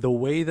the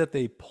way that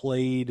they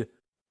played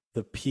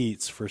the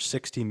Petes for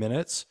 60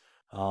 minutes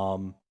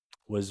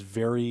was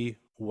very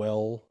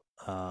well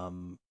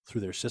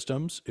through their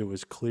systems. It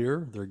was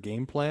clear, their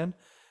game plan,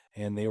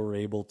 and they were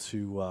able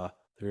to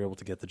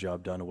get the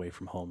job done away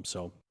from home.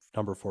 So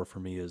number 4 for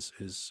me is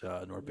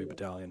North Bay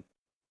Battalion.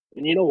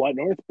 And you know what?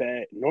 North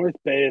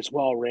Bay is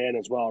well ran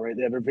as well, right?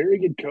 They have a very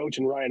good coach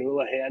in Ryan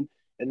Houlihan,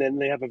 and then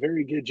they have a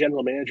very good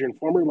general manager and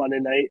former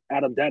London Knight,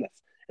 Adam Dennis.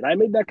 And I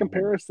made that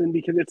comparison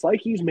because it's like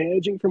he's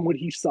managing from what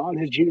he saw in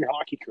his junior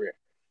hockey career,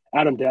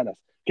 Adam Dennis.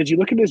 Because you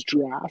look at his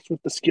draft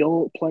with the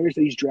skill players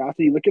that he's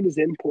drafted, you look at his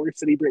imports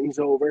that he brings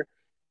over.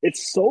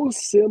 It's so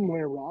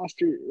similar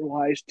roster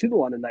wise to the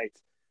London Knights.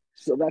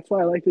 So that's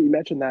why I like that you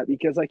mentioned that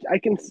because like I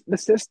can the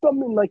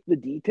system and like the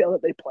detail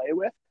that they play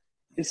with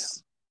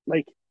is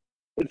like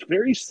it's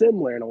very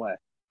similar in a way.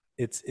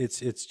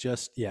 It's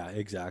just, yeah,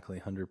 exactly,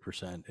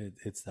 100%.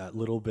 It's that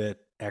little bit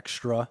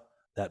extra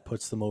that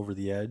puts them over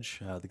the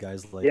edge. The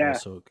guys like Yeah.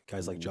 also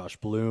guys like Josh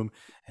Bloom,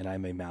 and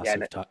I'm a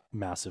Yeah.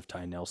 massive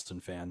Ty Nelson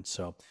fan.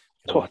 So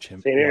Oh,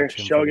 same here. watch him for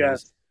Shogun.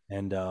 days,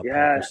 and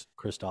Yeah. Paul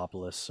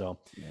Christopoulos. So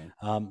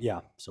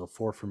yeah, so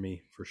 4 for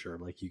me for sure.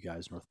 Like you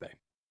guys, North Bay.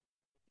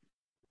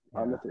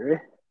 On the 3.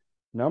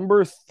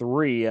 Number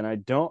 3, and I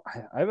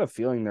have a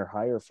feeling they're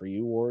higher for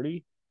you,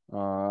 Wardy,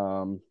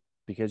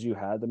 because you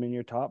had them in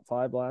your top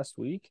 5 last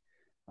week.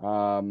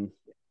 And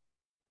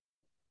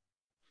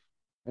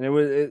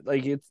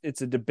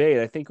it's a debate.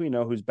 I think we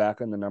know who's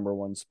back on the number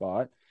 1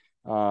 spot.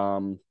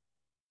 But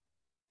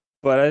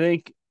I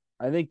think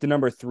the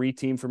number 3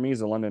 team for me is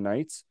the London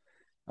Knights.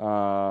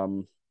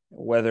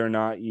 Whether or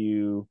not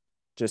you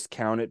just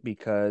count it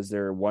because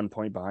they're 1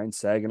 point behind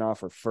Saginaw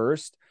for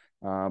first,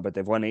 but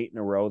they've won 8 in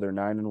a row. They're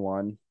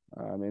 9-1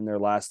 in their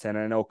last 10.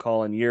 I know,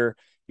 Colin, you're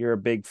a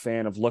big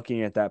fan of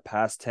looking at that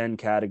past 10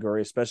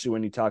 category, especially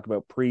when you talk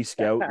about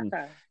pre-scout. And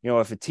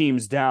if a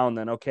team's down,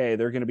 then okay,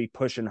 they're going to be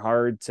pushing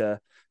hard to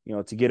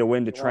get a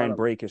win to try and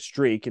break a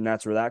streak, and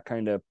that's where that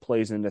kind of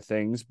plays into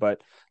things.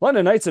 But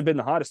London Knights have been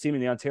the hottest team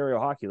in the Ontario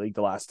Hockey League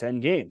the last 10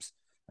 games.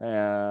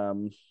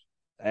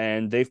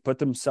 And they've put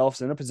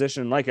themselves in a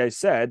position, like I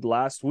said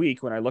last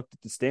week when I looked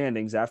at the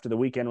standings after the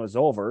weekend was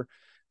over.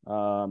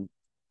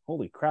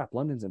 Holy crap,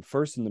 London's in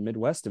first in the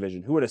Midwest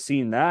Division. Who would have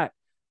seen that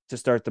to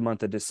start the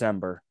month of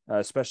December,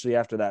 especially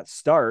after that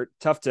start?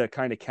 Tough to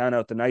kind of count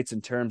out the Knights in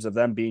terms of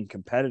them being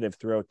competitive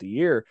throughout the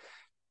year,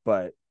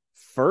 but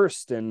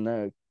first in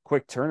a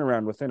quick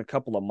turnaround within a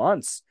couple of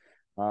months.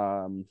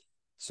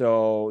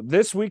 So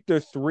this week they're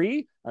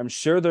 3. I'm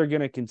sure they're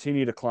going to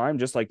continue to climb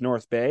just like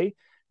North Bay.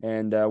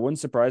 And wouldn't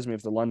surprise me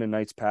if the London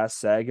Knights pass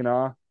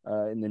Saginaw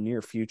in the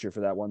near future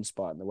for that 1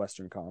 spot in the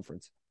Western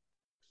Conference.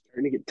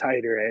 Starting to get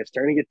tighter, eh?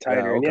 Starting to get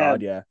tighter.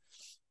 Yeah.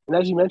 And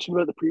as you mentioned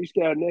about the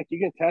pre-scout, Nick, you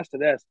can attest to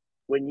this.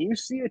 When you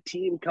see a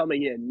team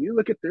coming in, you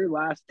look at their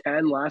last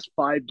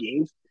 5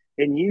 games,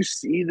 and you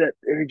see that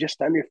they're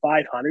just under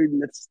 500,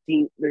 and this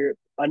team, they're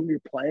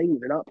underplaying.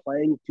 They're not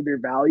playing to their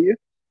value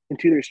and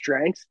to their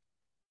strengths.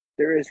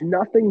 There is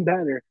nothing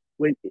better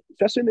when,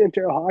 especially in the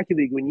Ontario Hockey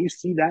League, when you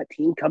see that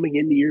team coming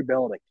into your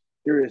building.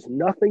 There is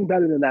nothing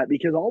better than that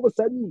because all of a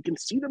sudden you can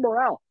see the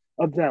morale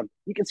of them.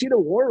 You can see the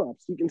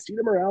warm-ups. You can see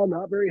the morale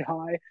not very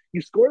high.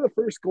 You score the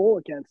first goal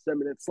against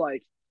them, and it's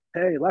like,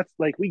 hey,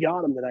 we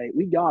got them tonight.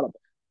 We got them.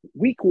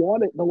 Week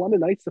 1, the London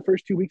Knights, the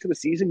first 2 weeks of the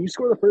season, you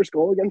score the first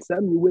goal against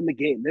them, you win the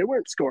game. They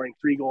weren't scoring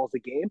 3 goals a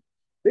game.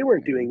 They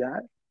weren't doing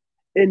that.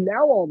 And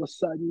now all of a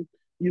sudden,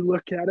 you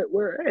look at it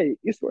where, hey,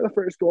 you score the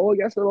first goal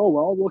against them. Oh,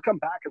 well, we'll come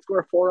back and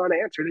score 4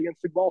 unanswered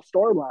against the Guelph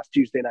Storm last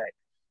Tuesday night.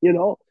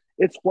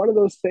 It's one of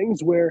those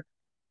things where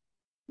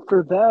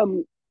for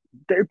them,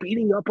 they're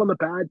beating up on the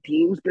bad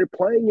teams. They're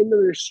playing into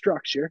their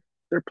structure.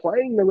 They're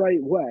playing the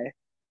right way.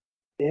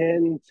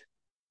 And,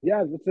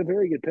 yeah, that's a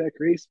very good pick,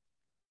 Reese.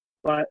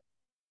 But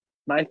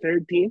my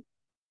 3rd team,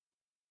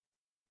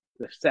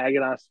 the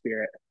Saginaw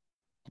Spirit.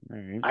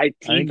 Right. I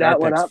teed that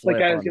one up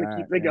like I was going to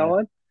keep it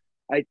going.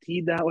 I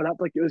teed that one up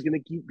like it was going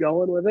to keep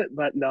going with it,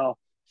 but no,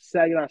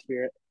 Saginaw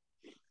Spirit.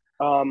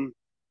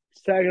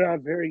 Saginaw,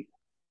 very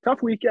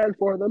tough weekend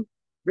for them.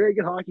 Very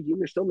good hockey team.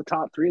 They're still in the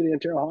top 3 of the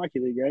Ontario Hockey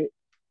League, right?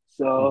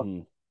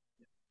 So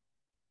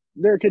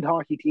they're a good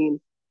hockey team.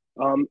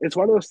 It's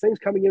one of those things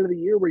coming into the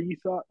year where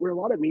a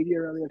lot of media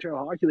around the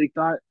Ontario Hockey League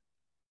thought,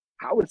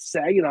 how is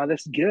Saginaw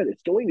this good?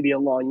 It's going to be a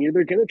long year.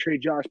 They're going to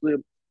trade Josh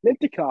Bloom.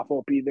 Mintyukov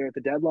won't be there at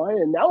the deadline.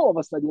 And now all of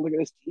a sudden you look at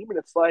this team and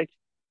it's like,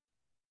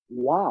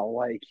 wow,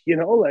 like,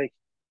 like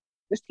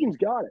this team's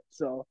got it.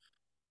 So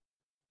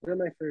they're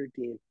my third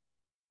team.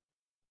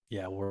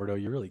 Yeah, Wardo,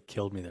 you really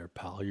killed me there,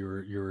 pal.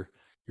 You're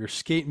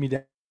skating me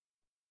down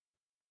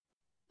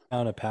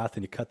a path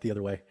and you cut the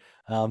other way.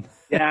 Yeah,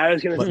 I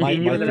was going to my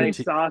say you with a nice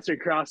 13 saucer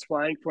cross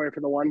flank for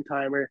the one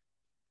timer.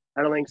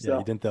 I don't think so. Yeah,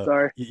 you didn't though.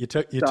 Sorry. You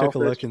took a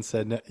look and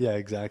said, no, yeah,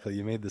 exactly.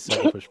 You made the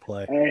selfish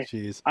play. Hey,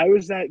 jeez. I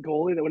was that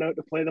goalie that went out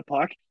to play the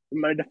puck,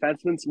 and my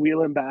defenseman's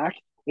wheeling back.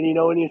 And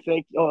when you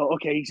think, oh,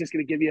 okay, he's just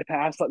going to give you a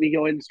pass, let me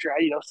go in and try,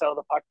 settle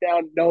the puck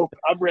down. Nope,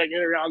 I'm ringing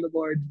around the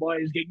boards,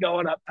 boys. Get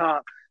going up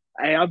top.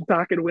 Hey, I'm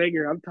talking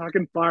winger. I'm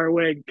talking far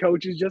wing.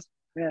 Coach is just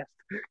pissed.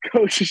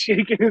 Coach is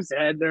shaking his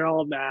head. They're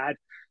all mad.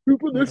 Who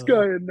put this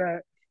guy in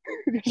that?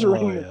 Just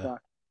ring the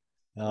puck.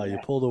 Oh, you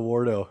pulled a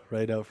Wardo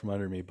right out from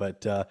under me.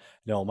 But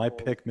no, my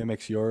pick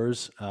mimics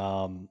yours.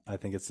 I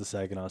think it's the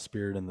Saginaw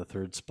Spirit in the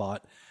third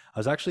spot. I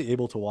was actually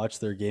able to watch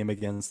their game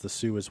against the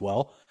Sioux as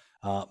well.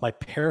 My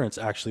parents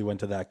actually went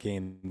to that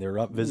game. They were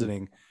up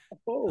visiting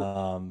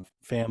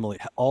family.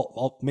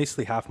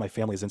 Basically half my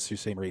family is in Sault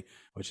Ste. Marie,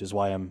 which is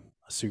why I'm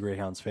a Sioux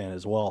Greyhounds fan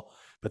as well.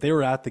 But they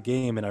were at the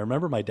game, and I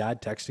remember my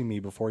dad texting me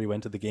before he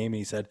went to the game, and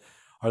he said,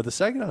 "Are the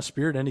Saginaw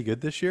Spirit any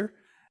good this year?"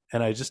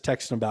 And I just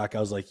texted him back.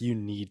 I was like, you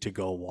need to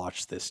go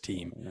watch this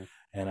team. Mm-hmm.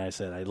 And I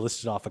said, I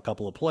listed off a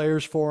couple of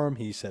players for him.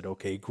 He said,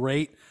 okay,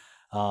 great.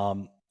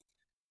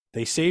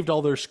 They saved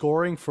all their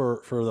scoring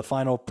for the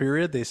final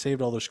period. They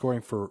saved all their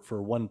scoring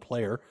for one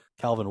player,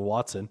 Calvin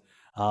Watson.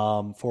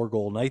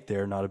 4-goal night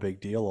there, not a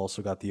big deal.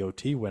 Also got the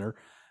OT winner.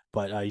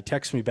 But he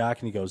texted me back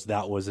and he goes,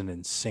 that was an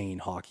insane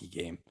hockey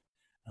game.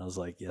 I was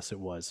like, yes, it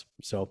was.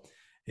 So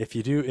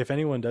if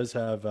anyone does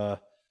have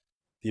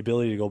the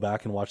ability to go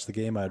back and watch the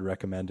game, I'd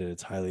recommend it.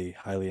 It's highly,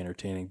 highly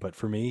entertaining. But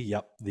for me,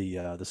 yep,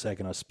 the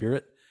Saginaw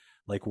Spirit,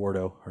 like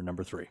Wardo, are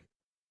number 3.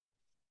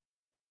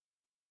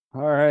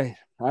 All right.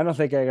 I don't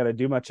think I got to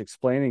do much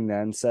explaining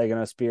then.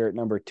 Saginaw Spirit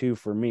number 2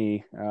 for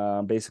me.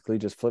 Basically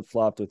just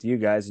flip-flopped with you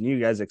guys, and you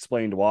guys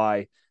explained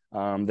why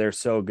they're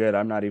so good.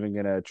 I'm not even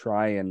going to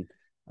try and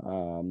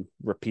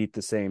repeat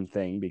the same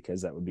thing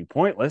because that would be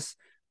pointless.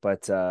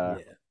 But they're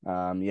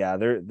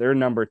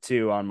number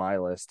 2 on my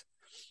list.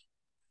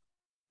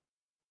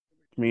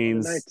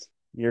 Means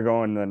you're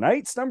going the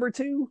Knights number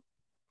 2.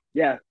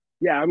 Yeah,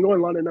 I'm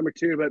going London number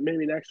 2, but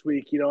maybe next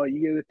week,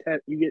 you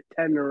get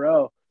 10 in a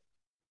row.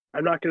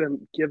 I'm not going to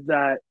give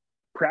that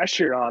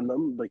pressure on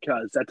them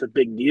because that's a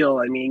big deal.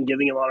 I mean,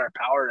 giving them on our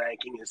power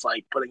ranking is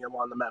like putting them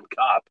on the Mem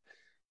Cup,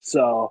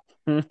 so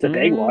it's a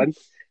big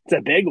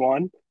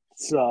one.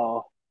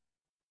 So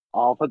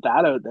I'll put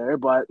that out there.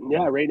 But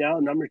yeah, right now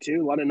number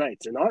 2, London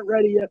Knights. They're not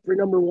ready yet for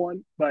number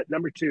 1, but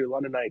number 2,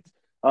 London Knights.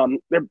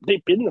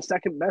 They've been the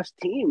second best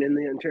team in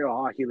the Ontario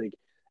Hockey League.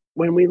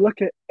 When we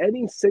look at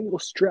any single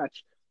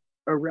stretch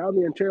around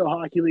the Ontario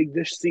Hockey League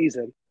this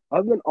season,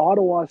 other than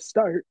Ottawa's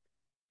start,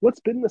 what's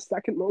been the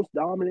second most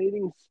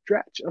dominating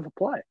stretch of a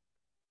play?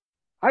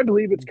 I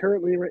believe it's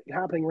currently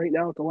happening right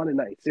now with the London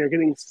Knights. They're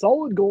getting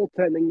solid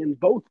goaltending in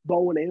both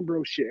Bowen and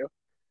Brochu.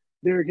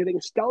 They're getting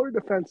stellar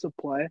defensive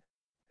play,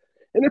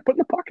 and they're putting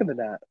the puck in the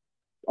net.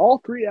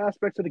 All 3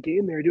 aspects of the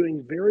game, they're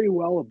doing very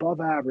well above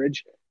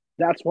average.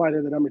 That's why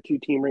they're the number 2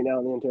 team right now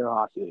in the Ontario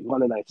Hockey League.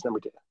 London Knights, number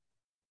 2.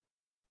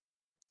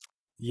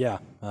 Yeah,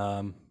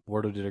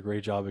 Wardo did a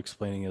great job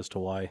explaining as to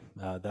why.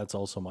 That's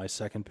also my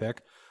second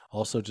pick.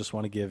 Also, just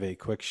want to give a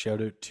quick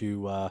shout out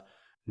to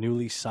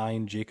newly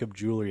signed Jacob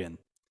Julian.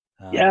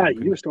 You have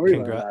a story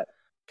about that.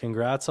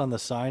 Congrats on the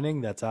signing.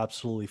 That's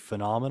absolutely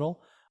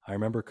phenomenal. I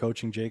remember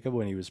coaching Jacob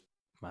when he was,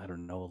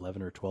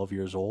 11 or 12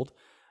 years old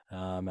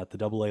at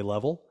the AA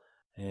level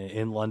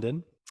in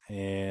London.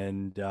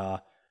 And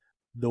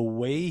the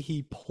way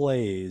he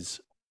plays,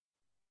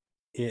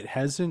 it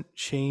hasn't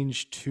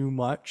changed too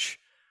much.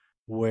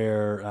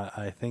 Where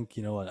I think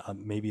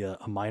maybe a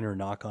minor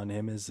knock on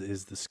him is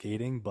the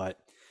skating, but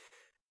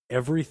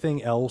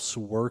everything else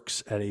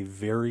works at a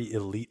very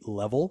elite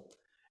level.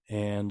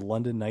 And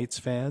London Knights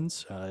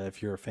fans,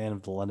 if you're a fan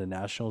of the London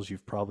Nationals,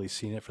 you've probably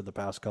seen it for the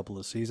past couple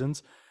of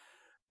seasons.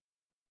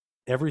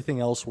 Everything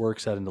else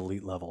works at an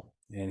elite level,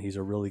 and he's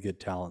a really good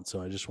talent.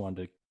 So I just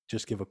wanted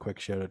to give a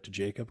quick shout out to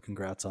Jacob.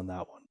 Congrats on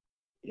that one.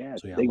 Yeah,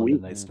 so London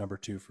Knights number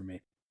 2 for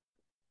me.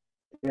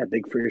 Yeah,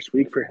 big first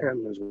week for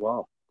him as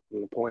well.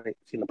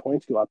 Seeing the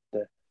points go up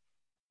there.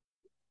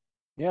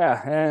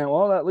 Yeah, and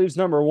that leaves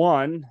number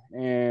 1,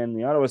 and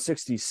the Ottawa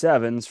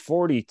 67s,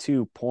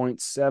 42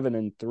 points,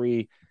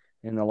 7-3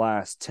 in the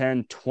last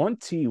 10,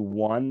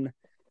 21-4.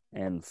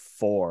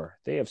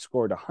 They have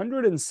scored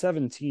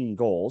 117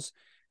 goals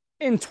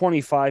in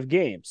 25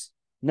 games.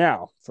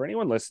 Now, for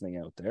anyone listening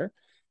out there,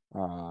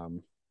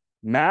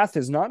 math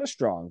is not a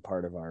strong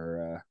part of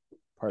our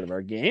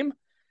game,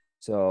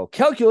 so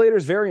calculator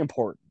is very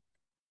important.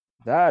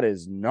 That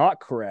is not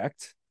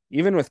correct.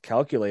 Even with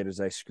calculators,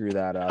 I screw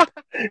that up.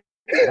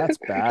 That's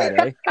bad,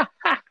 eh?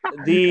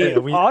 The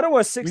Ottawa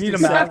We 67. need a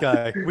math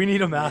guy. We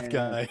need a math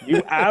guy.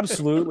 We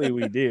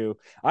do.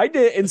 I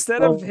did,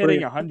 instead of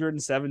hitting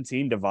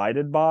 117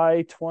 divided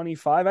by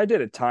 25, I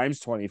did it times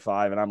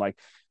 25. And I'm like,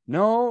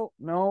 no,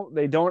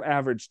 they don't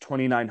average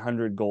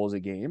 2,900 goals a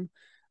game.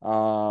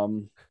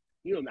 You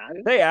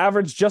imagine? They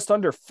average just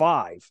under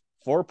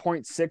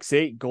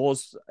 4.68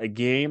 goals a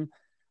game.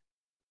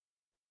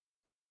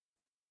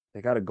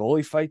 They got a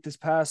goalie fight this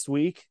past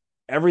week.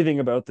 Everything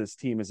about this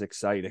team is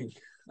exciting,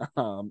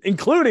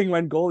 including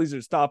when goalies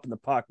are stopping the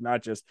puck,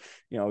 not just,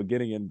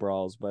 getting in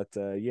brawls. But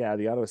the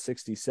Ottawa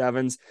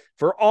 67s,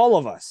 for all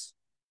of us,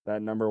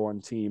 that number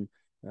one team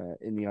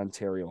in the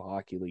Ontario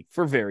Hockey League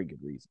for very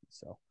good reasons.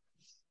 So,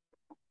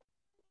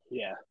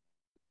 yeah,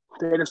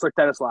 they just looked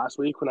at us last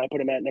week when I put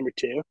them at number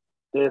 2.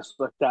 They just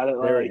looked at it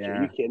like, are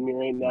you kidding me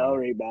right now?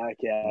 Right back,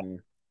 yeah.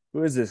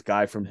 Who is this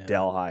guy from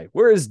Delhi?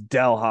 Where is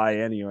Delhi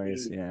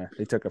anyways? Yeah,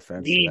 they took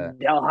offense to that.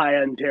 Delhi,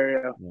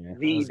 Ontario.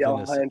 Yeah.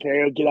 Delhi,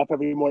 Ontario. Get up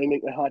every morning,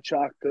 make my hot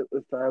chocolate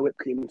with whipped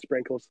cream and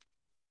sprinkles.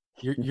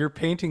 You're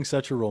painting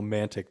such a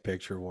romantic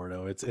picture,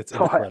 Wardo. It's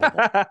incredible.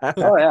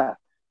 Oh yeah.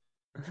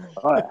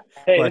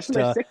 Hey, this is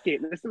my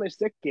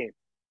sick game.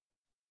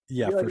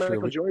 Yeah, I feel for like sure.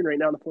 Michael Jordan right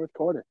now in the fourth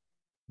quarter.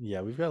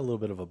 Yeah, we've got a little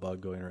bit of a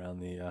bug going around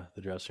the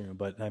dressing room,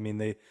 but I mean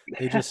they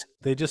just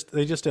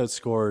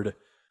outscored.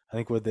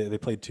 I think they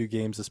played 2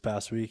 games this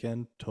past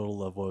weekend.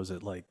 Total of, what was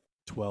it, like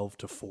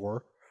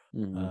 12-4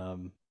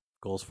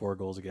 goals, 4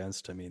 goals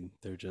against. I mean,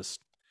 they're just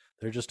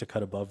a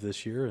cut above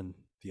this year, and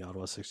the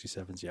Ottawa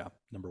 67s,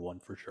 number 1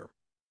 for sure.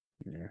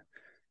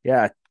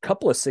 Yeah, a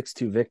couple of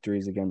 6-2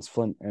 victories against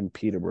Flint and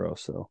Peterborough.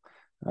 So,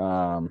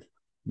 they're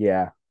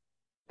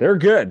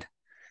good,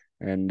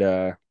 and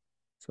so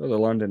are the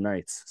London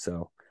Knights.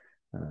 So,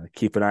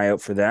 keep an eye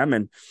out for them.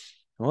 And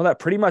that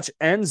pretty much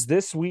ends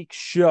this week's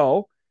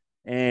show.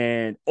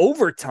 And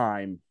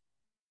overtime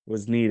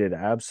was needed,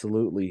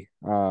 absolutely.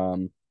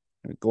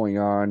 Going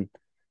on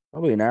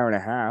probably an hour and a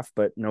half,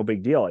 but no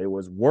big deal. It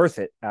was worth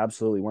it,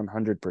 absolutely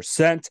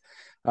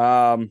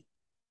 100%.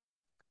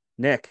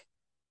 Nick,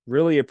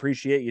 really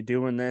appreciate you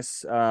doing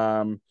this.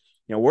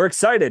 We're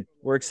excited.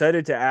 We're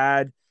excited to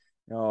add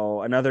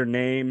another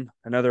name,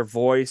 another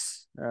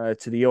voice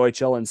to the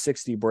OHL and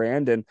 60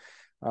 brand. And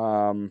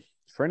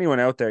for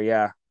anyone out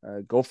there,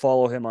 go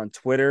follow him on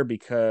Twitter,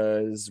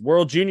 because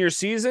World Junior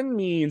season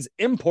means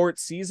import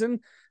season,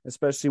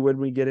 especially when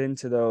we get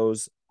into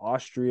those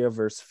Austria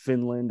versus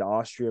Finland,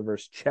 Austria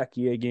versus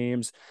Czechia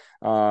games.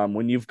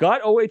 When you've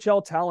got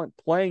OHL talent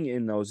playing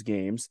in those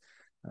games,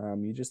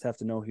 you just have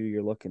to know who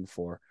you're looking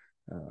for.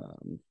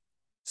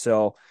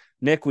 So,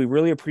 Nick, we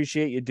really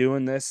appreciate you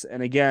doing this.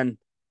 And again,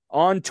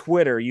 on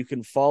Twitter, you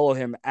can follow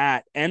him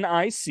at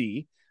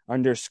NIC_EUR,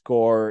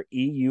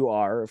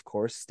 of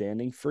course,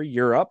 standing for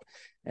Europe,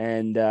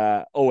 and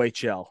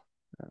OHL.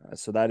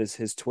 So that is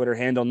his Twitter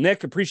handle.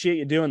 Nick, appreciate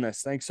you doing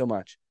this. Thanks so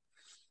much.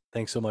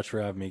 Thanks so much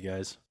for having me,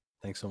 guys.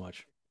 Thanks so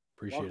much.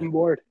 Appreciate Welcome it.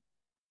 aboard.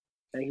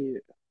 Thank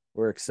you.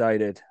 We're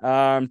excited.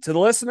 To the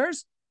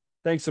listeners,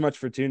 thanks so much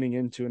for tuning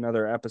in to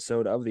another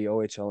episode of the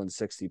OHL in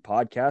 60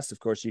 podcast. Of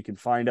course, you can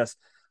find us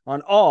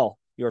on all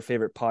your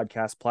favorite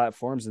podcast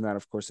platforms, and that,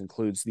 of course,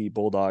 includes the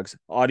Bulldogs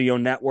Audio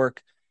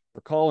Network.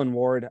 For Colin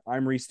Ward,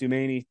 I'm Reese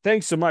Dumaney.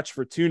 Thanks so much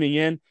for tuning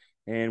in,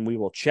 and we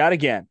will chat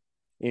again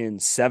in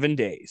 7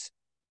 days.